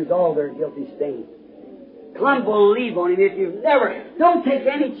 lose all their guilty stains. Come believe on Him. If you've never, don't take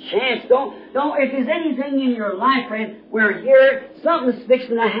any chance. Don't, if there's anything in your life, friend, we're here, something's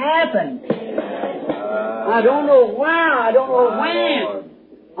fixing to happen. I don't know why, I don't know when.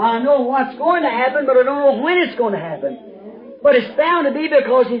 I know what's going to happen, but I don't know when it's going to happen. But it's bound to be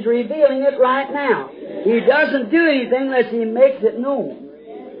because He's revealing it right now. He doesn't do anything unless He makes it known.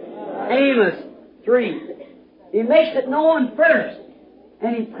 Amos 3. He makes it known first.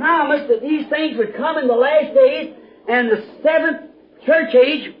 And He promised that these things would come in the last days, and the seventh church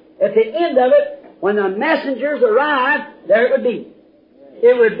age, at the end of it, when the messengers arrived, there it would be.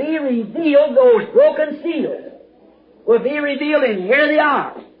 It would be revealed, those broken seals would be revealed, and here they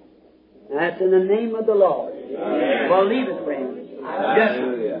are. That's in the name of the Lord. Believe it, friends.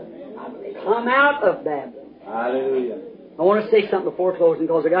 Hallelujah. Just come out of Babylon. Hallelujah. I want to say something before closing,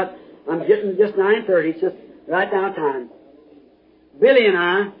 because I'm getting just 9:30. It's just right down time. Billy and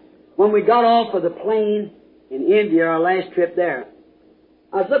I, when we got off of the plane in India, our last trip there,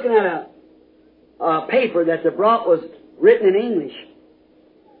 I was looking at a paper that they brought was written in English.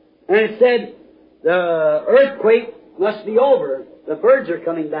 And it said, the earthquake must be over. The birds are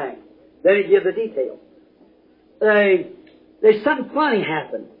coming back. Then it gives the details. There's something funny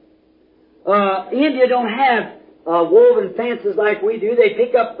happened. India don't have woven fences like we do. They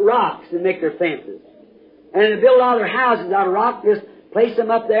pick up rocks and make their fences. And they build all their houses out of rock, just place them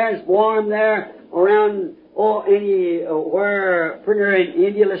up there, and it's warm there around where near in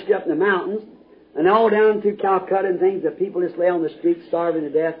India, let's get up in the mountains, and all down through Calcutta and things, the people just lay on the streets starving to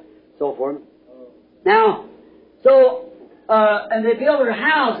death, so forth. Now, and they build their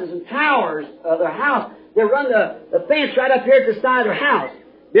houses and towers, their house. They run the fence right up here at the side of their house.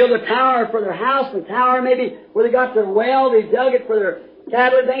 Build a tower for their house, and a tower maybe where they got their well, they dug it for their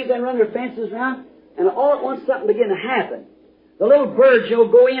cattle and things, and run their fences around. And all at once something began to happen. The little birds,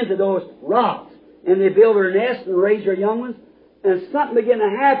 go into those rocks, and they build their nests and raise their young ones, and something began to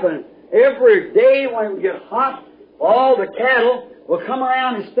happen. Every day when it would get hot, all the cattle will come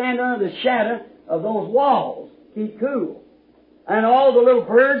around and stand under the shadow of those walls, keep cool. And all the little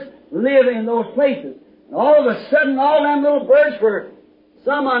birds live in those places. And all of a sudden, all them little birds, for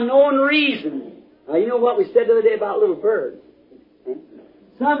some unknown reason, now you know what we said the other day about little birds.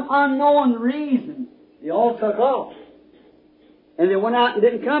 Some unknown reason, they all took off. And they went out and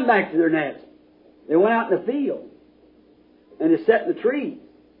didn't come back to their nest. They went out in the field. And they sat in the trees,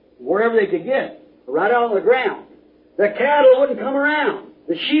 wherever they could get, right out on the ground. The cattle wouldn't come around.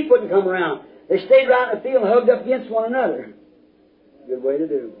 The sheep wouldn't come around. They stayed right in the field, hugged up against one another. Good way to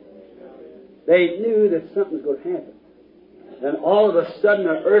do. They knew that something was going to happen. Then all of a sudden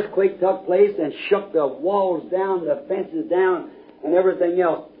an earthquake took place and shook the walls down, the fences down, and everything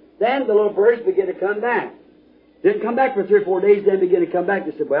else. Then the little birds began to come back. Didn't come back for 3 or 4 days, then began to come back.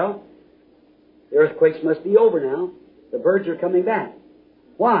 They said, well, the earthquakes must be over now. The birds are coming back.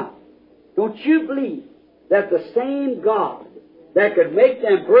 Why? Don't you believe that the same God that could make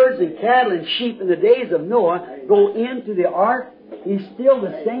them birds and cattle and sheep in the days of Noah go into the ark, He's still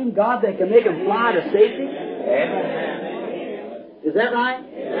the same God that can make them fly to safety? Is that right?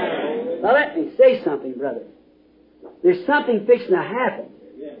 Now let me say something, brother. There's something fixing to happen.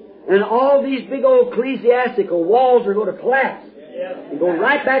 And all these big old ecclesiastical walls are going to collapse. And go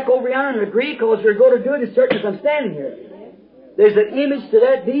right back over yonder and agree, because they're going to do it as certain as I'm standing here. There's an image to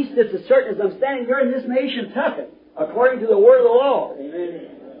that beast that's as certain as I'm standing here in this nation, Tucket, according to the word of the Lord. Amen.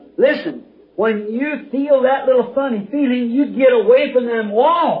 Listen, when you feel that little funny feeling, you get away from them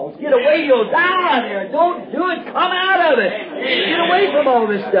walls. Get away, you'll die there. Don't do it. Come out of it. Get away from all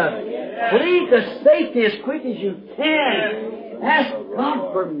this stuff. Flee to safety as quick as you can. Ask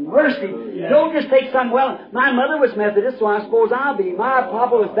God for mercy. Don't just take some, well, my mother was Methodist, so I suppose I'll be. My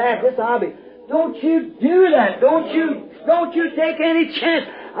papa was Baptist, I'll be. Don't you do that. Don't you take any chance.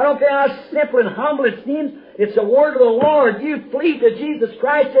 I don't care how simple and humble it seems. It's the word of the Lord. You flee to Jesus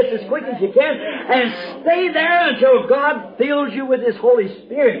Christ just as quick as you can and stay there until God fills you with His Holy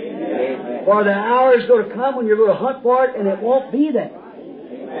Spirit. Amen. For the hour is going to come when you're going to hunt for it and it won't be there.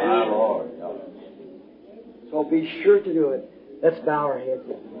 My Lord. So be sure to do it. Let's bow our heads.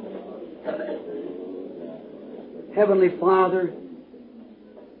 Heavenly Father,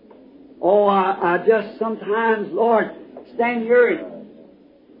 I just sometimes, Lord, stand here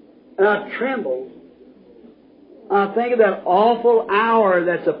and I tremble. I think of that awful hour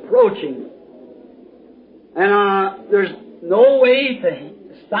that's approaching. And there's no way to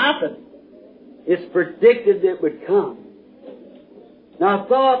stop it. It's predicted it would come. Now I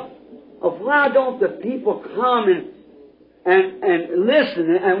thought of why don't the people come and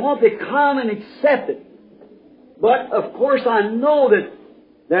listen and won't they come and accept it? But of course I know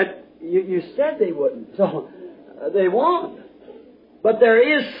that you said they wouldn't, so they won't. But there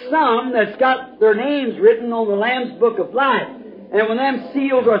is some that's got their names written on the Lamb's Book of Life. And when them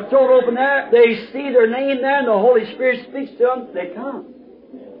seals are thrown open there, they see their name there and the Holy Spirit speaks to them, they come.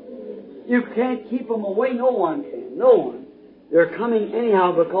 You can't keep them away, no one can, no one. They're coming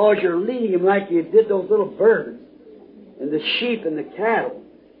anyhow because you're leading them like you did those little birds and the sheep and the cattle.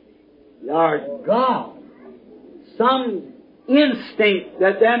 Lord God, some instinct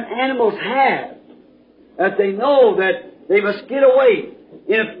that them animals have, that they know that they must get away.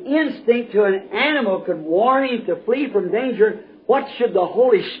 If instinct to an animal could warn him to flee from danger, what should the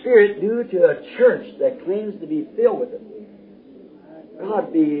Holy Spirit do to a church that claims to be filled with it?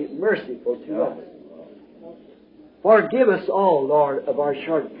 God be merciful to us. Forgive us all, Lord, of our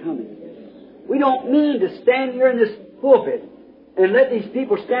shortcomings. We don't mean to stand here in this pulpit and let these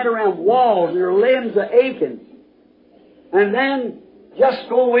people stand around walls and their limbs are aching and then just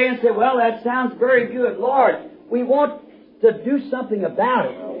go away and say, well, that sounds very good. Lord, we want to do something about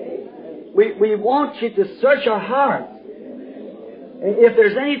it. We want you to search our hearts. If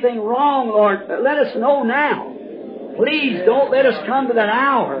there's anything wrong, Lord, let us know now. Please don't let us come to that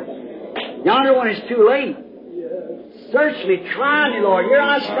hour yonder when it's too late. Search me, try me, Lord. Here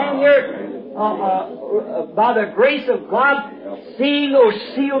I stand here by the grace of God, seeing those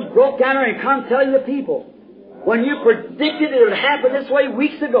seals broke down there and come telling the people. When you predicted it would happen this way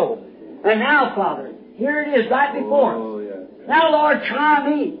weeks ago. And now, Father, here it is right before us. Now, Lord, try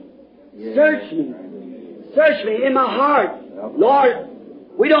me. Search me. Search me in my heart. Lord,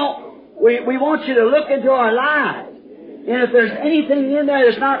 we want you to look into our lives. And if there's anything in there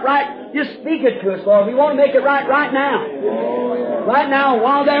that's not right, just speak it to us, Lord. We want to make it right now. Right now,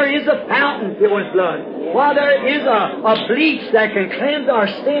 while there is a fountain filled with blood, while there is a bleach that can cleanse our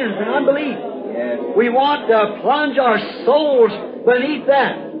sins and unbelief, we want to plunge our souls beneath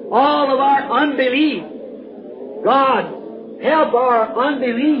that. All of our unbelief. God, help our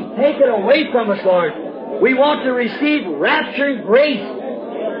unbelief. Take it away from us, Lord. We want to receive rapturing grace.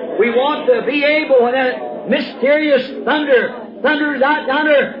 We want to be able, when that mysterious thunders out down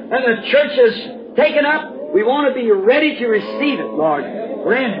there and the church is taken up, we want to be ready to receive it, Lord.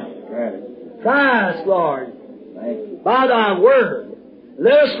 Grant it. Try us, Lord, by Thy Word.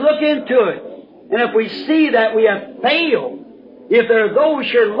 Let us look into it. And if we see that we have failed, if there are those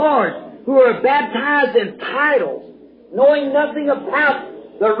here, Lord, who are baptized in titles, knowing nothing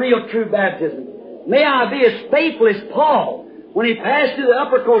about the real true baptism, may I be as faithful as Paul. When he passed through the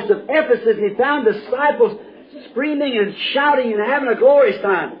upper coast of Ephesus, he found disciples screaming and shouting and having a glorious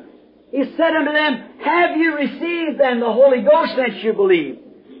time. He said unto them, have you received then the Holy Ghost since you believe?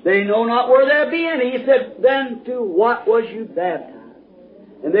 They know not where there be any. He said, then to what was you baptized?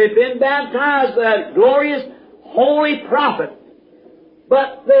 And they'd been baptized by that glorious holy prophet.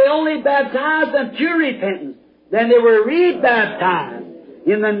 But they only baptized them to repentance. Then they were re-baptized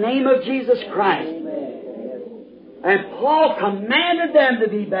in the name of Jesus Christ. And Paul commanded them to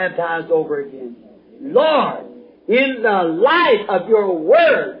be baptized over again. Lord, in the light of your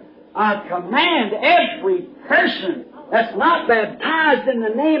word, I command every person that's not baptized in the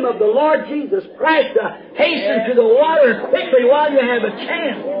name of the Lord Jesus Christ to hasten to the water quickly while you have a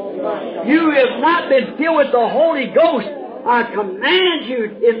chance. You have not been filled with the Holy Ghost. I command you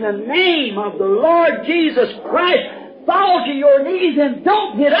in the name of the Lord Jesus Christ, fall to your knees and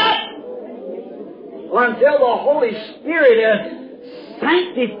don't get up until the Holy Spirit has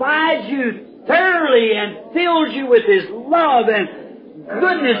sanctifies you thoroughly and fills you with His love and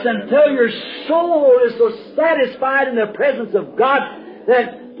goodness until your soul is so satisfied in the presence of God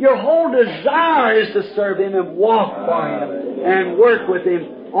that your whole desire is to serve Him and walk for Him and work with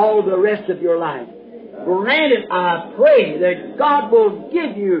Him all the rest of your life. Granted, I pray that God will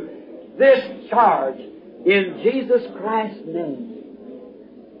give you this charge in Jesus Christ's name.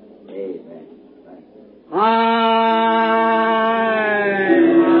 Amen.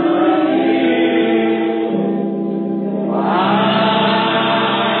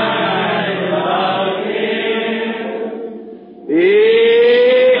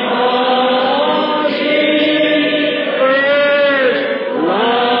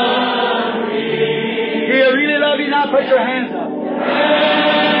 Put your hands up.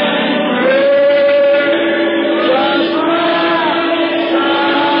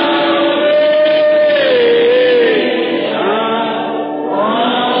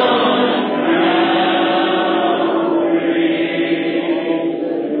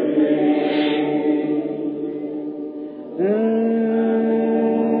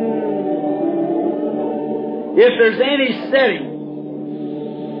 If there's any setting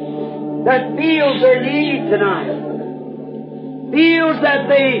that feels their need tonight, feels that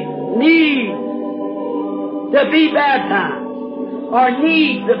they need to be baptized or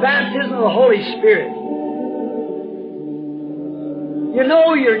need the baptism of the Holy Spirit. You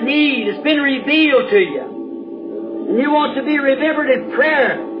know your need. It's been revealed to you. And you want to be remembered in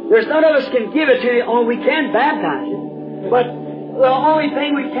prayer. There's none of us can give it to you. Oh, we can baptize you. But the only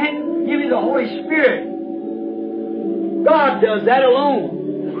thing we can't give you the Holy Spirit. God does that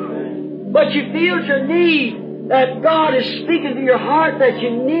alone. But you feel your need, that God is speaking to your heart that you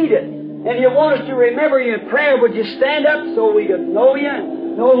need it. And you want us to remember you in prayer. Would you stand up so we can know you,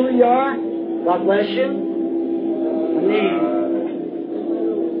 know who you are? God bless you. I need you.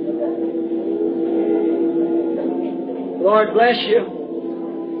 Lord bless you.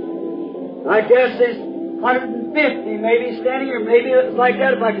 I guess there's 150 maybe standing here, maybe it's like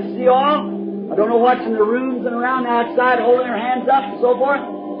that if I can see all. I don't know what's in the rooms and around outside holding their hands up and so forth.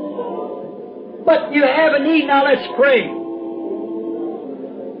 But you have a need, now let's pray.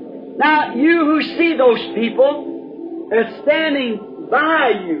 Now, you who see those people are standing by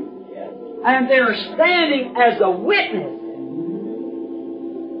you, and they're standing as a witness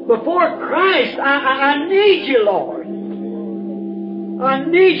before Christ. I need you, Lord. I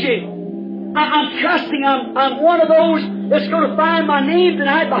need you. I'm trusting. I'm one of those that's going to find my name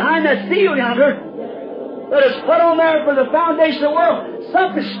tonight behind that seal yonder that is put on there for the foundation of the world.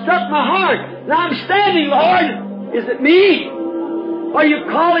 Something struck my heart. And I'm standing, Lord. Is it me? Are you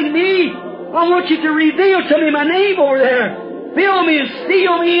calling me? I want you to reveal to me my name over there. Fill me and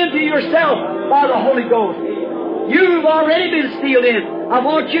seal me into yourself by the Holy Ghost. You've already been sealed in. I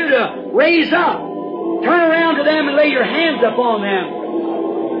want you to raise up. Turn around to them and lay your hands upon them.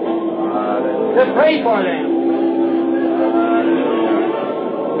 To pray for them.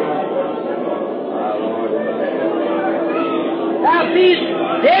 Now be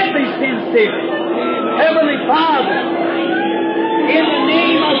deadly sincere. Heavenly Father, in the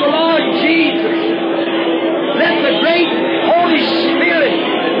name of the Lord Jesus, let the great Holy Spirit